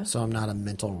prepared. Yeah. So I'm not a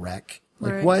mental wreck.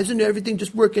 Like, right. Why isn't everything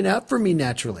just working out for me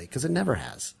naturally? Because it never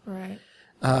has. Right.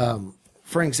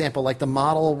 For example, like the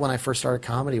model when I first started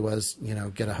comedy was,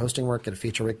 get a hosting work, get a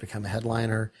feature week, become a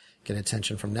headliner, get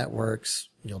attention from networks.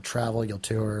 You'll travel, you'll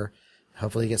tour.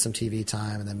 Hopefully you get some TV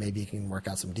time, and then maybe you can work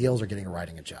out some deals or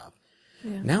writing a job.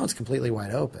 Yeah. Now it's completely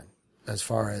wide open as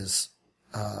far as,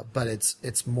 but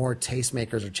it's more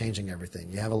tastemakers are changing everything.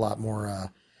 You have a lot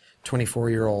more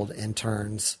 24-year-old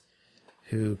interns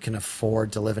who can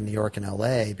afford to live in New York and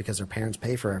LA because their parents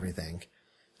pay for everything.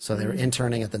 So they're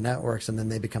interning at the networks, and then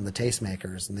they become the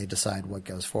tastemakers, and they decide what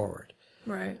goes forward.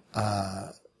 Right.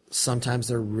 Sometimes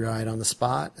they're right on the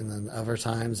spot, and then other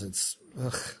times it's,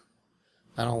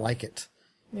 I don't like it.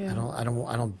 Yeah. I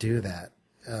don't do that.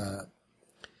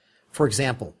 For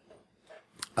example,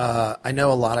 I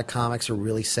know a lot of comics are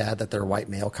really sad that they're white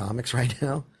male comics right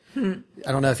now. I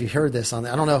don't know if you heard this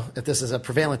I don't know if this is a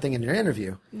prevalent thing in your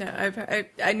interview. No,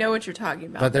 I know what you're talking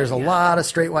about. But there's a lot of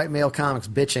straight white male comics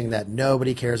bitching that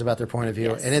nobody cares about their point of view.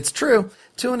 Yes. And it's true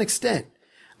to an extent.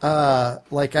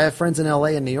 Like I have friends in LA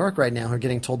and New York right now who are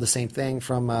getting told the same thing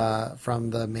from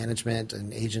the management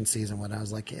and agencies and what. I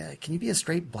was like, yeah, can you be a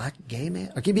straight black gay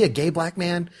man? Or can you be a gay black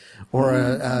man or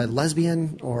a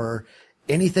lesbian or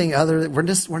anything other? We're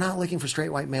not looking for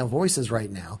straight white male voices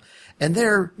right now. And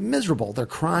they're miserable. They're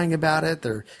crying about it.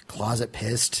 They're closet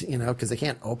pissed, because they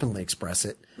can't openly express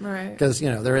it. Right. Because,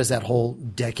 there is that whole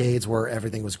decades where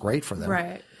everything was great for them.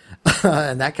 Right.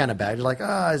 And that kind of bad. You're like,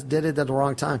 I did it at the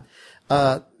wrong time.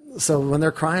 So when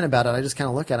they're crying about it, I just kind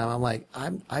of look at them. I'm like,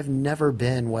 I've never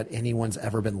been what anyone's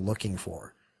ever been looking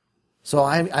for. So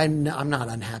I'm not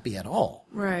unhappy at all.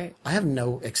 Right. I have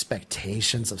no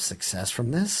expectations of success from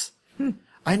this.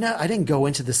 I didn't go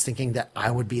into this thinking that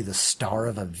I would be the star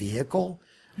of a vehicle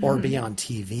or be on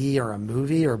TV or a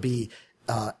movie or be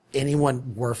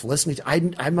anyone worth listening to.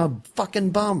 I'm a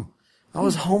fucking bum. I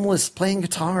was homeless playing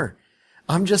guitar.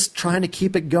 I'm just trying to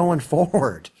keep it going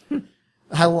forward.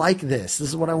 I like this. This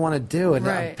is what I want to do. And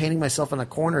I'm painting myself in a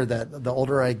corner that the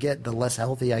older I get, the less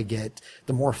healthy I get,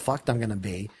 the more fucked I'm going to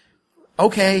be.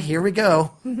 Okay, here we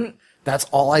go. That's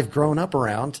all I've grown up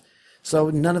around.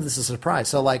 So none of this is a surprise.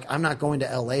 So I'm not going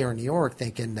to LA or New York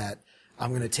thinking that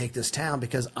I'm going to take this town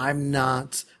because I'm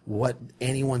not what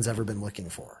anyone's ever been looking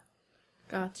for.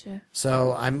 Gotcha.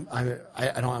 So I'm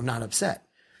not upset.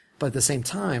 But at the same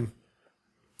time,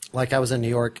 I was in New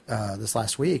York this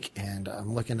last week, and I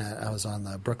was on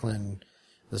the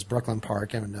Brooklyn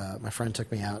Park, and my friend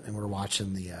took me out, and we're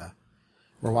watching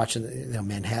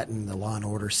Manhattan, the Law and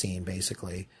Order scene,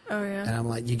 basically. Oh yeah. And I'm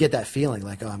like, you get that feeling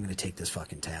like, I'm going to take this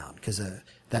fucking town, because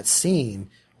that scene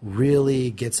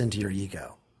really gets into your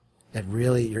ego. It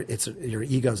really, your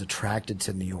ego's attracted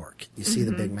to New York. You see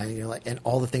the big man, you're like, and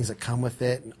all the things that come with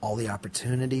it, and all the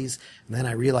opportunities. And then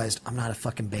I realized I'm not a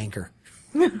fucking banker.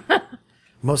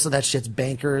 Most of that shit's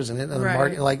bankers and the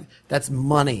market, that's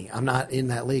money. I'm not in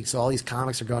that league. So all these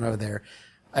comics are going over there.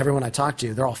 Everyone I talk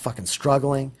to, they're all fucking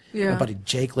struggling. Yeah. My buddy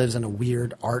Jake lives in a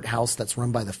weird art house that's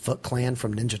run by the Foot Clan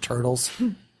from Ninja Turtles.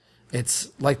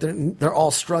 It's like they're all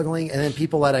struggling. And then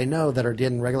people that I know that are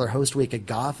getting regular host week at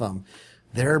Gotham,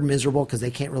 they're miserable because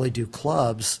they can't really do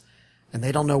clubs and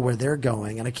they don't know where they're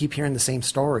going. And I keep hearing the same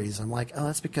stories. I'm like,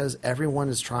 that's because everyone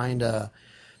is trying to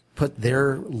put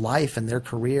their life and their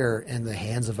career in the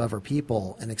hands of other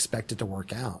people and expect it to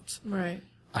work out. Right.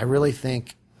 I really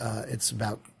think it's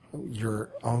about your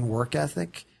own work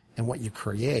ethic and what you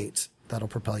create that'll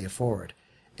propel you forward.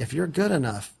 If you're good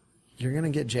enough, you're going to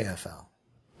get JFL.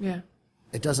 Yeah.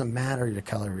 It doesn't matter the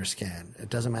color of your skin. It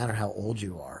doesn't matter how old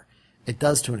you are. It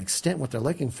does to an extent what they're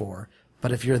looking for,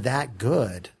 but if you're that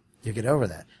good, you get over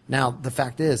that. Now, the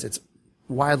fact is, it's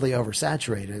widely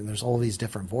oversaturated, and there's all these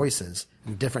different voices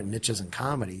and different niches in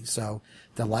comedy. So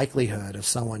the likelihood of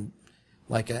someone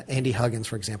like Andy Huggins,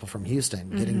 for example, from Houston,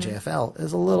 getting JFL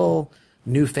is a little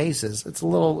new faces. It's a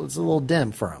little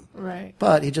dim for him. Right.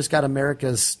 But he just got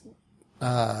America's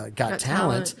Got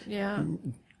Talent. Yeah.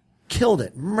 Killed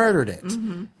it, murdered it.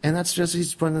 And that's just,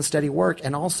 he's putting in steady work.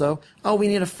 And also, we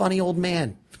need a funny old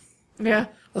man. Yeah.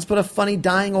 Let's put a funny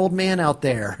dying old man out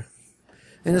there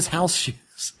in his house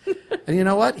shoes. And you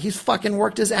know what? He's fucking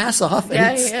worked his ass off,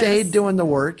 and he stayed doing the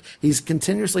work. He's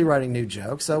continuously writing new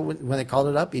jokes. So when they called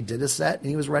it up, he did his set, and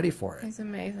he was ready for it. He's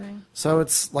amazing. So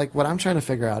it's like, what I'm trying to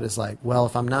figure out is like, well,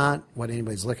 if I'm not what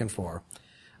anybody's looking for,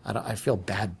 I feel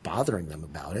bad bothering them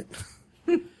about it.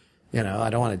 I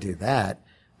don't want to do that.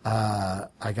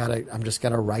 I'm just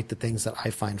gotta write the things that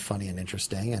I find funny and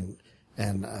interesting,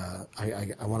 and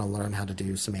I want to learn how to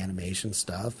do some animation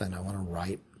stuff, and I want to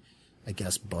write, I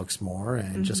guess, books more,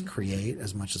 and just create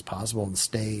as much as possible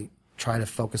and try to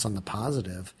focus on the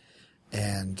positive.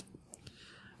 And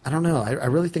I don't know. I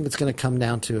really think it's going to come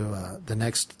down to the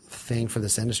next thing for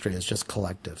this industry is just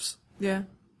collectives. Yeah,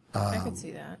 I can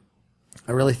see that.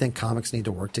 I really think comics need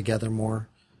to work together more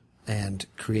and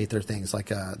create their things. Like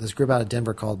this group out of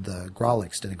Denver called the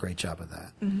Grawlix did a great job of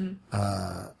that.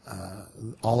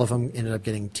 All of them ended up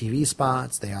getting TV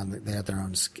spots. They had their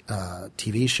own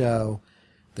TV show.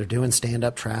 They're doing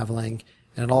stand-up, traveling,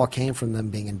 and it all came from them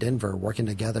being in Denver, working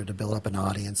together to build up an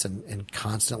audience and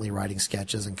constantly writing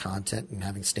sketches and content and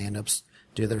having stand-ups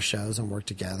do their shows and work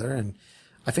together. And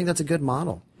I think that's a good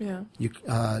model. Yeah.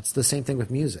 It's the same thing with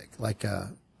music. Like,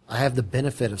 I have the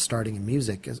benefit of starting in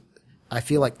music. I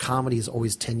feel like comedy is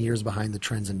always 10 years behind the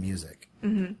trends in music.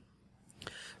 Mm-hmm.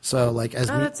 So, like,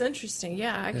 that's interesting.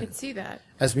 Yeah, I could see that.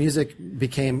 As music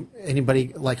became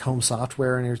anybody like home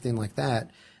software and everything like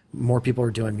that, more people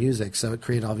were doing music. So it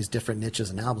created all these different niches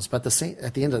and albums. But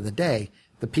at the end of the day,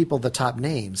 the top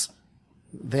names,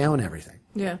 they own everything.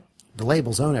 Yeah. The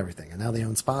labels own everything, and now they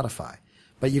own Spotify.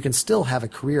 But you can still have a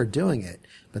career doing it,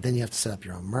 but then you have to set up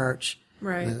your own merch.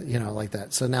 Right. Like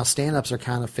that. So now stand-ups are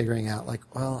kind of figuring out, like,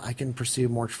 well, I can pursue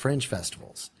more fringe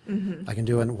festivals. Mm-hmm. I can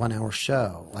do a 1-hour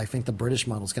show. I think the British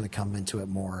model is going to come into it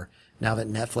more now that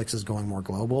Netflix is going more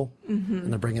global,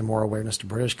 and they're bringing more awareness to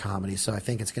British comedy. So I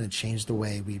think it's going to change the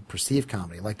way we perceive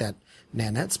comedy. Like that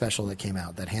Nanette special that came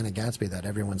out, that Hannah Gadsby, that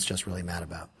everyone's just really mad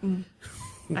about.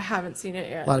 I haven't seen it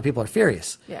yet. A lot of people are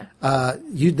furious. Yeah.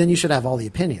 Then you should have all the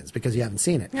opinions because you haven't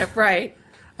seen it. Yeah, right.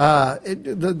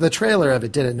 The trailer of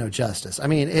it did it no justice. I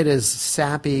mean, it is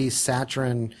sappy,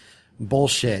 saccharine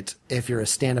bullshit if you're a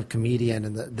stand-up comedian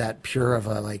and that pure of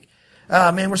a like,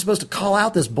 oh man, we're supposed to call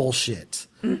out this bullshit.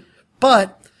 Mm.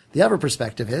 But the other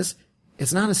perspective is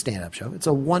it's not a stand-up show. It's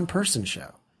a one-person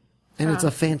show. And it's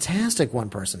a fantastic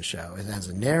one-person show. It has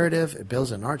a narrative, it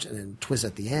builds an arch, and then twists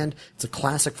at the end. It's a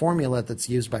classic formula that's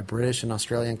used by British and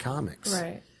Australian comics.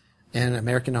 Right. And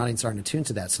American audience aren't attuned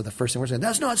to that. So the first thing we're saying,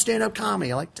 that's not stand-up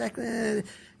comedy. Like,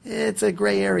 it's a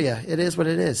gray area. It is what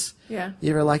it is. Yeah.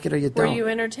 You either like it or you don't. Were you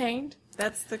entertained?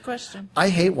 That's the question. I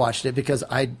hate watching it because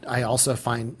I also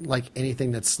find, like,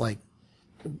 anything that's, like,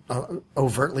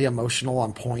 overtly emotional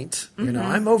on point. You know,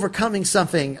 I'm overcoming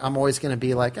something. I'm always going to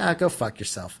be like, go fuck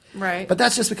yourself. Right. But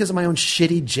that's just because of my own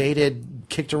shitty, jaded,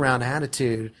 kicked around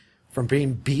attitude from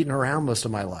being beaten around most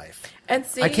of my life. And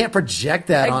see, I can't project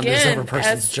that on this other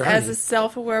person's journey. As a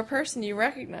self-aware person, you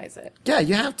recognize it. Yeah,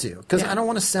 you have to, because I don't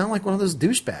want to sound like one of those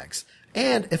douchebags.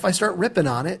 And if I start ripping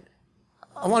on it,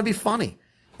 I want to be funny.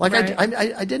 Like, right.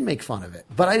 I did make fun of it,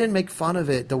 but I didn't make fun of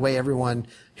it the way everyone,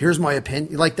 here's my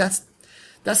opinion. Like, that's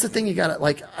the thing you got to,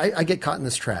 like, I get caught in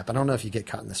this trap. I don't know if you get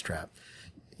caught in this trap.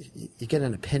 You get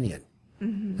an opinion,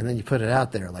 and then you put it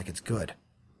out there like it's good.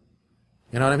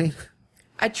 You know what I mean?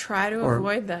 I try to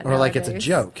avoid that. Or like it's a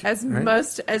joke. As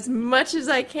much as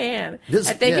I can. I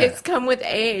think it's come with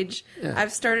age. Yeah.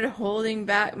 I've started holding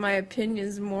back my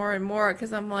opinions more and more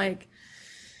because I'm like,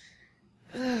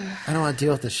 I don't want to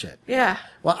deal with this shit. Yeah.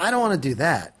 Well, I don't want to do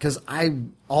that because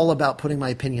I'm all about putting my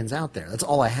opinions out there. That's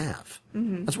all I have.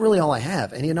 Mm-hmm. That's really all I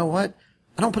have. And you know what?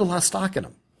 I don't put a lot of stock in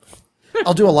them.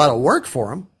 I'll do a lot of work for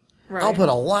them. Right. I'll put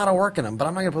a lot of work in them, but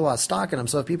I'm not going to put a lot of stock in them.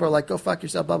 So if people are like, go fuck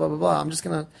yourself, blah, blah, blah,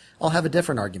 blah, I'll have a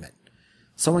different argument.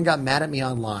 Someone got mad at me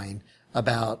online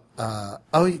about,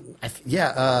 I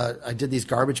did these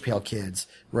Garbage Pail Kids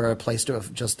where I replaced it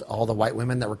with just all the white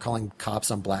women that were calling cops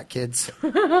on black kids.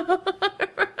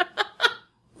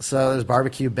 So there's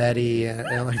Barbecue Betty and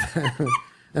like that.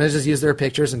 And I just used their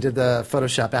pictures and did the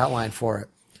Photoshop outline for it.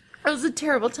 It was a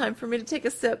terrible time for me to take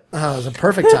a sip. Oh, it was a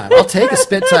perfect time. I'll take a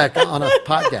spit take on a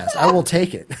podcast. I will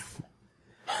take it.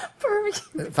 Perfect.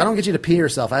 If I don't get you to pee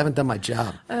yourself, I haven't done my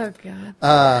job. Oh, God.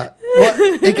 Well,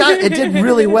 it did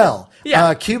really well.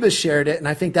 Yeah. Cuba shared it, and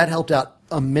I think that helped out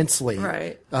immensely.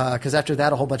 Right. Because after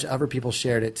that, a whole bunch of other people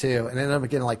shared it, too. And it ended up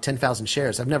getting like 10,000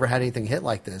 shares. I've never had anything hit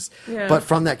like this. Yeah. But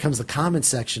from that comes the comment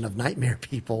section of nightmare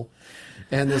people.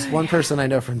 And this one person I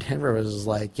know from Denver was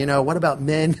like, what about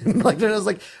men? Like, I was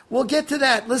like, we'll get to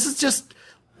that. This is just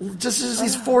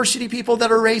these four shitty people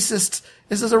that are racist.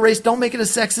 This is a race. Don't make it a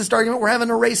sexist argument. We're having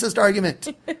a racist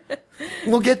argument.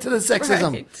 We'll get to the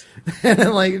sexism. Right. And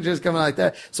then like just coming like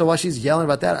that. So while she's yelling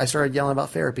about that, I started yelling about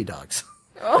therapy dogs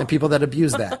and people that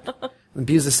abuse that,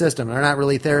 abuse the system. They're not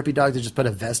really therapy dogs. They just put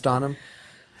a vest on them.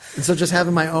 And so just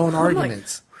having my own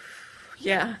arguments.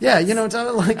 Yeah. Yeah, it's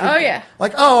like, oh yeah.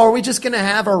 Like, are we just going to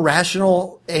have a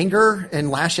rational anger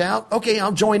and lash out? Okay,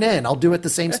 I'll join in. I'll do it the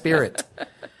same spirit.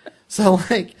 So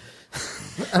like,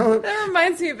 I don't. That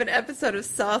reminds me of an episode of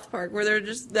South Park where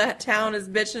that town is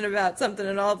bitching about something,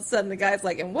 and all of a sudden the guy's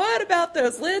like, "And what about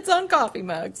those lids on coffee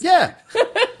mugs?" Yeah.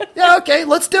 Yeah. Okay,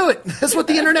 let's do it. That's what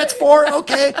the internet's for.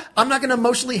 Okay, I'm not going to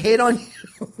emotionally hate on you.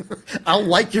 I'll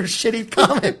like your shitty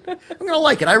comment. I'm going to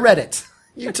like it. I read it.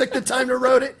 You took the time to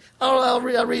write it. I'll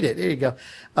read it. There you go.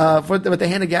 With the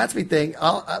Hannah Gadsby thing,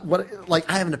 I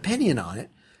have an opinion on it,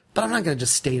 but I'm not going to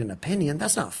just state an opinion.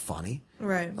 That's not funny.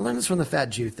 Right. I learned this from the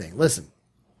Fat Jew thing. Listen,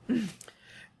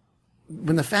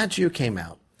 when the Fat Jew came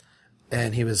out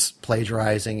and he was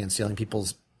plagiarizing and stealing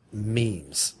people's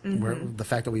memes, where the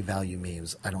fact that we value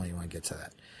memes, I don't even want to get to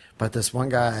that. But this one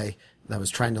guy that was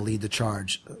trying to lead the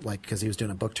charge, like, because he was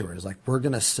doing a book tour. He was like, we're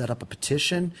going to set up a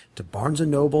petition to Barnes &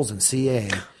 Nobles and CA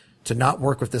to not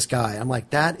work with this guy. I'm like,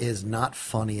 that is not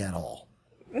funny at all.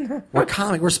 We're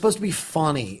comic. We're supposed to be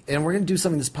funny, and we're going to do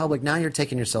something that's public. Now you're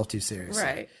taking yourself too seriously.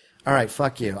 Right. All right,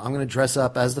 fuck you. I'm going to dress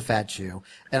up as the Fat Jew,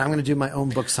 and I'm going to do my own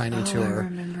book signing tour. I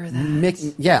remember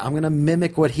that. I'm going to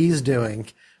mimic what he's doing.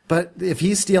 But if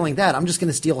he's stealing that, I'm just going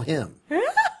to steal him.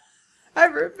 I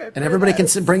remember. And everybody can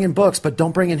bring in books, but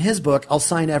don't bring in his book. I'll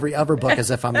sign every other book as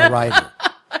if I'm the writer.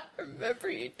 I remember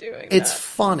you doing that. It's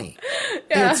funny.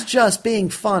 Yeah. It's just being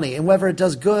funny, and whether it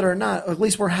does good or not, at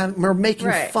least we're making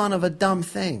Right. fun of a dumb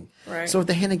thing. Right. So with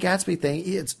the Hannah Gatsby thing,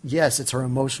 it's her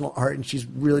emotional art, and she's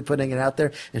really putting it out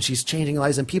there, and she's changing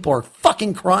lives, and people are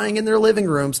fucking crying in their living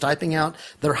rooms, typing out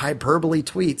their hyperbole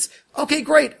tweets. Okay,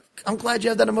 great. I'm glad you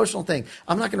have that emotional thing.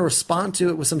 I'm not going to respond to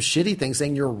it with some shitty thing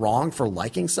saying you're wrong for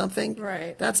liking something.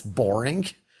 Right. That's boring.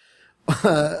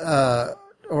 Or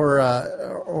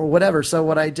whatever. So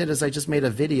what I did is I just made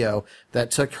a video that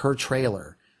took her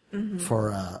trailer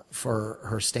for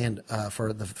her stand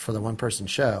for the one person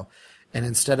show, and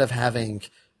instead of having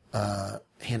Hannah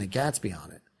Gatsby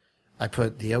on it, I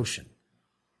put the ocean.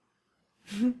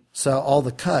 So all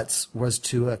the cuts was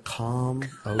to a calm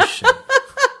ocean.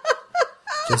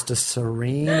 Just a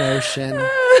serene ocean,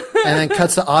 and then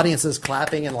cuts to audiences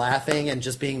clapping and laughing and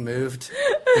just being moved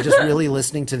and just really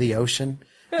listening to the ocean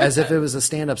as if it was a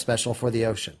stand-up special for the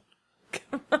ocean.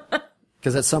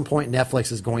 Because at some point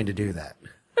Netflix is going to do that.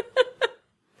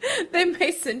 They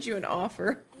may send you an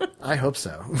offer. I hope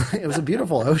so. It was a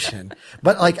beautiful ocean,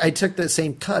 but like I took the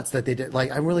same cuts that they did.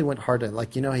 Like I really went hard at,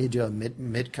 like, you know how you do a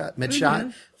mid shot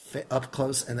up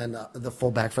close and then the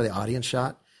full back for the audience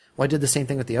shot. Well, I did the same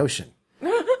thing with the ocean.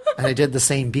 And I did the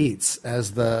same beats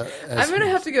as I'm going to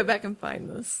have to go back and find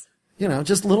this. You know,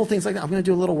 just little things like that. I'm going to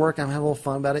do a little work. I'm going to have a little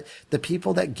fun about it. The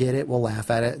people that get it will laugh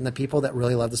at it. And the people that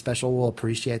really love the special will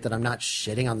appreciate that I'm not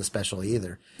shitting on the special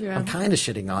either. Yeah. I'm kind of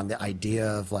shitting on the idea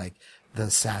of like the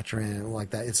satirin,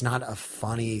 like that. It's not a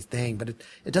funny thing, but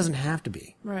it doesn't have to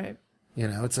be. Right. You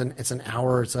know, it's an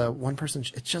hour. It's a one person.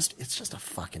 It's just a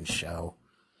fucking show.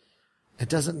 It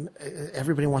doesn't,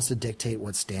 everybody wants to dictate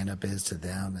what stand-up is to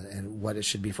them and what it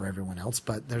should be for everyone else,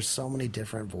 but there's so many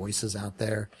different voices out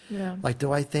there. Yeah. Like,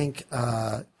 do I think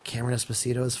Cameron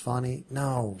Esposito is funny?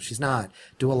 No, she's not.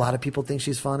 Do a lot of people think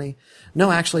she's funny?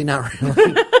 No, actually not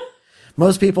really.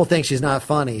 Most people think she's not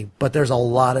funny, but there's a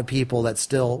lot of people that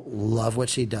still love what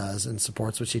she does and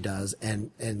supports what she does,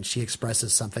 and she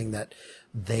expresses something that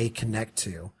they connect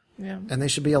to. Yeah. And they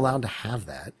should be allowed to have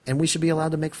that, and we should be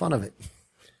allowed to make fun of it.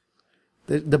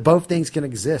 The both things can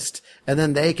exist, and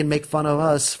then they can make fun of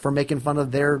us for making fun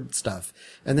of their stuff,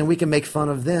 and then we can make fun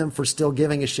of them for still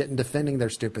giving a shit and defending their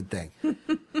stupid thing.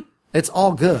 It's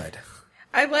all good.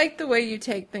 I like the way you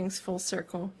take things full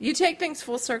circle. You take things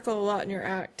full circle a lot in your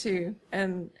act too,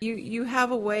 and you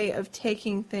have a way of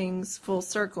taking things full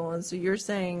circle. And so you're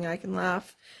saying I can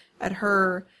laugh at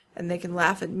her, and they can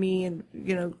laugh at me, and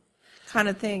kind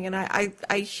of thing. And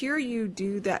I hear you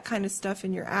do that kind of stuff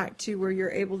in your act too, where you're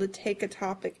able to take a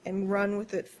topic and run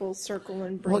with it full circle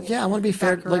and bring I want to be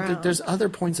fair. around. Like, there's other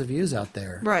points of views out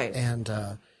there, right? And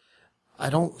I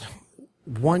don't.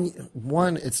 One,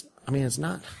 it's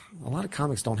not. A lot of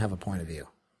comics don't have a point of view.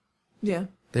 Yeah.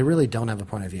 They really don't have a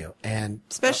point of view, and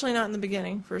especially not in the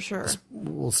beginning, for sure.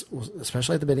 Well,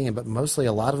 especially at the beginning, but mostly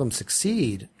a lot of them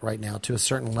succeed right now to a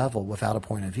certain level without a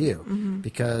point of view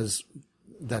because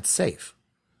that's safe.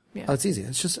 Yeah. Oh, it's easy.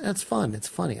 It's fun. It's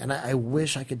funny, and I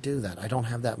wish I could do that. I don't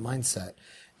have that mindset,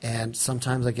 and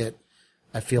sometimes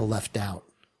I feel left out.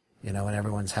 When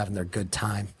everyone's having their good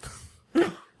time,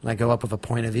 and I go up with a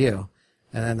point of view,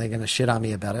 and then they're gonna shit on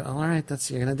me about it. All right,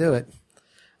 you're gonna do it.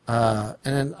 And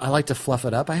then I like to fluff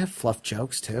it up. I have fluff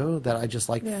jokes too that I just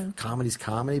like. Yeah. Comedy's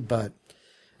comedy, but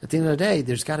at the end of the day,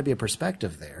 there's got to be a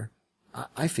perspective there.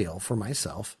 I feel for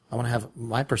myself, I want to have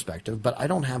my perspective, but I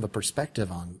don't have a perspective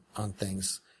on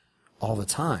things all the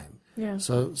time. Yeah.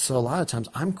 So a lot of times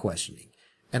I'm questioning,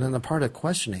 and then the part of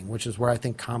questioning, which is where I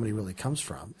think comedy really comes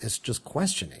from, is just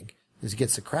questioning. As you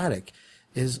get Socratic,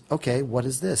 is okay. What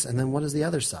is this? And then what is the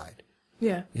other side?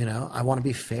 Yeah. I want to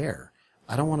be fair.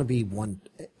 I don't want to be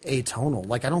atonal.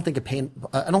 Like I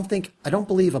don't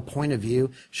believe a point of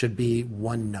view should be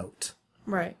one note.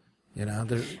 Right. And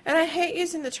I hate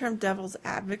using the term devil's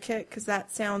advocate because that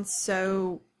sounds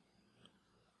so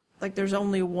like there's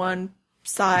only one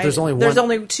side. There's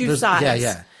only two sides. Yeah,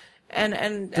 yeah.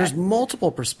 And there's multiple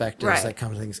perspectives right. that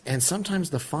come to things. And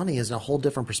sometimes the funny is a whole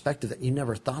different perspective that you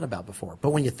never thought about before. But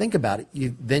when you think about it,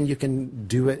 then you can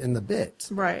do it in the bit.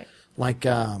 Right. Like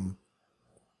in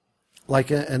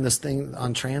this thing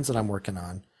on trans that I'm working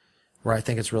on, where I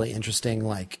think it's really interesting.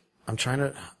 Like I'm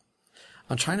trying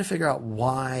to figure out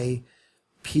why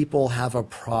people have a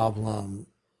problem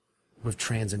with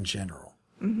trans in general.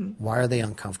 Mm-hmm. Why are they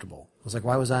uncomfortable? I was like,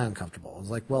 why was I uncomfortable? I was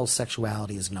like, well,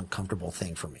 sexuality is an uncomfortable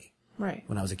thing for me. Right.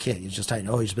 When I was a kid, you're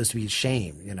supposed to be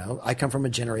shame. I come from a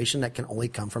generation that can only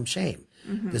come from shame.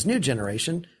 Mm-hmm. This new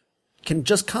generation can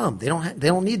just come. They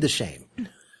don't need the shame.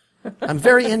 I'm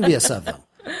very envious of them.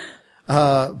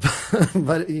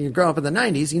 But you grow up in the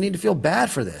 90s, you need to feel bad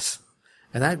for this.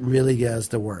 And that really does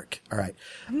the work. All right.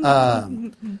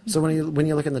 So when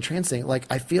you look at the trans thing, like,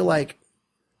 I feel like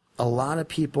a lot of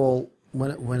people,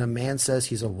 when a man says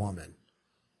he's a woman,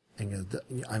 and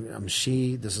I'm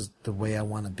she, this is the way I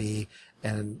want to be,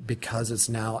 and because it's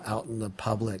now out in the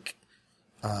public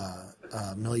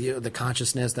milieu, the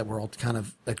consciousness that we're all kind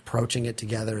of approaching it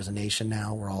together as a nation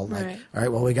now, we're all like, all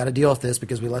right, well, we got to deal with this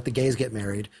because we let the gays get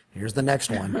married. Here's the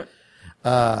next one.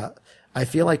 I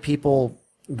feel like people,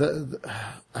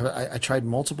 I tried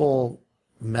multiple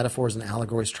metaphors and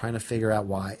allegories trying to figure out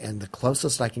why, and the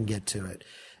closest I can get to it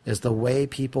is the way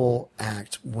people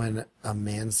act when a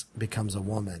man becomes a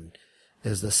woman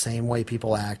is the same way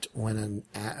people act when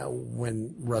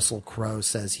Russell Crowe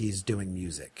says he's doing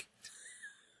music.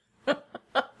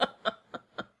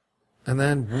 And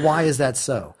then why is that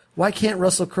so? Why can't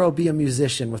Russell Crowe be a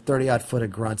musician with 30-odd foot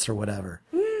of grunts or whatever?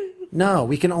 No,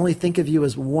 we can only think of you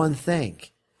as one thing.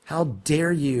 How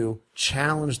dare you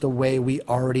challenge the way we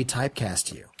already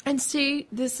typecast you? And see,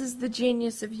 this is the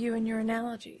genius of you and your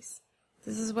analogies.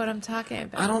 This is what I'm talking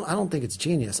about. I don't think it's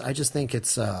genius. I just think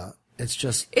it's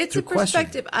just it's a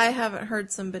perspective I haven't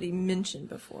heard somebody mention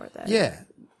before. That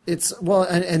it's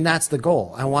and that's the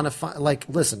goal. I want to find, like,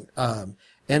 listen,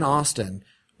 in Austin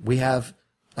we have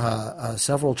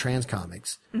several trans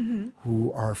comics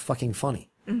who are fucking funny,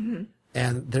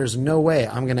 and there's no way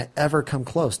I'm going to ever come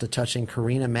close to touching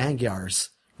Karina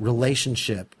Magyar's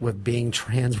relationship with being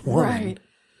trans woman.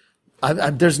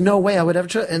 Right. There's no way I would ever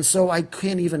try, and so I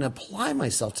can't even apply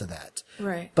myself to that.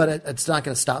 Right. But it's not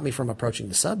going to stop me from approaching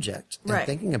the subject and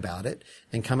thinking about it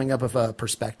and coming up with a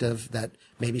perspective that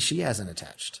maybe she hasn't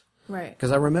attached. Right.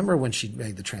 Because I remember when she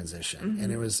made the transition,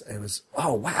 and it was,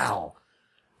 oh wow,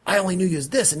 I only knew you as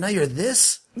this, and now you're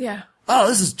this. Yeah. Oh,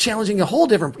 this is challenging a whole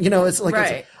different. It's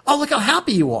like, oh, look how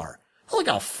happy you are. Oh, look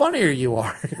how funnier you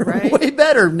are. You're way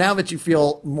better now that you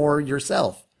feel more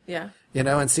yourself. Yeah.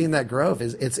 And seeing that growth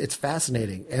it's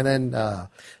fascinating. And then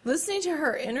listening to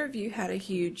her interview had a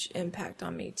huge impact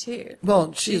on me too.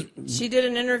 Well, she did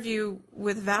an interview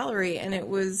with Valerie, and it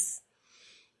was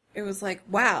like,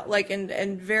 wow, like,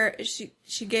 and very,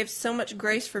 she gave so much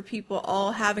grace for people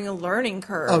all having a learning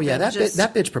curve. Oh yeah, that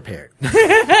bitch prepared.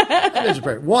 That bitch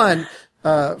prepared. One,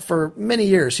 for many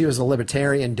years she was a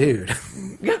libertarian dude,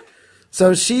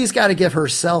 so she's got to give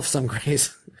herself some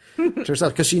grace. To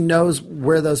herself, because she knows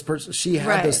where she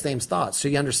had those same thoughts.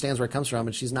 She understands where it comes from,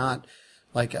 and she's not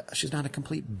a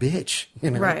complete bitch.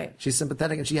 Right. She's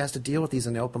sympathetic, and she has to deal with these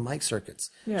in the open mic circuits.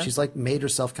 Yeah. She's like made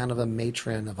herself kind of a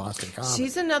matron of Austin comedy.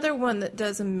 She's another one that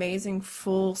does amazing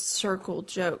full circle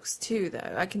jokes too,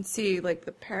 though. I can see like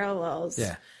the parallels.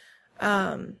 Yeah.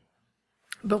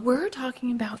 But we're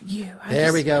talking about you.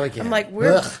 There we go again. I'm like,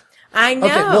 I know.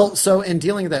 Okay, well, so in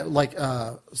dealing with that, like,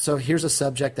 so here's a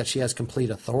subject that she has complete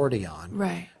authority on.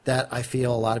 Right. That I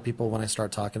feel a lot of people, when I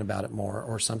start talking about it more,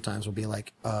 or sometimes will be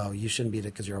like, oh, you shouldn't be it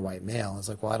because you're a white male. It's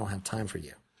like, well, I don't have time for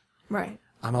you. Right.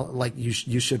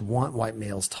 You should want white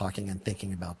males talking and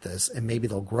thinking about this, and maybe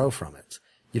they'll grow from it.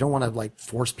 You don't want to, like,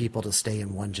 force people to stay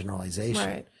in one generalization.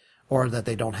 Right. Or that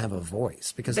they don't have a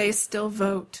voice. Because they still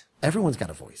vote. Everyone's got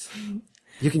a voice. Mm-hmm.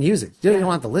 You can use it. You don't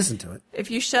have to listen to it.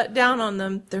 If you shut down on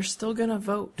them, they're still going to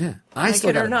vote. Yeah. I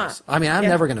still got it or not. Voice. I mean, I'm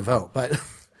never going to vote, but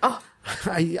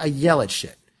I yell at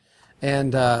shit.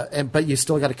 But you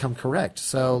still got to come correct.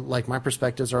 So, like, my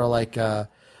perspectives are like,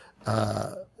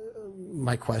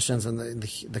 my questions and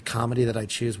the comedy that I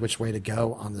choose which way to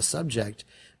go on the subject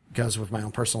goes with my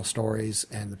own personal stories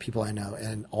and the people I know.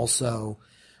 And also,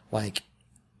 I've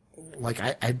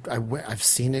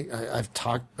seen it. I've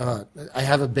talked. I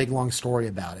have a big long story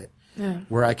about it,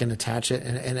 where I can attach it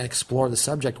and explore the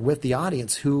subject with the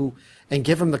audience and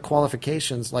give them the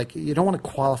qualifications. Like, you don't want to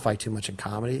qualify too much in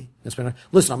comedy.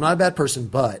 Listen, I'm not a bad person,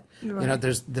 but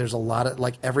there's a lot of,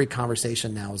 like, every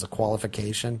conversation now is a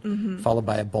qualification followed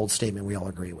by a bold statement we all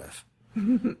agree with.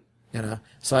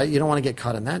 So you don't want to get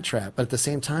caught in that trap. But at the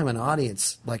same time, an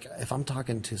audience, like, if I'm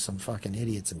talking to some fucking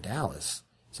idiots in Dallas,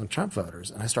 some Trump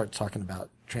voters, and I start talking about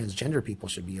transgender people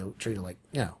should be treated like,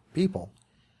 people.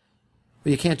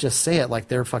 But you can't just say it like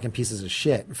they're fucking pieces of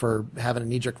shit for having a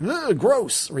knee-jerk,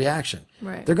 gross reaction.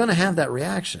 Right. They're going to have that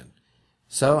reaction.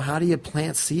 So how do you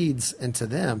plant seeds into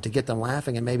them to get them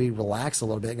laughing and maybe relax a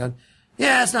little bit and going,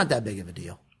 yeah, it's not that big of a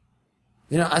deal.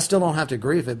 You know, I still don't have to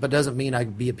agree with it, but doesn't mean I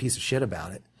can be a piece of shit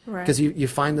about it. Right. Because you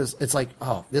find this, it's like,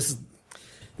 oh, this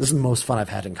is the most fun I've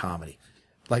had in comedy.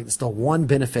 Like, it's the one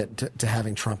benefit to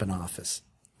having Trump in office.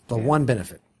 The one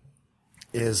benefit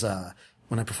is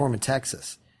when I perform in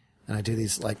Texas and I do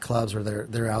these like clubs where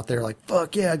they're out there like,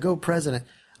 fuck yeah, go president.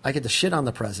 I get to shit on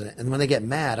the president. And when they get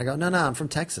mad, I go, no, I'm from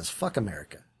Texas. Fuck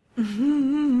America.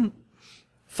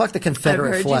 Fuck the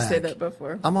Confederate flag. I've heard you say that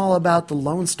before. I'm all about the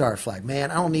Lone Star flag,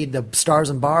 man. I don't need the stars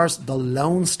and bars. The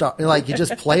Lone Star, like you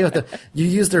just play with it. You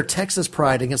use their Texas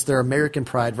pride against their American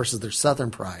pride versus their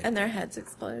Southern pride, and their heads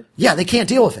explode. Yeah, they can't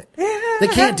deal with it. They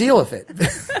can't deal with it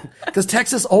because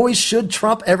Texas always should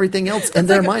trump everything else in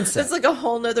their mindset. It's like a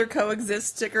whole nother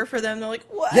coexist sticker for them. They're like,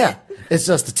 what? Yeah, it's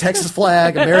just the Texas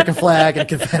flag, American flag, and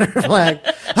Confederate flag.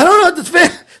 I don't know what this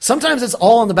means. Sometimes it's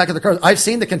all on the back of the car. I've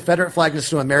seen the Confederate flag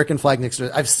next to an American flag next to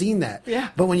it. I've seen that. Yeah.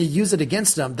 But when you use it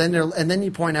against them, then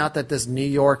you point out that this New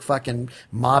York fucking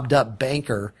mobbed up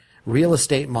banker real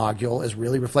estate mogul is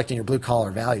really reflecting your blue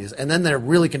collar values. And then they're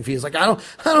really confused. Like, I don't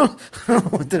know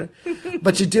what to do.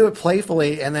 But you do it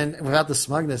playfully and then without the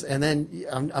smugness. And then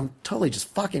I'm totally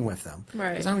just fucking with them.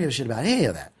 Right. Because I don't give a shit about any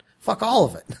of that. Fuck all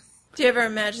of it. Do you ever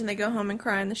imagine they go home and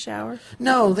cry in the shower?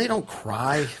 No, they don't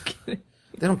cry.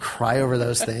 They don't cry over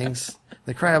those things.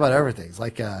 They cry about everything. It's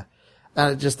like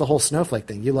just the whole snowflake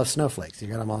thing. You love snowflakes. You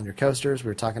got them on your coasters. We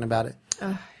were talking about it.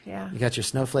 Yeah. You got your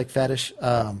snowflake fetish.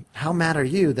 How mad are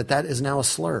you that is now a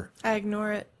slur? I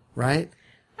ignore it. Right?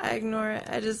 I ignore it.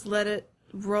 I just let it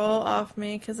roll off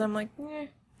me because I'm like,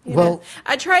 Well,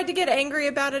 I tried to get angry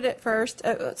about it at first.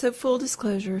 So full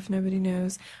disclosure, if nobody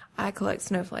knows, I collect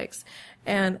snowflakes.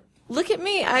 And look at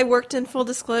me. I worked in full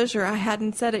disclosure. I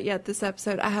hadn't said it yet this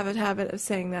episode. I have a habit of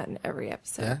saying that in every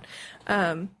episode.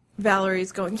 Yeah.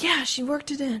 Valerie's going, yeah, she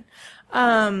worked it in.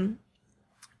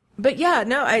 But yeah,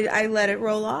 no, I let it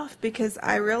roll off because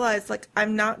I realized, like,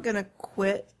 I'm not going to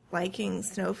quit liking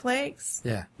snowflakes.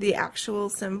 Yeah. The actual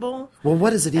symbol. Well, what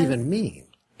does it even mean?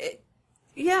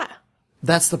 Yeah.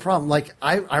 That's the problem. Like,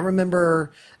 I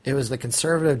remember it was the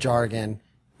conservative jargon,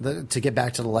 to get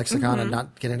back to the lexicon and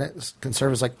not getting it.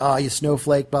 Conservatives like, you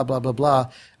snowflake, blah, blah, blah,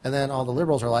 blah. And then all the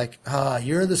liberals are like,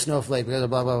 you're the snowflake, blah,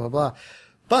 blah, blah, blah, blah.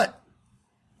 But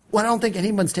what I don't think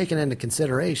anyone's taken into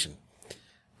consideration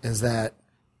is that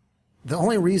the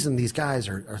only reason these guys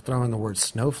are throwing the word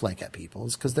snowflake at people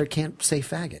is because they can't say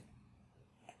faggot.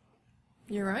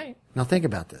 You're right. Now think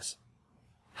about this.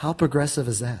 How progressive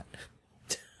is that?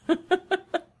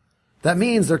 That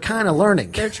means they're kind of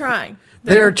learning. They're trying.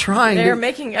 They're trying. They're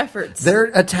making efforts.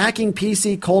 They're attacking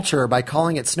PC culture by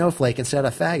calling it snowflake instead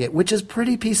of faggot, which is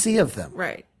pretty PC of them.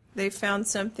 Right. They found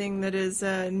something that is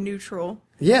neutral.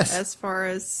 Yes. As far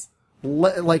as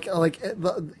like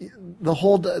the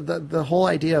whole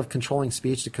idea of controlling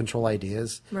speech to control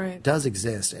ideas does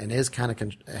exist and is kind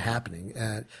of happening.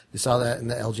 You saw that in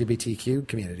the LGBTQ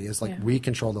community. It's like we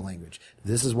control the language.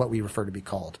 This is what we refer to be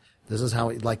called. This is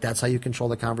how that's how you control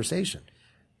the conversation.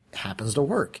 It happens to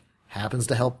work. Happens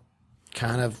to help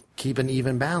kind of keep an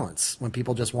even balance when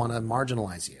people just want to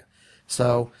marginalize you.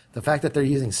 So the fact that they're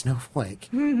using snowflake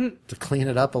to clean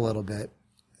it up a little bit,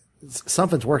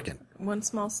 something's working. One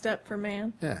small step for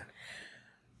man. Yeah.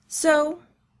 So,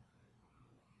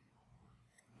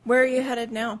 where are you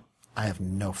headed now? I have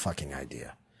no fucking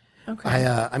idea. Okay.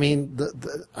 I mean,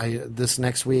 this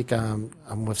next week,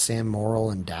 I'm with Sam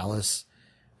Morrill in Dallas,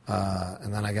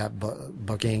 and then I got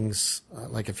bookings,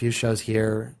 like a few shows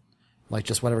here, like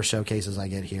just whatever showcases I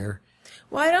get here.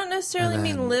 Well, I don't necessarily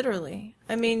mean literally.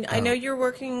 I mean, I know you're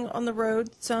working on the road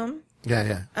some.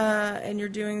 Yeah. And you're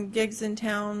doing gigs in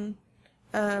town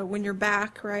when you're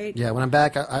back, right? Yeah, when I'm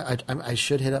back, I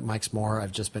should hit up Mike's more.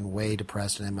 I've just been way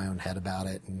depressed and in my own head about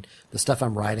it, and the stuff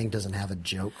I'm writing doesn't have a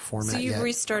joke format yet. So you've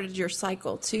restarted your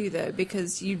cycle too, though,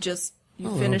 because you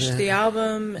finished the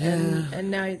album, and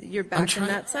now you're back in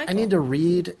that cycle. I need to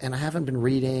read, and I haven't been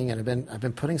reading, and I've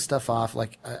been putting stuff off.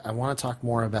 Like I want to talk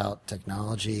more about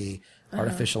technology,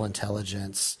 artificial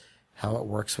intelligence, how it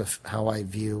works with how I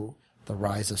view the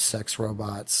rise of sex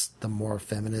robots. The more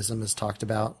feminism is talked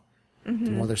about, the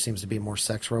more there seems to be more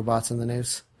sex robots in the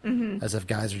news, as if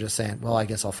guys are just saying, "Well, I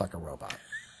guess I'll fuck a robot."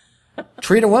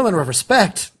 Treat a woman with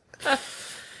respect.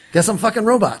 Guess I'm fucking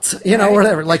robots,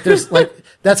 whatever. Like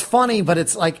that's funny, but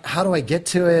it's like, how do I get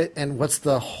to it? And what's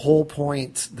the whole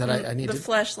point that I need the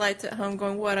fleshlights at home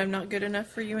going, what? I'm not good enough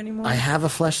for you anymore. I have a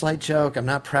fleshlight joke. I'm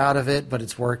not proud of it, but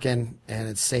it's working and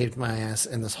it's saved my ass.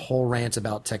 And this whole rant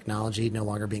about technology no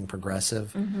longer being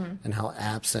progressive and how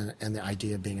apps and the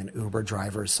idea of being an Uber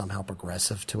driver is somehow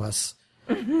progressive to us.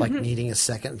 like needing a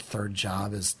second and third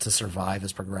job is to survive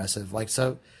is progressive. Like,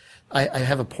 so I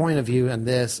have a point of view in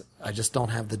this. I just don't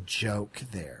have the joke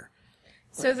there.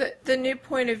 So the new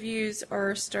point of views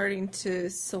are starting to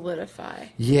solidify.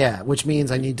 Yeah, which means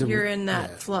I need to... You're in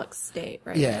that flux state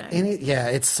right now. And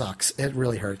it sucks. It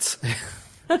really hurts.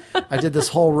 I did this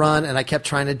whole run, and I kept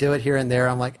trying to do it here and there.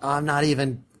 I'm like,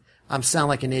 I'm sound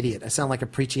like an idiot. I sound like a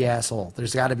preachy asshole.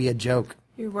 There's got to be a joke.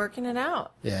 You're working it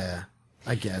out. Yeah,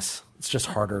 I guess. It's just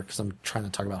harder because I'm trying to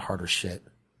talk about harder shit.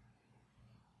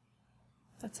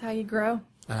 That's how you grow.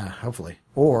 Hopefully.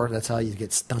 Or that's how you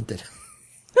get stunted.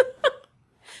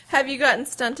 Have you gotten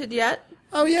stunted yet?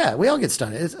 Oh yeah, we all get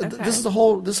stunted. Okay. This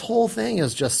whole thing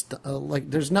is just like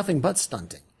there's nothing but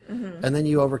stunting, and then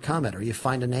you overcome it, or you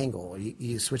find an angle, or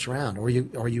you switch around, or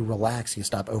you relax, you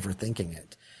stop overthinking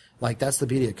it. Like that's the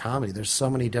beauty of comedy. There's so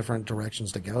many different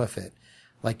directions to go with it.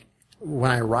 Like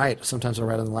when I write, sometimes I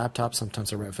write on the laptop,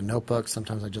 sometimes I write with a notebook,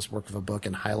 sometimes I just work with a book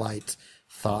and highlight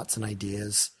thoughts and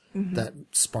ideas that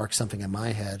spark something in my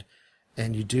head.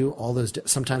 And you do all those.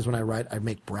 Sometimes when I write, I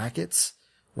make brackets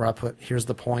where I put, here's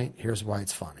the point, here's why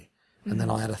it's funny. And then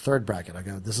I'll add a third bracket. I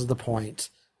go, this is the point,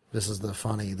 this is the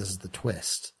funny, this is the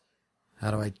twist.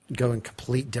 How do I go in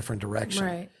complete different direction?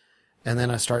 Right. And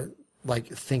then I start like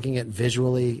thinking it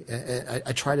visually.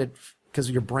 I try to, because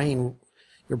your brain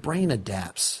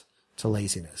adapts to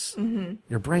laziness.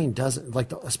 Your brain doesn't,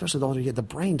 like, especially the older you get, the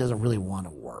brain doesn't really want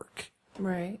to work.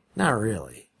 Right. Not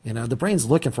really. You know, the brain's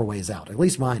looking for ways out. At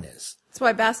least mine is. That's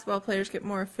why basketball players get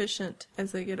more efficient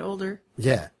as they get older.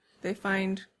 Yeah. They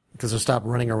find... Because they stop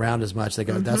running around as much. They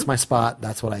go, that's my spot.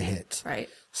 That's what I hit. Right.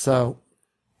 So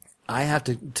I have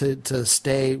to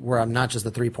stay where I'm not just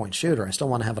a 3-point shooter. I still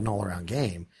want to have an all-around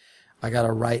game. I got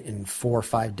to write in 4 or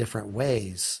 5 different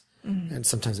ways. And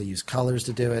sometimes I use colors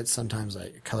to do it. Sometimes I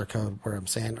color code where I'm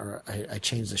saying, or I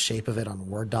change the shape of it on a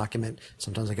Word document.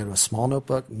 Sometimes I go to a small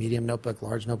notebook, medium notebook,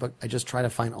 large notebook. I just try to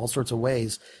find all sorts of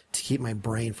ways to keep my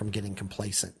brain from getting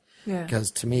complacent. Yeah.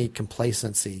 Because to me,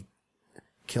 complacency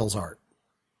kills art.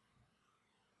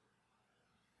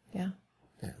 Yeah.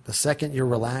 Yeah. The second you're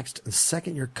relaxed, the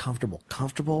second you're comfortable.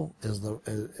 Comfortable is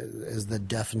the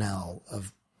death knell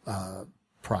of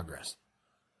progress.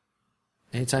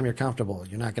 Anytime you're comfortable,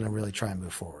 you're not going to really try and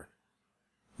move forward.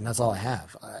 And that's all I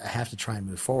have. I have to try and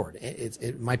move forward.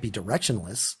 It might be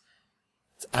directionless.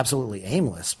 It's absolutely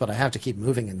aimless, but I have to keep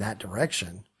moving in that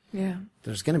direction. Yeah.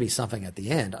 There's going to be something at the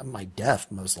end. My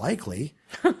death, most likely.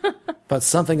 But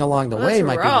something along the way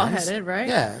might be nice. We're all headed, right?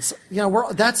 Yeah. So, you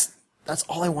know, that's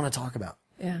all I want to talk about.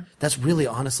 Yeah. That's really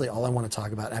honestly all I want to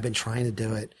talk about. I've been trying to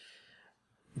do it.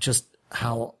 Just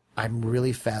how I'm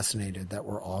really fascinated that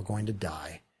we're all going to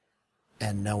die.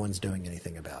 And no one's doing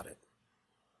anything about it.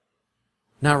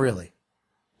 Not really.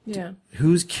 Yeah.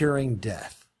 Who's curing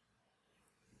death?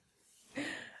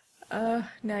 Now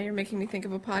you're making me think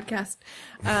of a podcast.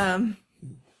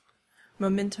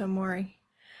 Memento Mori.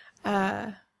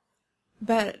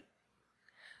 But,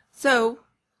 so,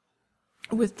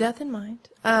 with death in mind,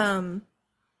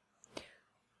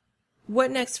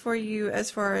 what next for you as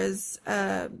far as,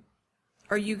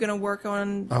 are you going to work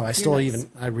on? Oh, I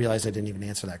realized I didn't even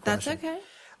answer that question. That's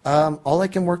okay. All I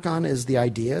can work on is the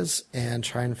ideas and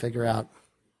try and figure out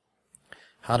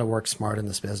how to work smart in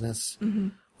this business.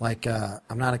 Like,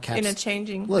 I'm not a in a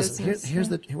changing Listen, business. here's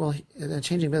in a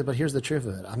changing business, but here's the truth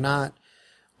of it. I'm not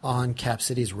on Cap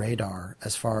City's radar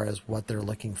as far as what they're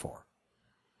looking for.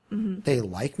 They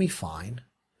like me fine.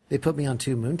 They put me on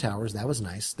 2 Moon Towers. That was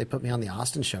nice. They put me on the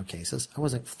Austin showcases. I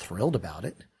wasn't thrilled about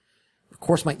it. Of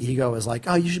course, my ego is like,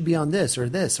 oh, you should be on this,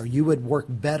 or you would work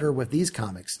better with these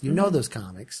comics. You know those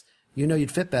comics. You know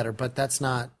you'd fit better, but that's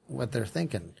not what they're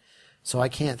thinking. So I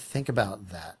can't think about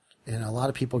that. And a lot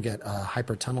of people get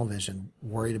hyper tunnel vision,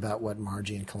 worried about what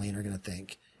Margie and Colleen are going to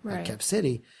think at Cap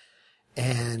City.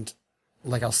 And,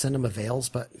 like, I'll send them avails,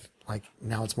 but, like,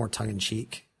 now it's more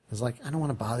tongue-in-cheek. It's like, I don't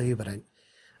want to bother you, but I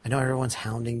know everyone's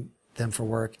hounding them for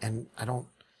work, and I don't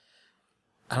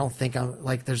think I'm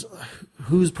like, there's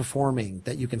who's performing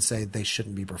that you can say they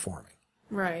shouldn't be performing.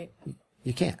 Right.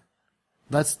 You can't.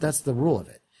 That's the rule of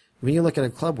it. When you look at a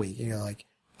club week, you're like,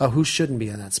 oh, who shouldn't be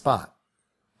in that spot?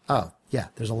 Oh, yeah,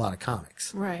 there's a lot of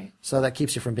comics. Right. So that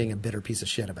keeps you from being a bitter piece of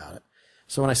shit about it.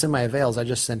 So when I send my avails, I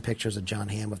just send pictures of John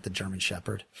Hamm with the German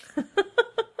Shepherd.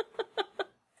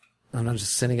 And I'm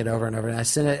just sending it over and over. And I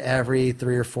send it every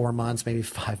 3 or 4 months, maybe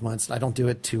 5 months. I don't do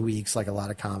it 2 weeks like a lot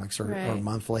of comics or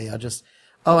monthly. I just,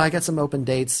 I got some open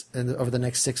dates over the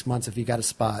next 6 months. If you got a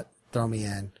spot, throw me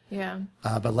in. Yeah.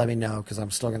 But let me know, because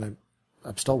I'm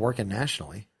still working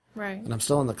nationally. Right. And I'm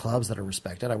still in the clubs that are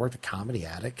respected. I work the Comedy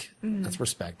Attic. That's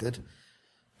respected.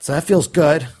 So that feels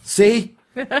good. See?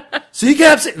 So you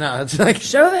kept saying, no, it's like,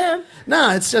 Show them.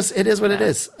 no, it's just, it is what it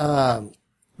is.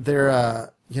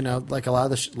 They're, you know, like a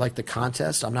lot of the, like the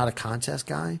contest, I'm not a contest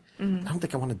guy. I don't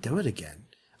think I want to do it again.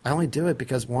 I only do it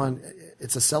because one,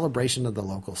 it's a celebration of the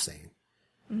local scene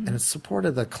and it's support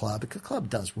of the club. The club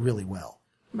does really well.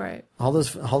 Right. All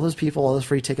those people, all those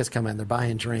free tickets come in, they're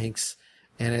buying drinks.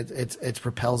 And it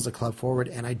propels the club forward.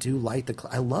 And I do like the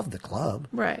club. I love the club.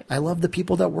 Right. I love the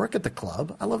people that work at the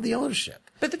club. I love the ownership.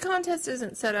 But the contest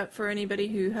isn't set up for anybody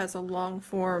who has a long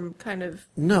form kind of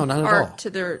no, not at art all. to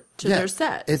their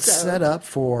set. It's set up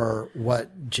for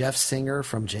what Jeff Singer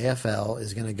from JFL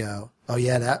is going to go, oh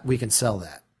yeah, that we can sell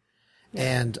that.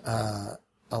 Yeah. And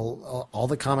all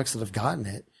the comics that have gotten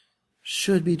it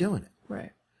should be doing it.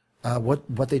 Right.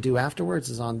 What they do afterwards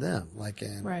is on them. Like,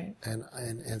 right. And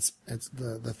it's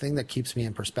the thing that keeps me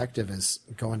in perspective is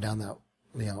going down that,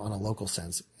 you know, on a local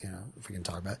sense, you know, if we can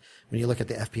talk about it. When you look at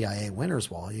the FPIA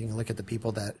winners wall, you can look at the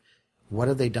people that, what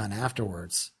have they done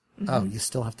afterwards? Oh, you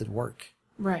still have to work.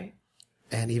 Right.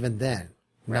 And even then,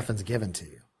 nothing's given to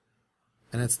you.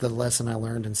 And it's the lesson I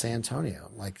learned in San Antonio,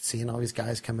 like seeing all these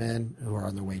guys come in who are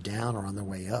on their way down or on their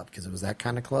way up, because it was that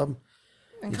kind of club.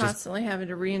 And constantly having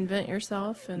to reinvent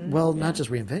yourself. And not just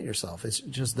reinvent yourself. It's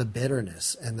just the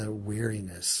bitterness and the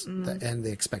weariness and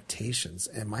the expectations.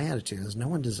 And my attitude is no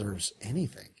one deserves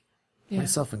anything,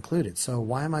 myself included. So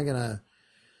why am I going to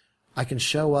 – I can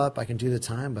show up, I can do the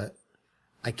time, but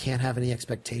I can't have any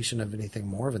expectation of anything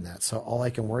more than that. So all I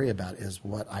can worry about is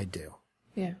what I do.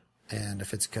 Yeah. And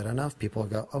if it's good enough, people will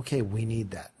go, okay, we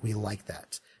need that. We like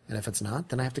that. And if it's not,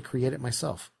 then I have to create it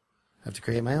myself. I have to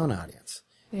create my own audience.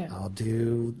 Yeah. I'll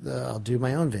do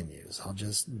my own venues. I'll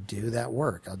just do that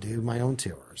work. I'll do my own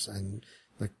tours. And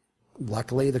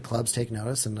luckily the clubs take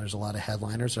notice, and there's a lot of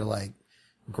headliners that are like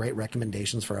great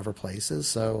recommendations for other places.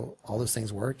 So all those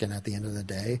things work. And at the end of the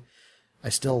day, I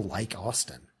still like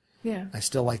Austin. Yeah. I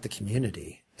still like the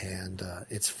community, and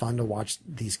it's fun to watch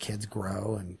these kids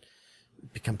grow and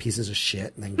become pieces of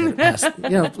shit, and then get past,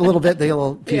 you know, a little bit, they get a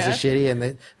little piece of shitty,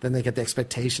 and then they get the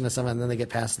expectation of something, and then they get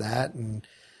past that, and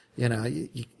you know,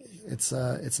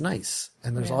 it's nice.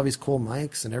 And there's all these cool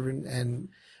mics and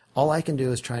all I can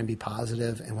do is try and be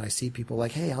positive. And when I see people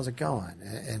like, hey, how's it going?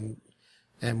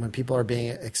 And when people are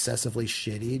being excessively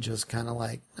shitty, just kind of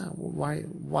like, oh,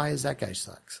 why is that guy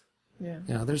sucks? Yeah.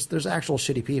 You know, there's actual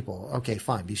shitty people. Okay,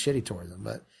 fine, be shitty towards them.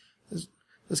 But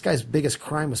this guy's biggest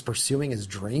crime was pursuing his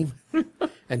dream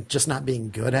and just not being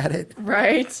good at it.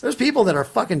 Right. There's people that are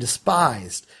fucking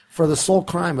despised for the sole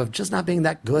crime of just not being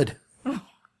that good.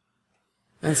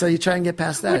 And so you try and get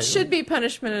past that. Which should be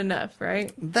punishment enough,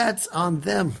 right? That's on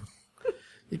them.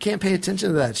 You can't pay attention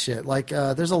to that shit. Like,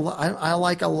 there's I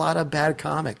like a lot of bad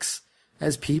comics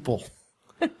as people.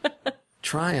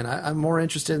 Trying. I'm more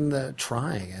interested in the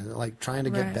trying and like trying to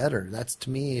get better. That's,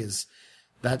 to me,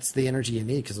 that's the energy you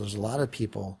need, because there's a lot of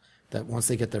people that once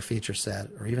they get their feature set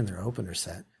or even their opener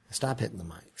set, they stop hitting the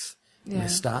mics. Yeah. And they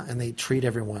stop and they treat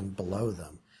everyone below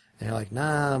them. And you're like,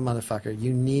 nah, motherfucker,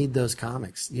 you need those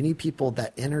comics. You need people,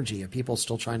 that energy of people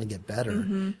still trying to get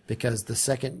better, because the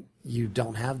second you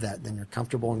don't have that, then you're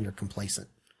comfortable and you're complacent.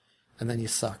 And then you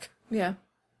suck. Yeah.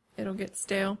 It'll get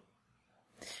stale.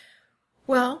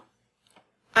 Well,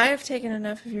 I have taken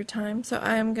enough of your time, so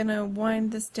I am going to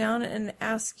wind this down and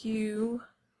ask you,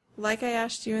 like I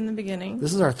asked you in the beginning.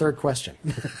 This is our third question.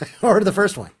 Or the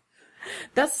first one.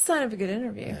 That's the sign of a good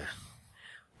interview. Yeah.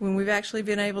 When we've actually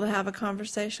been able to have a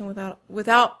conversation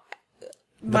without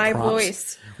my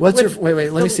voice. Wait,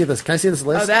 let me see this. Can I see this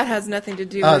list? Oh, that has nothing to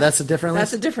do with... Oh, that's a different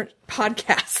list? That's a different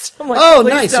podcast. I'm like, oh,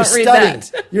 nice. You're studying.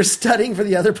 That. You're studying for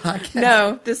the other podcast?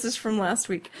 No, this is from last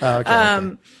week. Oh,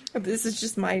 okay. This is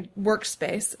just my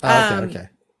workspace. Oh, okay.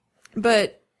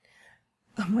 But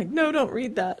I'm like, no, don't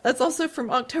read that. That's also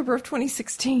from October of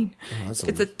 2016. Oh, it's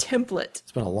a template.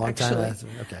 It's been a long time.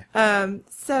 Okay.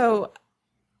 So...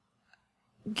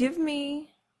 give me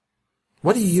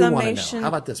what do you want to know? How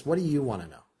about this? What do you want to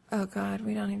know? Oh God,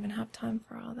 we don't even have time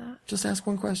for all that. Just ask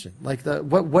one question. Like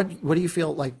what do you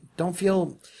feel like? Don't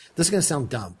feel, this is going to sound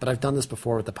dumb, but I've done this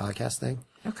before with the podcast thing.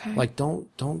 Okay. Like you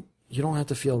don't have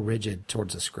to feel rigid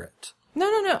towards a script. No,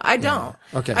 I don't.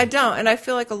 Okay. I don't. And I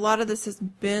feel like a lot of this has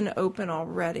been open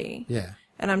already. Yeah.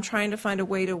 And I'm trying to find a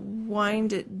way to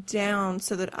wind it down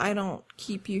so that I don't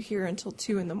keep you here until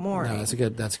 2 a.m. No, that's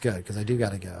good, because I do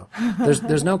got to go.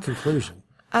 There's no conclusion.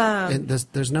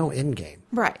 There's no end game.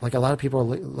 Right. Like a lot of people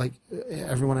are like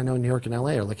everyone I know in New York and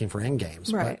LA are looking for end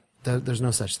games. Right. But there's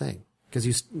no such thing.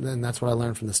 And that's what I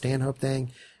learned from the Stanhope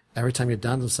thing. Every time you're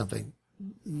done with something,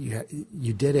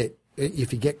 you did it.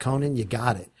 If you get Conan, you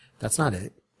got it. That's not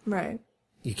it. Right.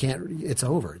 You can't, it's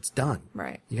over. It's done.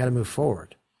 Right. You got to move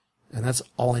forward. And that's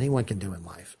all anyone can do in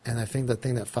life. And I think the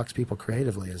thing that fucks people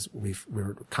creatively is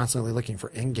we're constantly looking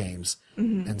for end games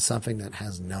and something that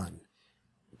has none.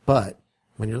 But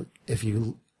if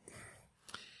you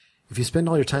spend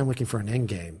all your time looking for an end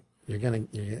game, you're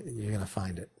gonna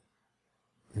find it,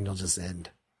 and you'll just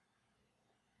end.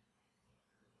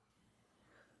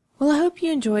 Well, I hope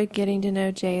you enjoyed getting to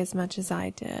know Jay as much as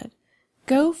I did.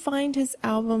 Go find his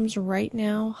albums right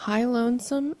now, High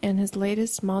Lonesome and his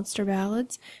latest Monster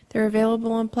Ballads. They're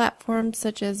available on platforms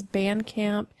such as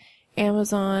Bandcamp,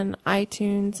 Amazon,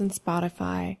 iTunes, and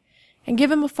Spotify. And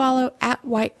give him a follow at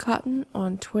Whitecotton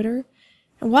on Twitter.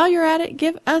 And while you're at it,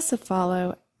 give us a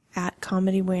follow at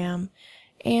Comedy Wham.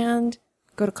 And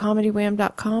go to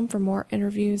comedywham.com for more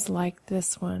interviews like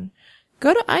this one.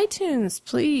 Go to iTunes,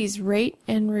 please rate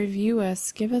and review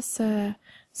us. Give us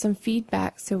some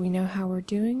feedback so we know how we're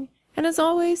doing. And as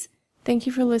always, thank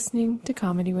you for listening to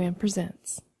Comedy Wham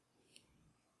Presents.